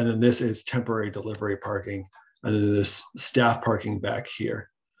there, and then this is temporary delivery parking, and then there's staff parking back here.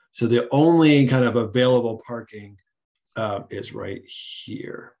 So the only kind of available parking is right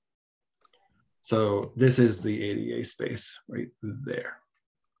here. So this is the ADA space right there.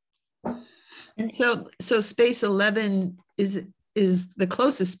 And so space 11 is the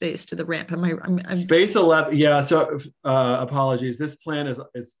closest space to the ramp. I'm Space 11, yeah, so apologies. This plan is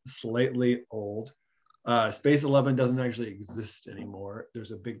slightly old. Space 11 doesn't actually exist anymore.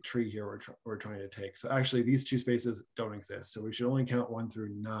 There's a big tree here we're trying to take. So actually these two spaces don't exist. So we should only count 1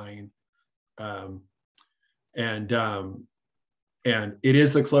 through 9. And it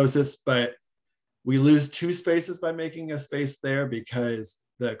is the closest, but we lose 2 spaces by making a space there because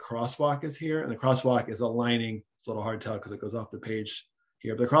the crosswalk is here, and the crosswalk is aligning. It's a little hard to tell because it goes off the page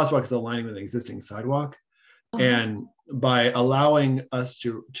here, but the crosswalk is aligning with the existing sidewalk. Uh-huh. And by allowing us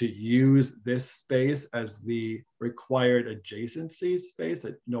to use this space as the required adjacency space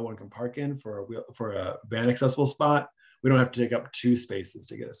that no one can park in for a van accessible spot, we don't have to take up 2 spaces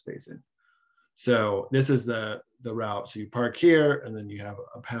to get a space in. So this is the route. So you park here, and then you have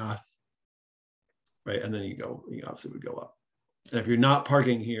a path, right? And then you obviously would go up. And if you're not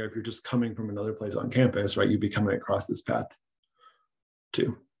parking here, if you're just coming from another place on campus, right, you'd be coming across this path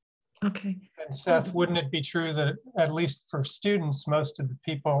too. Okay. And Seth, wouldn't it be true that at least for students, most of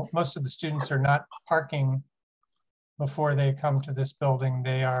the students are not parking before they come to this building?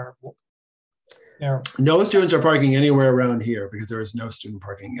 No students are parking anywhere around here because there is no student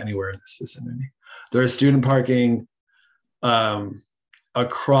parking anywhere in this vicinity. There is student parking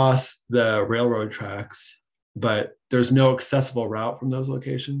across the railroad tracks, but there's no accessible route from those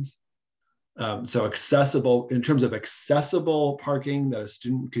locations. So accessible, in terms of accessible parking that a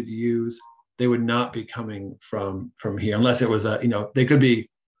student could use, they would not be coming from here unless it was they could be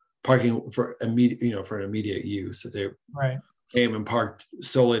parking for immediate, for an immediate use if they came and parked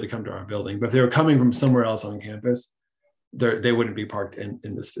solely to come to our building. But if they were coming from somewhere else on campus, they wouldn't be parked in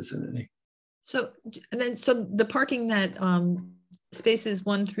this vicinity. So the parking that spaces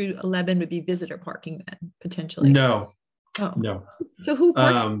 1 through 11 would be visitor parking then potentially? No. Oh. No. So who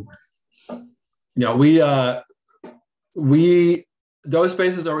parks? Those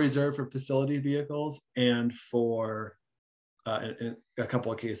spaces are reserved for facility vehicles and for, in a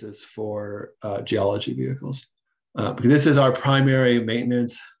couple of cases, for geology vehicles. Because this is our primary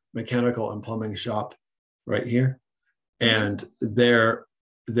maintenance, mechanical and plumbing shop right here. And their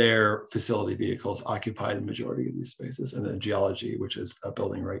facility vehicles occupy the majority of these spaces. And then geology, which is a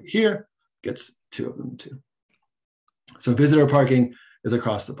building right here, gets 2 of them too. So visitor parking is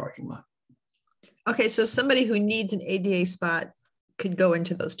across the parking lot. Okay, so somebody who needs an ADA spot could go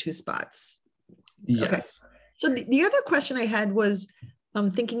into those 2 spots. Yes. Okay. So the other question I had was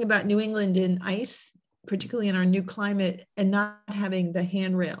thinking about New England and ice, particularly in our new climate, and not having the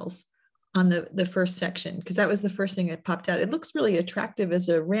handrails on the first section, because that was the first thing that popped out. It looks really attractive as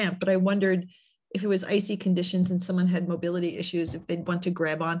a ramp, but I wondered if it was icy conditions and someone had mobility issues, if they'd want to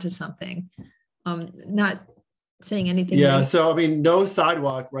grab onto something. Not saying anything. Yeah, so I mean, no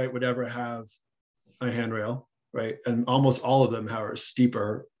sidewalk, right, would ever have a handrail, right? And almost all of them are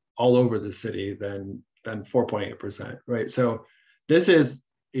steeper all over the city than 4.8%, right? So this is,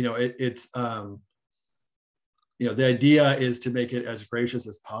 it's the idea is to make it as gracious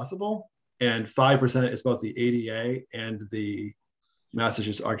as possible. And 5% is both the ADA and the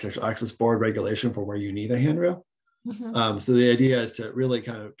Massachusetts Architectural Access Board regulation for where you need a handrail. Mm-hmm. So the idea is to really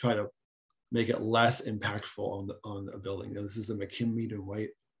kind of try to make it less impactful on a building. This is a McKim and White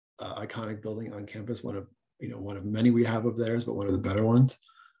iconic building on campus, one of many we have of theirs, but one of the better ones.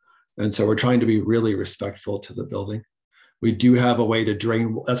 And so we're trying to be really respectful to the building. We do have a way to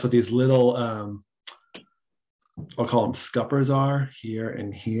drain. That's what these little, I'll call them scuppers are here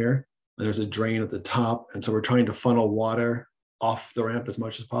and here. And there's a drain at the top. And so we're trying to funnel water off the ramp as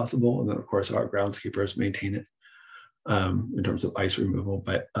much as possible. And then of course our groundskeepers maintain it in terms of ice removal.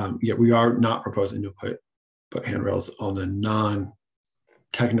 But yeah, we are not proposing to put handrails on the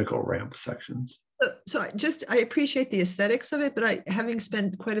non-technical ramp sections. So I appreciate the aesthetics of it, but having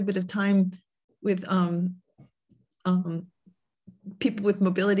spent quite a bit of time with people with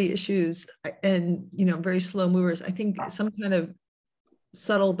mobility issues and very slow movers, I think some kind of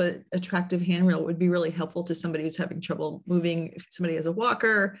subtle but attractive handrail would be really helpful to somebody who's having trouble moving. If somebody has a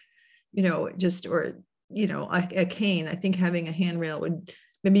walker, a cane, I think having a handrail would,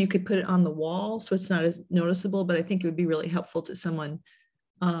 maybe you could put it on the wall so it's not as noticeable, but I think it would be really helpful to someone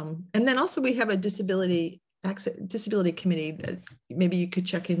And then also we have a disability committee that maybe you could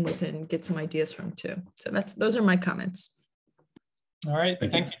check in with and get some ideas from too. So those are my comments. All right,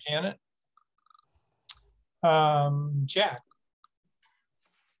 thank you, Janet. Jack.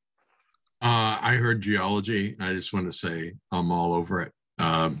 I heard geology. I just want to say I'm all over it.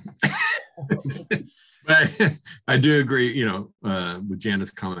 But I do agree, you know, with Janet's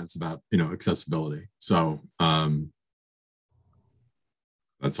comments about, you know, accessibility. So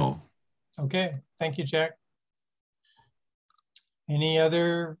that's all. Okay, thank you, Jack. Any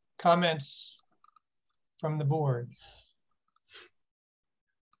other comments from the board?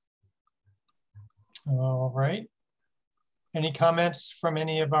 All right. Any comments from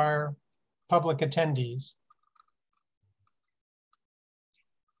any of our public attendees?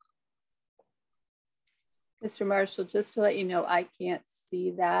 Mr. Marshall, just to let you know, I can't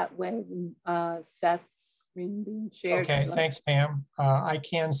see that when Seth's screen being shared. Okay, so thanks, Pam. I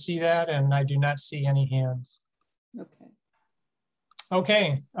can see that and I do not see any hands. Okay.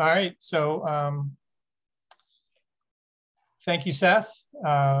 Okay, all right. So thank you, Seth.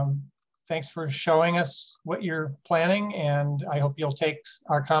 Thanks for showing us what you're planning, and I hope you'll take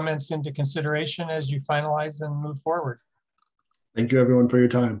our comments into consideration as you finalize and move forward. Thank you, everyone, for your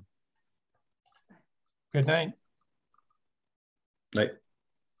time. Good night. Night.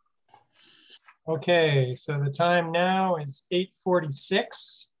 Okay, so the time now is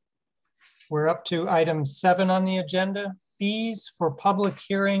 8:46. We're up to item 7 on the agenda, fees for public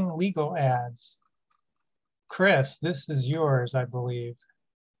hearing legal ads. Chris, this is yours, I believe.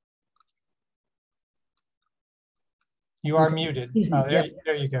 You are muted.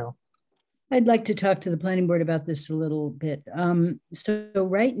 There you go. I'd like to talk to the planning board about this a little bit. So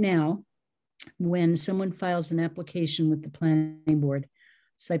right now, when someone files an application with the planning board,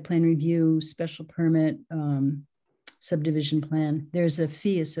 site plan review, special permit, subdivision plan, there's a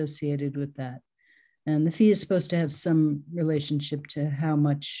fee associated with that. And the fee is supposed to have some relationship to how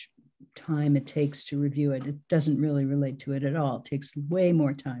much time it takes to review it. It doesn't really relate to it at all. It takes way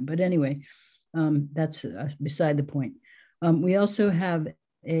more time. But anyway, that's beside the point. We also have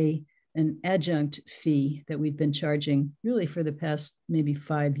an adjunct fee that we've been charging really for the past maybe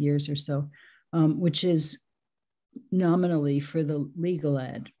 5 years or so, which is nominally for the legal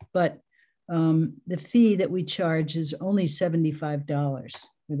ad. But the fee that we charge is only $75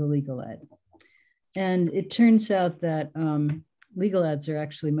 for the legal ad. And it turns out that legal ads are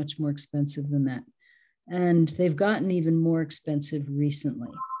actually much more expensive than that. And they've gotten even more expensive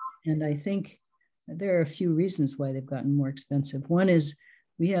recently. And I think there are a few reasons why they've gotten more expensive. One is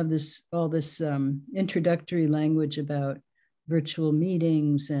we have all this introductory language about virtual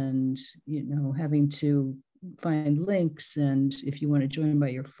meetings and, you know, having to find links and if you want to join by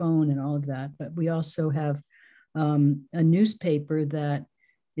your phone and all of that. But we also have a newspaper that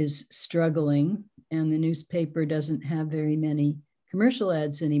is struggling, and the newspaper doesn't have very many commercial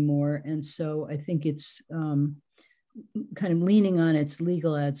ads anymore. And so I think it's kind of leaning on its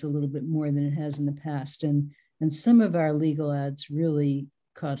legal ads a little bit more than it has in the past. And some of our legal ads really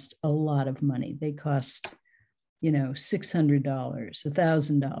cost a lot of money. They cost, you know, $600,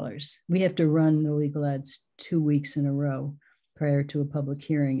 $1,000. We have to run the legal ads 2 weeks in a row prior to a public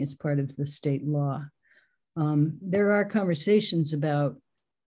hearing. It's part of the state law. There are conversations about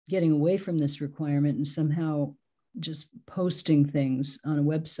getting away from this requirement and somehow just posting things on a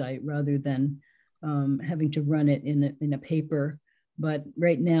website rather than having to run it in a paper. But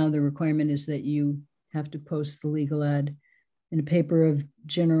right now the requirement is that you have to post the legal ad in a paper of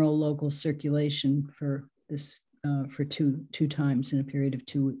general local circulation for this for two times in a period of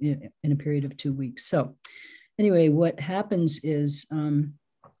 2 weeks. So anyway, what happens is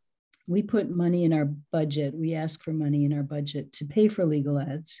we put money in our budget. We ask for money in our budget to pay for legal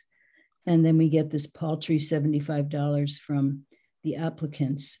ads. And then we get this paltry $75 from the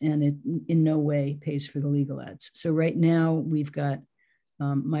applicants, and it in no way pays for the legal ads. So right now we've got,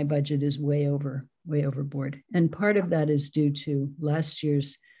 my budget is way overboard. And part of that is due to last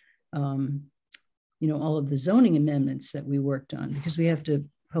year's, you know, all of the zoning amendments that we worked on, because we have to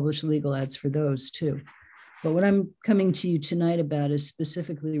publish legal ads for those too. But what I'm coming to you tonight about is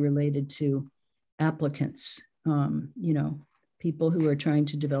specifically related to applicants, you know, people who are trying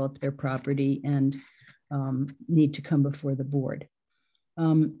to develop their property and need to come before the board.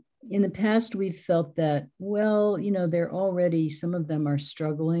 In the past, we've felt that, well, you know, they're already, some of them are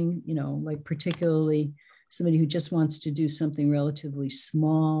struggling, you know, like particularly somebody who just wants to do something relatively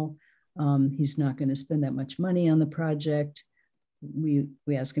small. He's not going to spend that much money on the project. We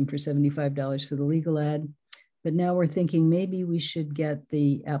ask him for $75 for the legal ad. But now we're thinking maybe we should get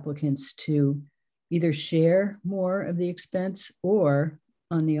the applicants to either share more of the expense or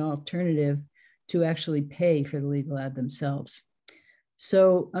on the alternative to actually pay for the legal ad themselves.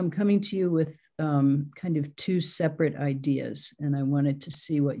 So I'm coming to you with kind of two separate ideas, and I wanted to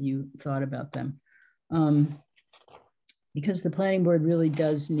see what you thought about them. Because the planning board really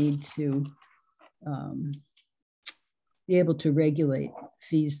does need to be able to regulate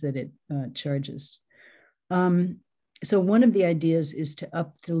fees that it charges. So one of the ideas is to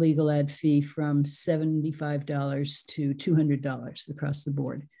up the legal ad fee from $75 to $200 across the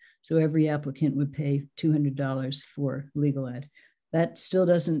board. So every applicant would pay $200 for legal ad. That still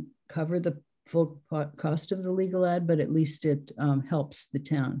doesn't cover the full cost of the legal ad, but at least it helps the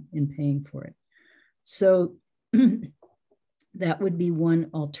town in paying for it. So that would be one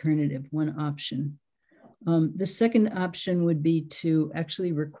alternative, one option. The second option would be to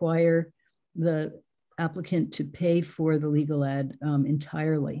actually require the applicant to pay for the legal ad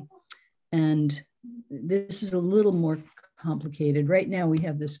entirely. And this is a little more complicated. Right now, we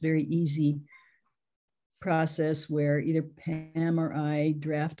have this very easy process where either Pam or I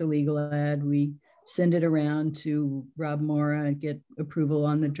draft a legal ad, we send it around to Rob Mora, get approval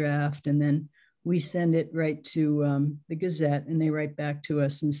on the draft, and then we send it right to the Gazette, and they write back to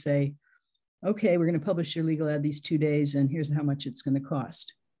us and say, okay, we're going to publish your legal ad these 2 days, and here's how much it's going to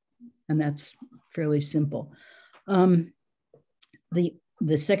cost. And that's fairly simple. The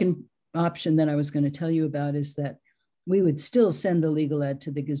second option that I was going to tell you about is that we would still send the legal ad to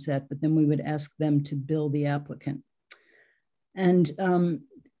the Gazette, but then we would ask them to bill the applicant. And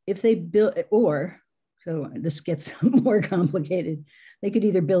if they bill, or, so this gets more complicated, they could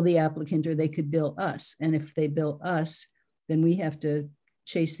either bill the applicant or they could bill us. And if they bill us, then we have to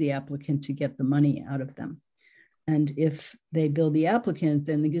chase the applicant to get the money out of them. And if they bill the applicant,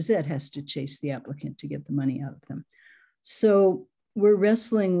 then the Gazette has to chase the applicant to get the money out of them. So we're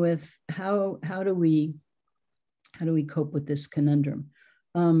wrestling with how do we cope with this conundrum?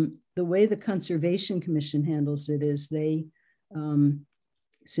 The way the Conservation Commission handles it is they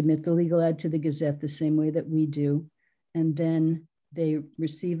submit the legal ad to the Gazette the same way that we do, and then they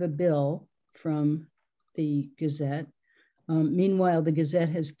receive a bill from the Gazette. Meanwhile, the Gazette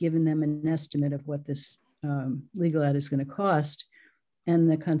has given them an estimate of what this legal ad is going to cost, and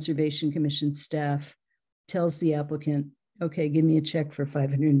the Conservation Commission staff tells the applicant, okay, give me a check for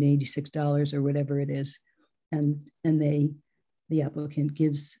 $586 or whatever it is. And the applicant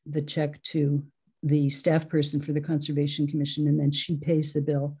gives the check to the staff person for the Conservation Commission, and then she pays the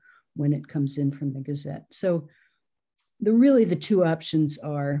bill when it comes in from the Gazette. So really the two options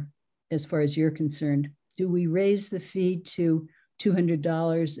are, as far as you're concerned, do we raise the fee to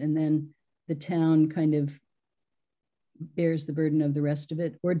 $200 and then the town kind of bears the burden of the rest of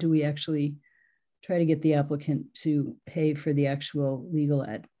it? Or do we actually try to get the applicant to pay for the actual legal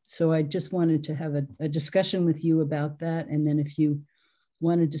ad? So I just wanted to have a discussion with you about that. And then if you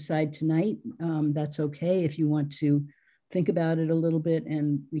want to decide tonight, that's okay. If you want to think about it a little bit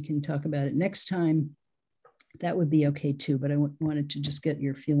and we can talk about it next time, that would be okay too. But I wanted to just get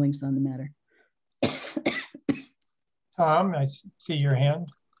your feelings on the matter. Tom, I see your hand.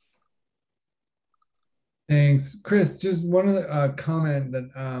 Thanks, Chris. Just one of the comment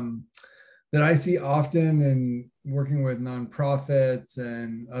that I see often in working with nonprofits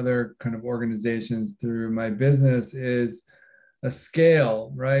and other kind of organizations through my business is a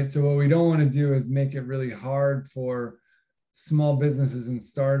scale, right? So what we don't want to do is make it really hard for small businesses and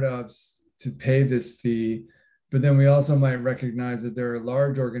startups to pay this fee. But then we also might recognize that there are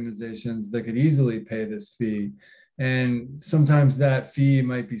large organizations that could easily pay this fee. And sometimes that fee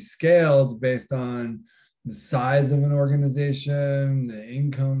might be scaled based on the size of an organization, the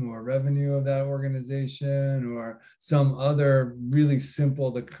income or revenue of that organization, or some other really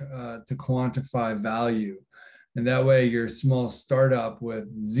simple to quantify value. And that way your small startup with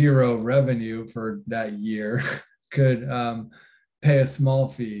zero revenue for that year could pay a small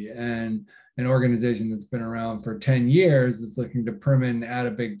fee. And an organization that's been around for 10 years that's looking to permit and add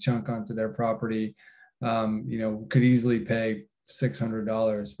a big chunk onto their property, could easily pay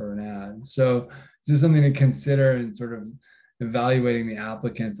 $600 for an ad. So it's just something to consider and sort of evaluating the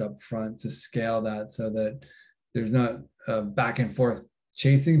applicants up front to scale that so that there's not back and forth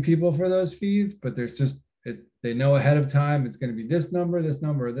chasing people for those fees, but there's just, they know ahead of time it's going to be this number, or this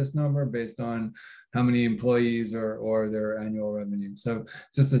number based on how many employees or their annual revenue. So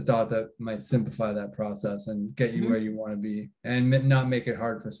it's just a thought that might simplify that process and get you where you want to be and not make it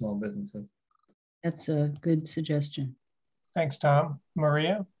hard for small businesses. That's a good suggestion. Thanks, Tom.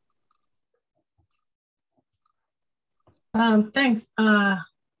 Maria? Thanks. That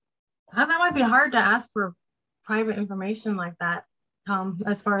might be hard to ask for private information like that, Tom,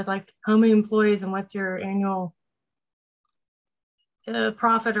 as far as like how many employees and what's your annual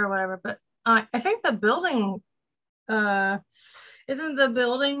profit or whatever, but I think the building, isn't the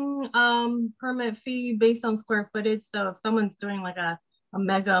building permit fee based on square footage? So if someone's doing like a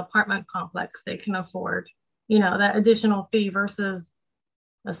mega apartment complex, they can afford, you know, that additional fee versus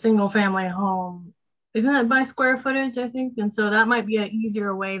a single family home. Isn't it by square footage, I think? And so that might be an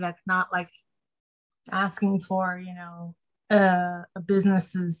easier way that's not like asking for, you know, a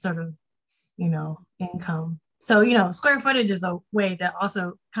business's sort of, you know, income. So, you know, square footage is a way to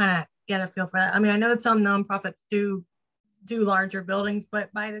also kind of get a feel for that. I mean, I know that some nonprofits do larger buildings,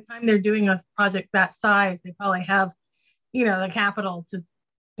 but by the time they're doing a project that size, they probably have, you know, the capital to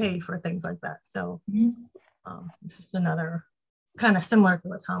pay for things like that. So it's just another kind of similar to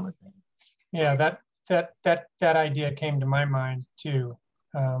what Tom was saying. Yeah, that idea came to my mind too.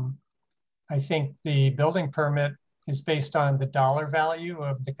 I think the building permit is based on the dollar value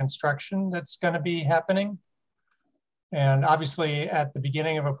of the construction that's going to be happening. And obviously at the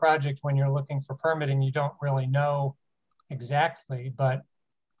beginning of a project, when you're looking for permitting, you don't really know exactly, but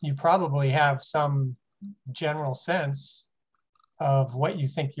you probably have some general sense of what you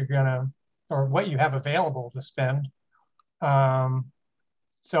think you're gonna, or what you have available to spend.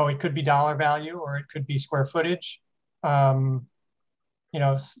 So it could be dollar value or it could be square footage. You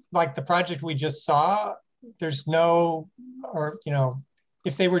know, like the project we just saw, there's no, or, you know,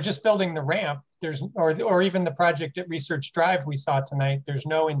 if they were just building the ramp, there's, or even the project at Research Drive we saw tonight, there's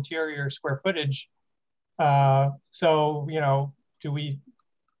no interior square footage. So, you know,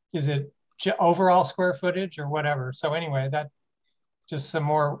 is it overall square footage or whatever? So anyway, that just some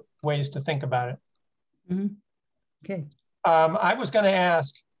more ways to think about it. Mm-hmm. Okay. I was going to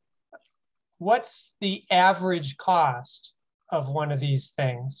ask, what's the average cost of one of these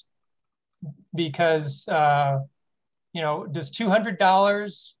things? Because, you know, does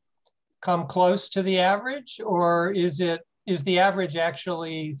 $200 come close to the average, or is the average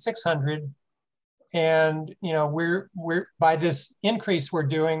actually 600? And, you know, we're by this increase we're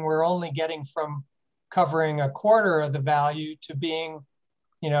doing, we're only getting from covering a quarter of the value to being,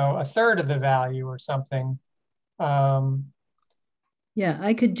 you know, a third of the value or something. Yeah,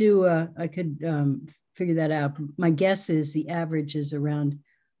 I could figure that out. My guess is the average is around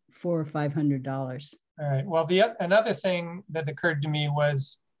 $400 or $500. All right. Well, another thing that occurred to me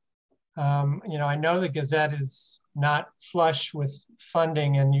was, you know, I know the Gazette is not flush with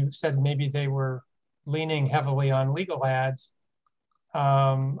funding, and you said maybe they were leaning heavily on legal ads.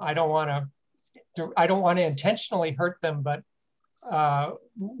 I don't want to intentionally hurt them, but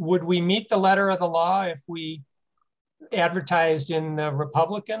would we meet the letter of the law if we advertised in the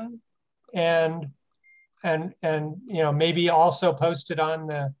Republican and you know, maybe also posted on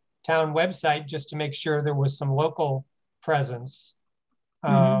the town website just to make sure there was some local presence?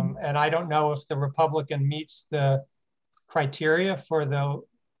 And I don't know if the Republican meets the criteria for the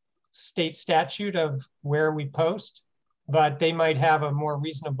state statute of where we post, but they might have a more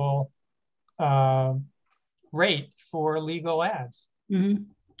reasonable rate for legal ads.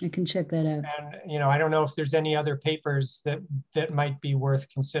 I can check that out. And, you know, I don't know if there's any other papers that might be worth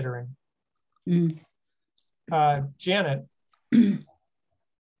considering. Janet.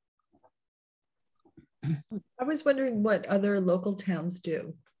 I was wondering what other local towns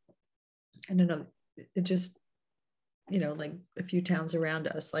do. I don't know, it just, you know, like a few towns around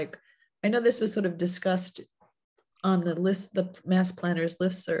us. Like, I know this was sort of discussed on the list, the Mass Planners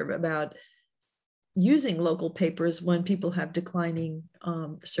listserv, about using local papers when people have declining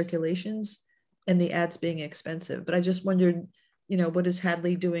circulations and the ads being expensive. But I just wondered, you know, what is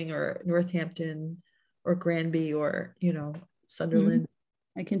Hadley doing, or Northampton or Granby, or, you know, Sunderland?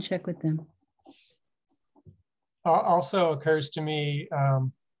 I can check with them. Also occurs to me,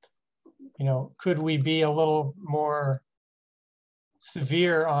 you know, could we be a little more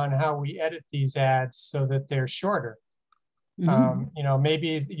severe on how we edit these ads so that they're shorter? You know,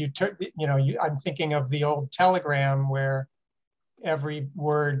 maybe I'm thinking of the old telegram where every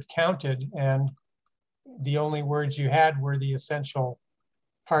word counted and the only words you had were the essential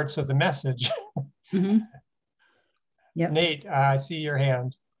parts of the message. Yep. Nate, I see your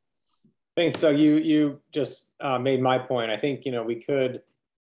hand. Thanks, Doug. You just made my point. I think, you know, we could,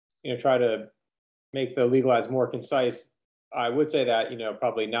 you know, try to make the legal ads more concise. I would say that, you know,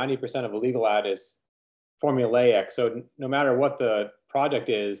 probably 90% of a legal ad is formulaic. So no matter what the project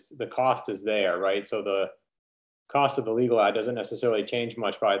is, the cost is there, right? So the cost of the legal ad doesn't necessarily change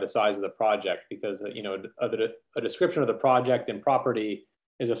much by the size of the project, because, you know, a description of the project and property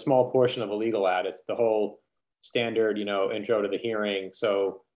is a small portion of a legal ad. It's the whole standard, you know, intro to the hearing.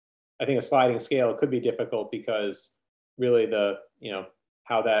 So I think a sliding scale could be difficult because really the, you know,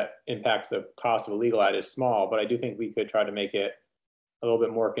 how that impacts the cost of a legal ad is small, but I do think we could try to make it a little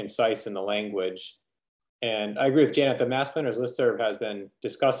bit more concise in the language. And I agree with Janet, the Mass Planners Listserv has been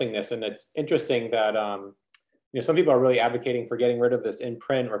discussing this, and it's interesting that some people are really advocating for getting rid of this in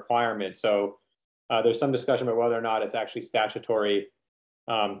print requirement. So there's some discussion about whether or not it's actually statutory.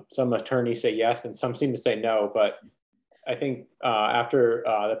 Some attorneys say yes, and some seem to say no. But I think after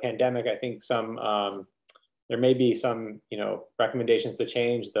the pandemic, I think there may be some recommendations to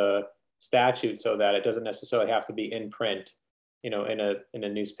change the statute so that it doesn't necessarily have to be in print, in a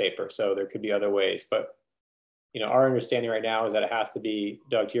newspaper. So there could be other ways, but our understanding right now is that it has to be,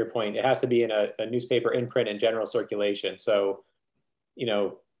 Doug, to your point, it has to be in a newspaper in print and general circulation. So,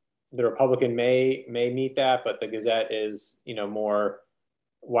 the Republican may meet that, but the Gazette is, more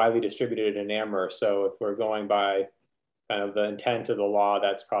widely distributed in Amherst. So if we're going by kind of the intent of the law,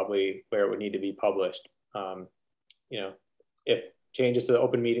 that's probably where it would need to be published. If changes to the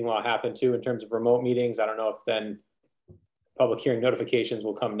open meeting law happen too, in terms of remote meetings, I don't know if then public hearing notifications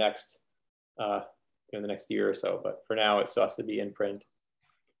will come next, in the next year or so, but for now it still has to be in print.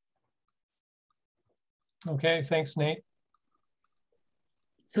 Okay, thanks, Nate.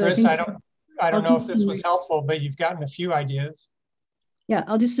 So Chris, I don't know if this was helpful, but you've gotten a few ideas. Yeah,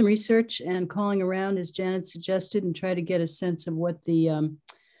 I'll do some research and calling around as Janet suggested and try to get a sense of what the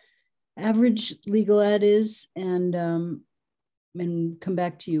average legal ad is and come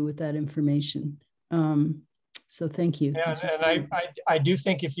back to you with that information. So thank you. Yeah, and I do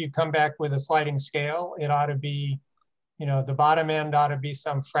think if you come back with a sliding scale, it ought to be, the bottom end ought to be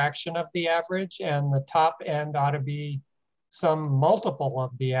some fraction of the average and the top end ought to be some multiple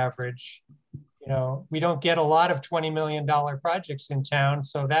of the average. We don't get a lot of $20 million projects in town,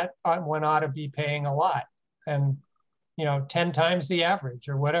 so that one ought to be paying a lot. And, 10 times the average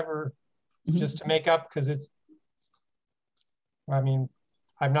or whatever, just to make up, because I'm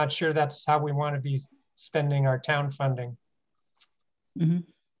not sure that's how we want to be spending our town funding. Mm-hmm.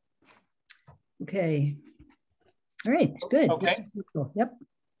 Okay. All right, good. Okay. Cool. Yep.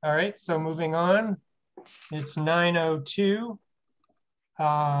 All right, so moving on. It's 9:02.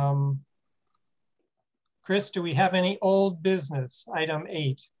 Chris, do we have any old business? Item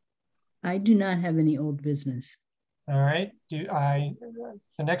 8. I do not have any old business. All right. The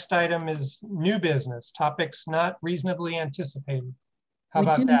next item is new business, topics not reasonably anticipated. How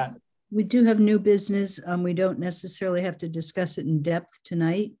about that? We do have new business. We don't necessarily have to discuss it in depth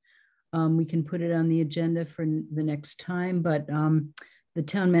tonight. We can put it on the agenda for the next time, but the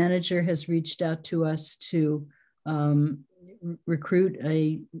town manager has reached out to us to recruit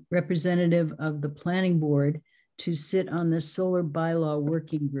a representative of the planning board to sit on the solar bylaw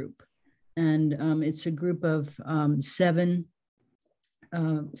working group. And it's a group of 7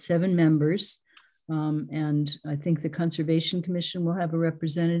 members. And I think the Conservation Commission will have a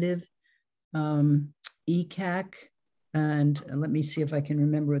representative, ECAC, and let me see if I can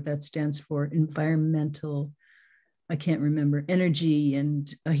remember what that stands for. Environmental, I can't remember, energy and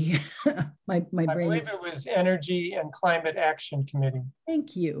my brain. I believe it was Energy and Climate Action Committee.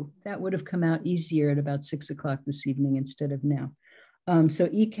 Thank you. That would have come out easier at about 6 o'clock this evening instead of now. So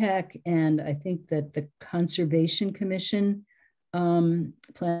ECAC and I think that the Conservation Commission,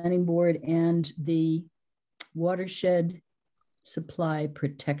 Planning Board, and the Watershed Supply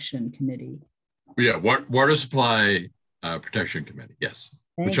Protection Committee. Yeah, Water Supply Protection Committee, yes.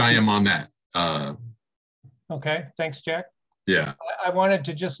 Which I am on that. Okay, thanks, Jack. Yeah. I wanted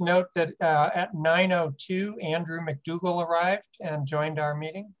to just note that at 9:02, Andrew McDougall arrived and joined our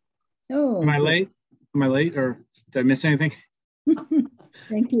meeting. Oh. Am I late? Am I late or did I miss anything?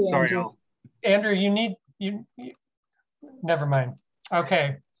 Thank you, Sorry, Andrew. Andrew, you never mind.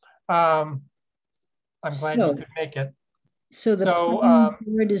 Okay. I'm glad you could make it. So the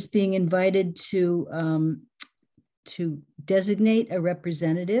board is being invited to designate a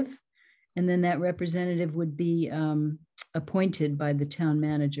representative, and then that representative would be appointed by the town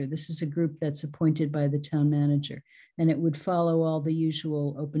manager. This is a group that's appointed by the town manager, and it would follow all the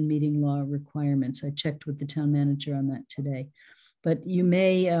usual open meeting law requirements. I checked with the town manager on that today. But you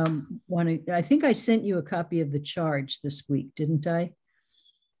may want to, I think I sent you a copy of the charge this week, didn't I?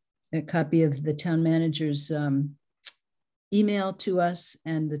 A copy of the town manager's email to us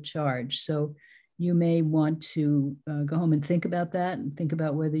and the charge. So you may want to go home and think about that and think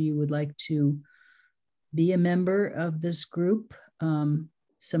about whether you would like to be a member of this group.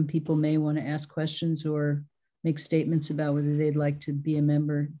 Some people may want to ask questions or make statements about whether they'd like to be a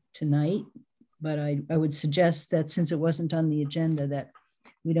member tonight. But I would suggest that since it wasn't on the agenda that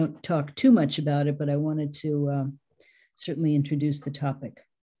we don't talk too much about it, but I wanted to certainly introduce the topic.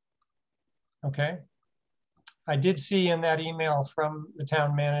 Okay. I did see in that email from the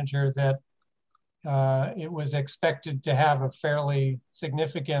town manager that it was expected to have a fairly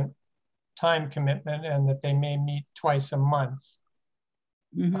significant time commitment and that they may meet twice a month.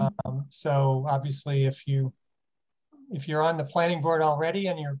 So obviously if you're on the planning board already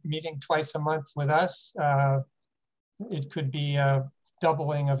and you're meeting twice a month with us, it could be a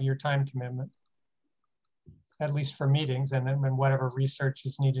doubling of your time commitment, at least for meetings, and then whatever research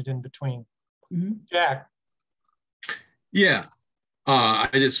is needed in between. Jack. Yeah, I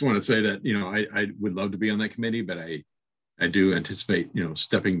just want to say that, you know, I would love to be on that committee, but I do anticipate, you know,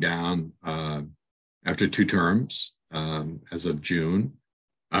 stepping down after 2 terms as of June.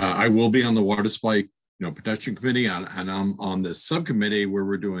 I will be on the water supply, you know, protection committee, and I'm on the subcommittee where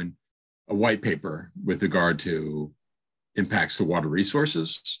we're doing a white paper with regard to impacts to water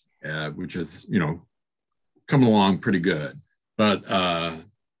resources, which is, you know, coming along pretty good. But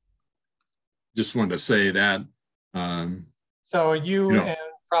just wanted to say that. So you and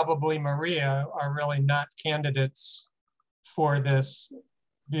probably Maria are really not candidates for this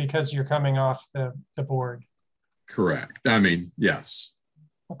because you're coming off the board. Correct. I mean, yes.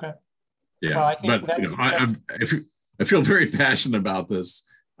 Okay. Yeah, well, I think but you know, I feel very passionate about this.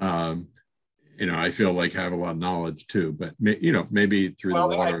 You know, I feel like I have a lot of knowledge too, but you know, maybe through the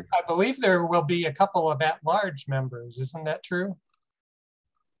water. I believe there will be a couple of at-large members. Isn't that true?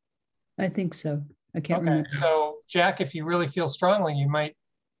 I think so. I can't remember. So Jack, if you really feel strongly, you might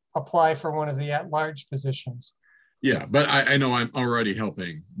apply for one of the at-large positions. Yeah, but I know I'm already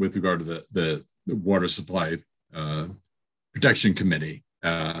helping with regard to the water supply protection committee.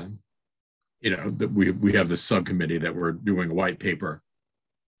 You know, that we have this subcommittee that we're doing a white paper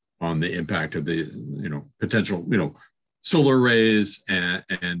on the impact of the, you know, potential, you know, solar arrays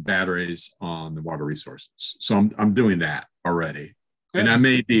and batteries on the water resources. So I'm doing that already. Good. And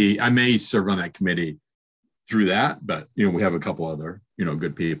I may serve on that committee through that, but you know, we have a couple other, you know,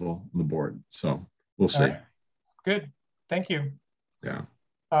 good people on the board. So we'll see. Right. Good. Thank you.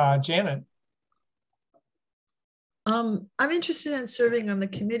 Yeah. Janet. I'm interested in serving on the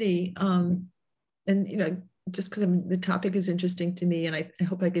committee. And you know, just because the topic is interesting to me, and I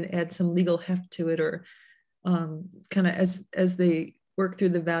hope I can add some legal heft to it, or kind of as they work through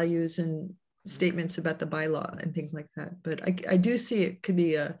the values and statements about the bylaw and things like that. But I do see it could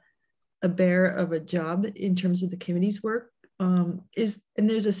be a bear of a job in terms of the committee's work. And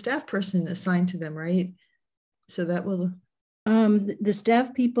there's a staff person assigned to them, right? So that will. The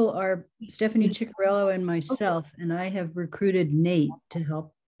staff people are Stephanie Ciccarello and myself, and I have recruited Nate to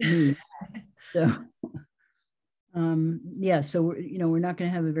help me. So, yeah, so we're not going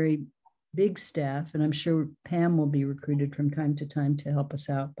to have a very big staff, and I'm sure Pam will be recruited from time to time to help us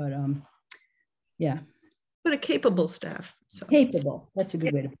out. But yeah, but a capable staff. So. Capable. That's a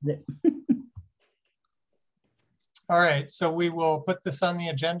good way to put it. All right, so we will put this on the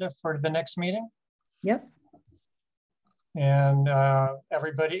agenda for the next meeting. Yep. And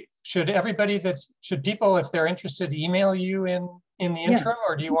should people, if they're interested, email you in the interim,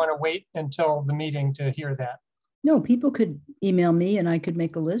 or do you want to wait until the meeting to hear that? No, people could email me and I could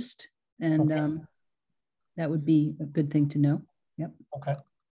make a list, and that would be a good thing to know. Yep. Okay.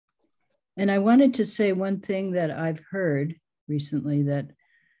 And I wanted to say one thing that I've heard recently, that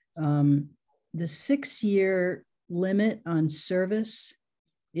the 6-year limit on service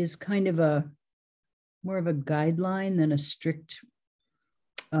is kind of more of a guideline than a strict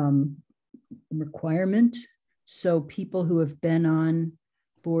requirement. So people who have been on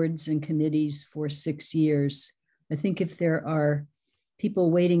boards and committees for 6 years, I think if there are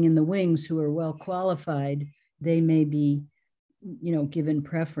people waiting in the wings who are well qualified, they may be, you know, given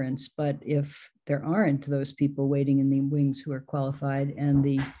preference. But if there aren't those people waiting in the wings who are qualified, and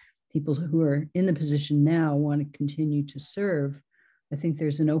the people who are in the position now want to continue to serve, I think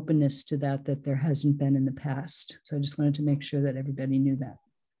there's an openness to that there hasn't been in the past. So I just wanted to make sure that everybody knew that.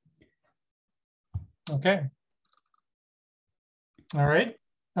 Okay. All right.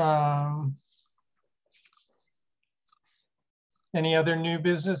 Any other new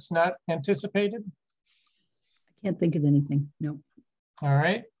business not anticipated? I can't think of anything. No. All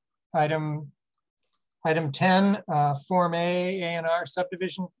right. Item 10, Form A&R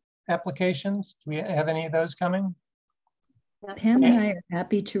subdivision applications. Do we have any of those coming? Pam and I are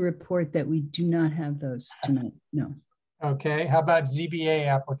happy to report that we do not have those tonight. No. Okay. How about ZBA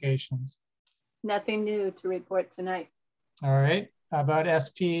applications? Nothing new to report tonight. All right. How about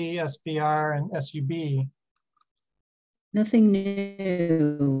SP, SBR, and SUB? Nothing new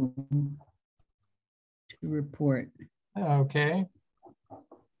to report. Okay. I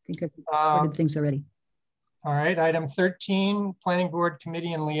think I've reported things already. All right. Item 13, Planning Board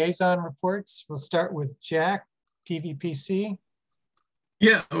Committee and Liaison reports. We'll start with Jack, PVPC.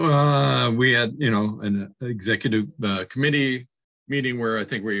 Yeah, we had, an executive committee meeting where I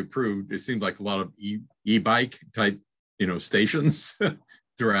think we approved, it seemed like a lot of e-bike type, stations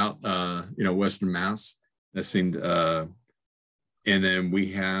throughout, Western Mass. That seemed, and then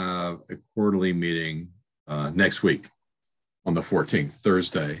we have a quarterly meeting next week on the 14th,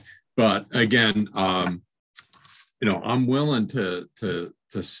 Thursday. But again, I'm willing to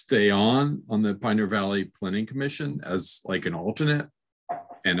stay on the Pioneer Valley Planning Commission as like an alternate,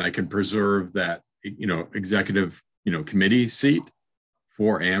 and I can preserve that, executive, committee seat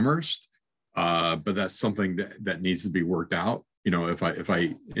for Amherst. But that's something that needs to be worked out. If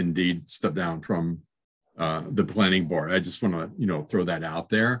I indeed step down from the planning board, I just want to, throw that out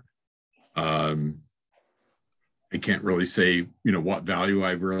there. I can't really say, what value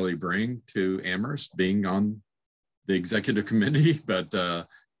I really bring to Amherst being on the executive committee, but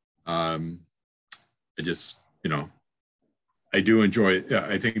I just, I do enjoy,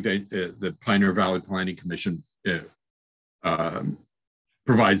 I think that the Pioneer Valley Planning Commission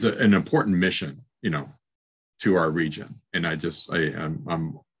provides an important mission, to our region. And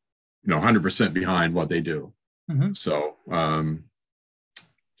I'm 100% behind what they do. Mm-hmm. So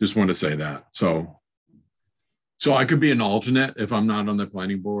just want to say that. So I could be an alternate if I'm not on the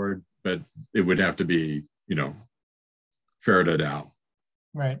planning board, but it would have to be, ferreted out.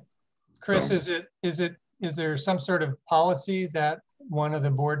 Right. Chris, so, is there some sort of policy that one of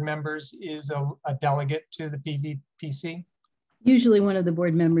the board members is a delegate to the PVPC? Usually one of the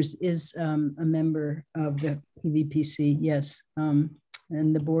board members is a member of the PVPC, yes. And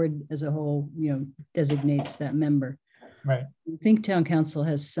the board as a whole, designates that member. Right. I think town council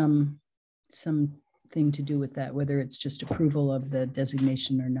has some thing to do with that, whether it's just approval of the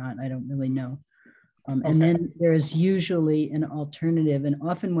designation or not, I don't really know. And then there is usually an alternative. And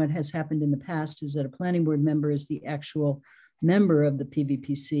often what has happened in the past is that a planning board member is the actual member of the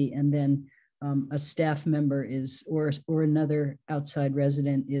PVPC, and then a staff member is, or another outside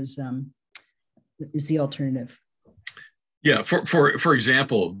resident is the alternative. Yeah, for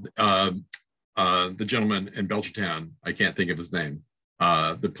example, the gentleman in Belchertown, I can't think of his name,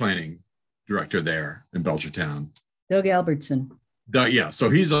 the planning director there in Belchertown. Doug Albertson. Yeah, so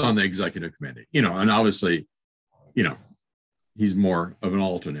he's on the executive committee, and obviously, he's more of an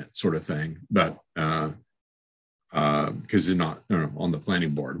alternate sort of thing, but because he's not on the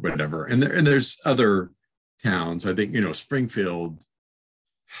planning board, whatever. And there's other towns, I think, Springfield,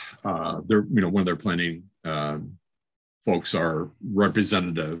 they're, one of their planning folks are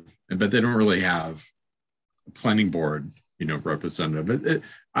representative, but they don't really have a planning board, representative.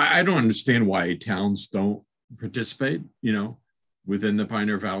 I don't understand why towns don't participate, within the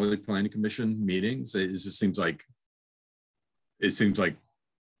Pioneer Valley Planning Commission meetings. It just seems like, it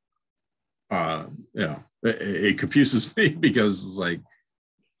confuses me because it's like,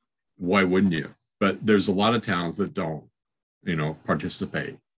 why wouldn't you? But there's a lot of towns that don't,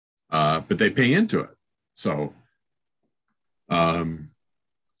 participate, but they pay into it. So, all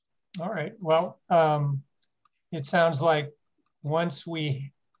right. Well, it sounds like once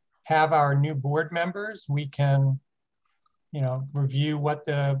we have our new board members, we can, review what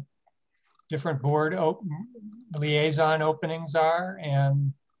the different board liaison openings are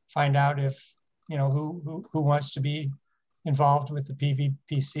and find out if, who wants to be involved with the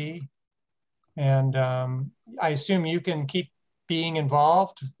PVPC. And I assume you can keep being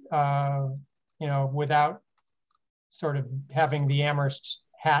involved, without sort of having the Amherst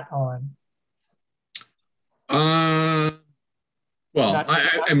hat on. Well,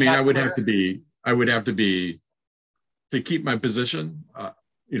 I mean, I would have to be, to keep my position, I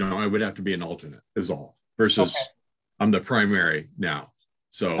would have to be an alternate is all, versus I'm the primary now.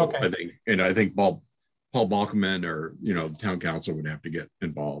 So I think Paul Balkman or, the town council would have to get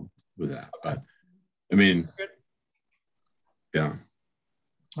involved with that. But I mean, yeah.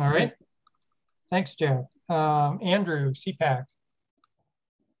 All right. Thanks, Jared. Andrew, CPAC.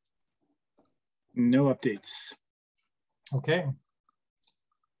 No updates. Okay.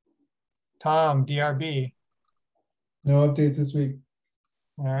 Tom, DRB. No updates this week.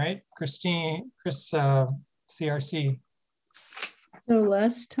 All right. Chris, CRC. So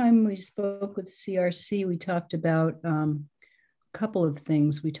last time we spoke with CRC, we talked about a couple of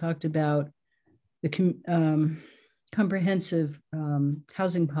things. We talked about the comprehensive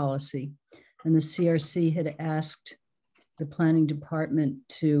housing policy, and the CRC had asked the planning department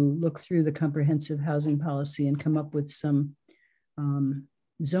to look through the comprehensive housing policy and come up with some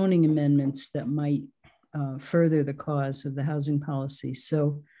zoning amendments that might further the cause of the housing policy.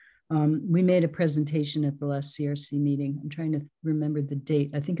 So we made a presentation at the last CRC meeting. I'm trying to remember the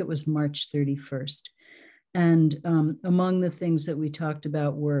date. I think it was March 31st. And among the things that we talked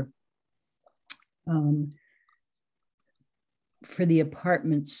about were for the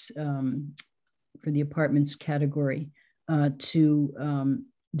apartments category, to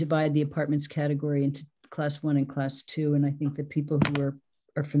divide the apartments category into class 1 and class 2. And I think that people who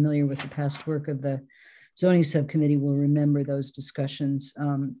are familiar with the past work of the zoning subcommittee will remember those discussions.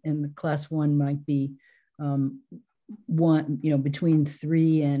 And the class 1 might be between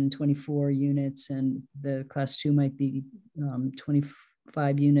 3 and 24 units, and the class 2 might be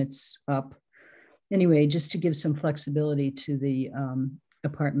 25 units up. Anyway, just to give some flexibility to the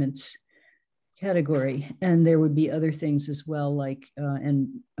apartments category. And there would be other things as well, like,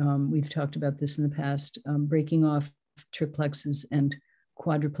 we've talked about this in the past, breaking off triplexes and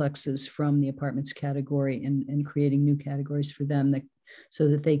quadruplexes from the apartments category and creating new categories for them so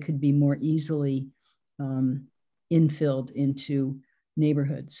that they could be more easily infilled into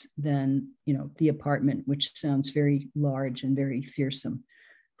neighborhoods than, the apartment, which sounds very large and very fearsome.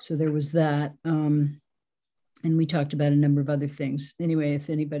 So there was that. And we talked about a number of other things. Anyway,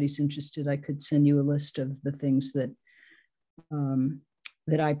 if anybody's interested, I could send you a list of the things that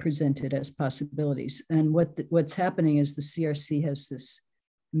that I presented as possibilities. And what's happening is the CRC has this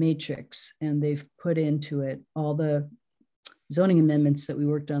matrix, and they've put into it all the zoning amendments that we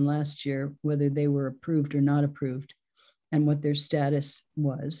worked on last year, whether they were approved or not approved, and what their status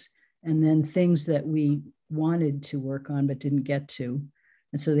was. And then things that we wanted to work on but didn't get to.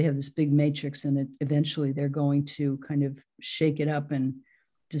 And so they have this big matrix, and eventually they're going to kind of shake it up and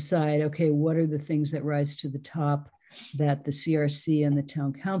decide, okay, what are the things that rise to the top that the CRC and the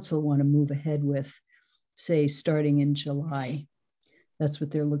town council want to move ahead with, say, starting in July. That's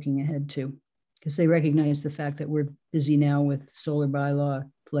what they're looking ahead to, because they recognize the fact that we're busy now with solar bylaw,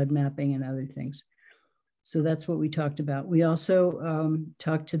 flood mapping, and other things. So that's what we talked about. We also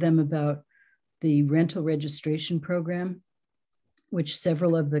talked to them about the rental registration program, which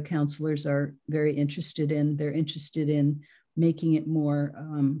several of the counselors are very interested in. They're interested in making it more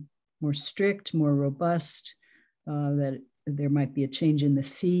strict, more robust, that there might be a change in the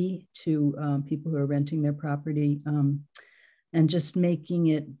fee to people who are renting their property, and just making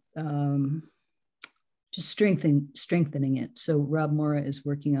it, just strengthening it. So Rob Mora is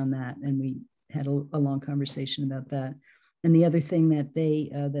working on that, and we had a long conversation about that. And the other thing that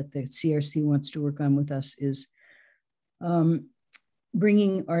that the CRC wants to work on with us is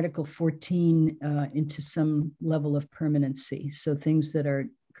bringing Article 14 into some level of permanency. So things that are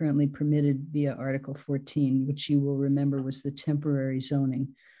currently permitted via Article 14, which you will remember was the temporary zoning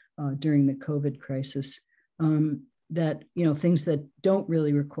during the COVID crisis, that, things that don't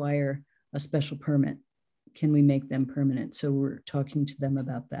really require a special permit, can we make them permanent? So we're talking to them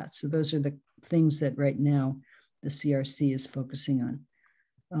about that. So those are the things that right now the CRC is focusing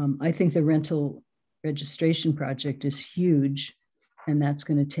on. I think the rental registration project is huge, and that's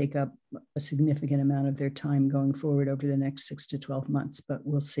going to take up a significant amount of their time going forward over the next 6 to 12 months, but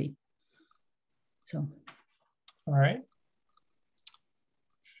we'll see. So. All right.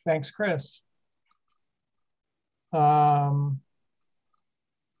 Thanks, Chris.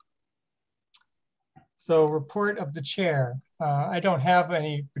 So report of the chair. I don't have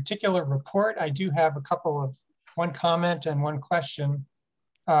any particular report. I do have one comment and one question.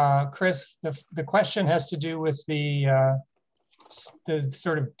 Chris, the question has to do with the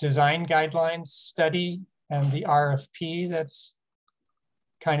sort of design guidelines study and the RFP that's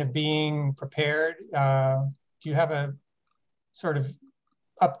kind of being prepared. Do you have a sort of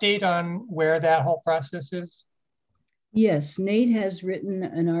update on where that whole process is? Yes, Nate has written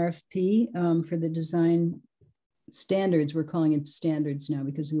an RFP for the design standards. We're calling it standards now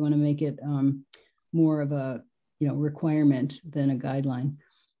because we want to make it more of a requirement than a guideline.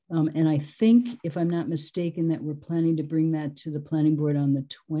 And I think, if I'm not mistaken, that we're planning to bring that to the planning board on the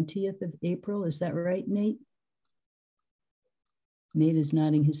 20th of April. Is that right, Nate? Nate is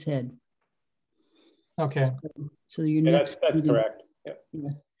nodding his head. Okay. So your next that's meeting, correct. Yep. Yeah,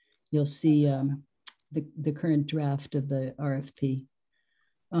 you'll see the current draft of the RFP.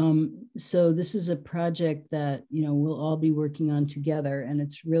 So this is a project that, we'll all be working on together, and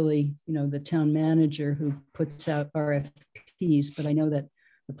it's really, the town manager who puts out RFPs, but I know that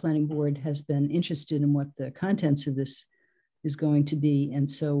the planning board has been interested in what the contents of this is going to be. And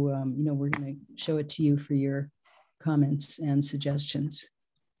so, we're going to show it to you for your comments and suggestions.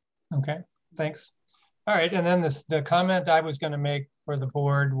 Okay, thanks. All right, and then the comment I was going to make for the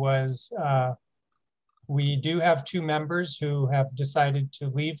board was we do have 2 members who have decided to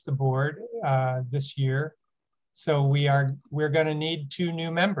leave the board this year. So we're going to need 2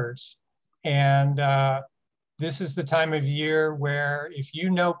 new members. And this is the time of year where if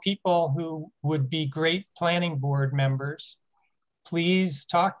you know people who would be great planning board members, please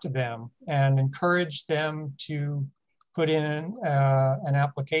talk to them and encourage them to put in an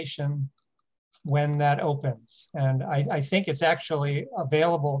application when that opens. And I think it's actually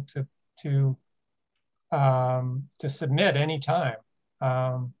available to submit anytime.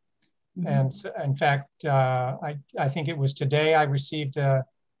 And so, in fact, I think it was today I received an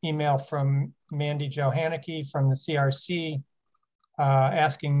email from Mandy Johanneke from the CRC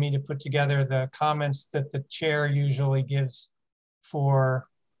asking me to put together the comments that the chair usually gives for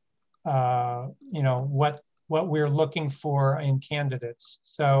you know, what we're looking for in candidates.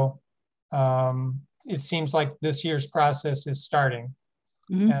 So it seems like this year's process is starting.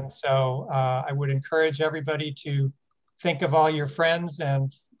 And so I would encourage everybody to think of all your friends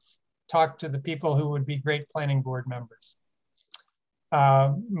and talk to the people who would be great planning board members.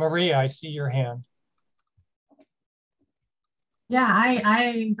 Maria, I see your hand. Yeah, I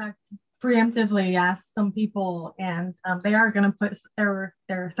in fact preemptively asked some people, and they are going to put throw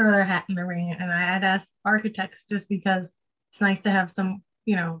their hat in the ring. And I had asked architects just because it's nice to have some,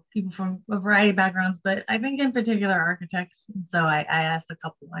 you know, people from a variety of backgrounds, but I think in particular architects. And so I asked a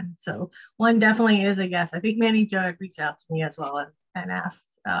couple one. So one definitely is a yes. I think Manny Jo had reached out to me as well and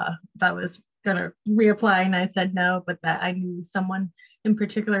asked if I was going to reapply, and I said no, but that I knew someone in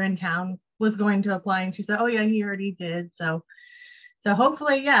particular in town was going to apply, and she said, oh yeah, he already did. So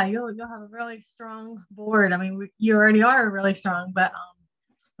hopefully, yeah, you'll have a really strong board. I mean, you already are really strong, but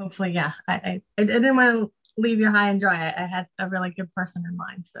hopefully, yeah. I didn't want to leave you high and dry. I had a really good person in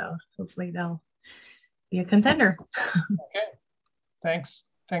mind, so hopefully they'll be a contender. Okay, thanks,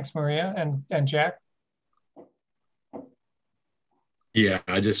 Maria and Jack. Yeah,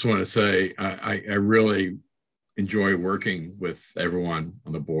 I just want to say I really enjoy working with everyone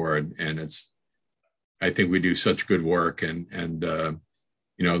on the board, and I think we do such good work. And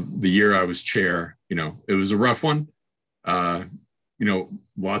you know, the year I was chair, you know, it was a rough one. You know,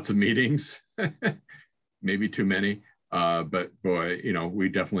 lots of meetings, maybe too many. But boy, you know, we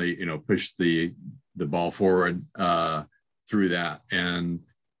definitely, you know, pushed the ball forward through that. And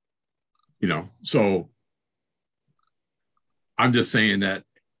you know, so I'm just saying that,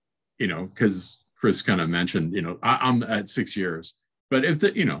 you know, because Chris kind of mentioned, you know, I'm at 6 years. But if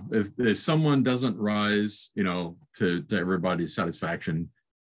you know, if someone doesn't rise, you know, to everybody's satisfaction,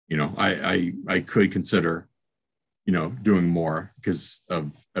 you know, I could consider, you know, doing more because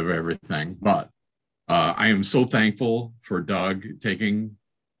of everything. But I am so thankful for Doug taking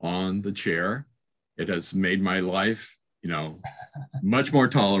on the chair. It has made my life, you know, much more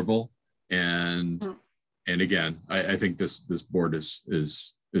tolerable. And again, I think this board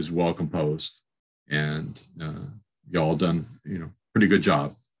is well composed, and y'all done, you know, pretty good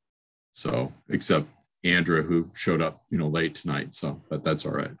job. So, except Andrea, who showed up, you know, late tonight. So, but that's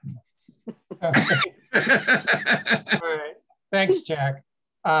all right. All right. Thanks, Jack.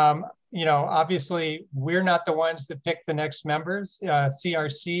 You know, obviously, we're not the ones that pick the next members.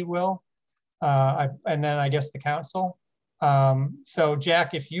 CRC will, and then I guess the council. So,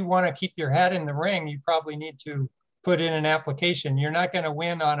 Jack, if you want to keep your hat in the ring, you probably need to put in an application. You're not going to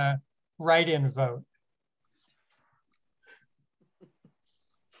win on a write-in vote.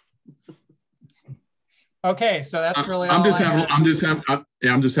 Okay, so that's really all I'm just having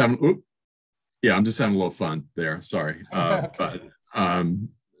a little fun there. Sorry, okay. But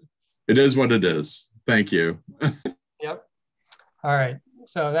it is what it is. Thank you. Yep. All right.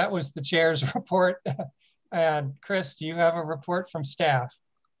 So that was the chair's report. And Chris, do you have a report from staff?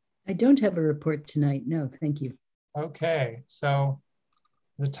 I don't have a report tonight. No, thank you. Okay. So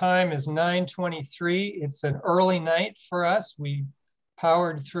the time is 9:23. It's an early night for us. We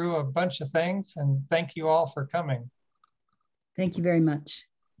powered through a bunch of things, and thank you all for coming. Thank you very much.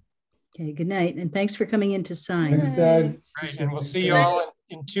 Okay, good night, and thanks for coming in to sign. Right, and we'll see you all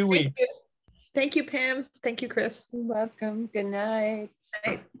in 2 weeks. Thank you, Pam. Thank you, Chris. You're welcome. Good night.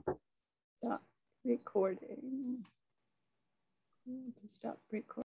 Good night. Stop recording. Stop recording.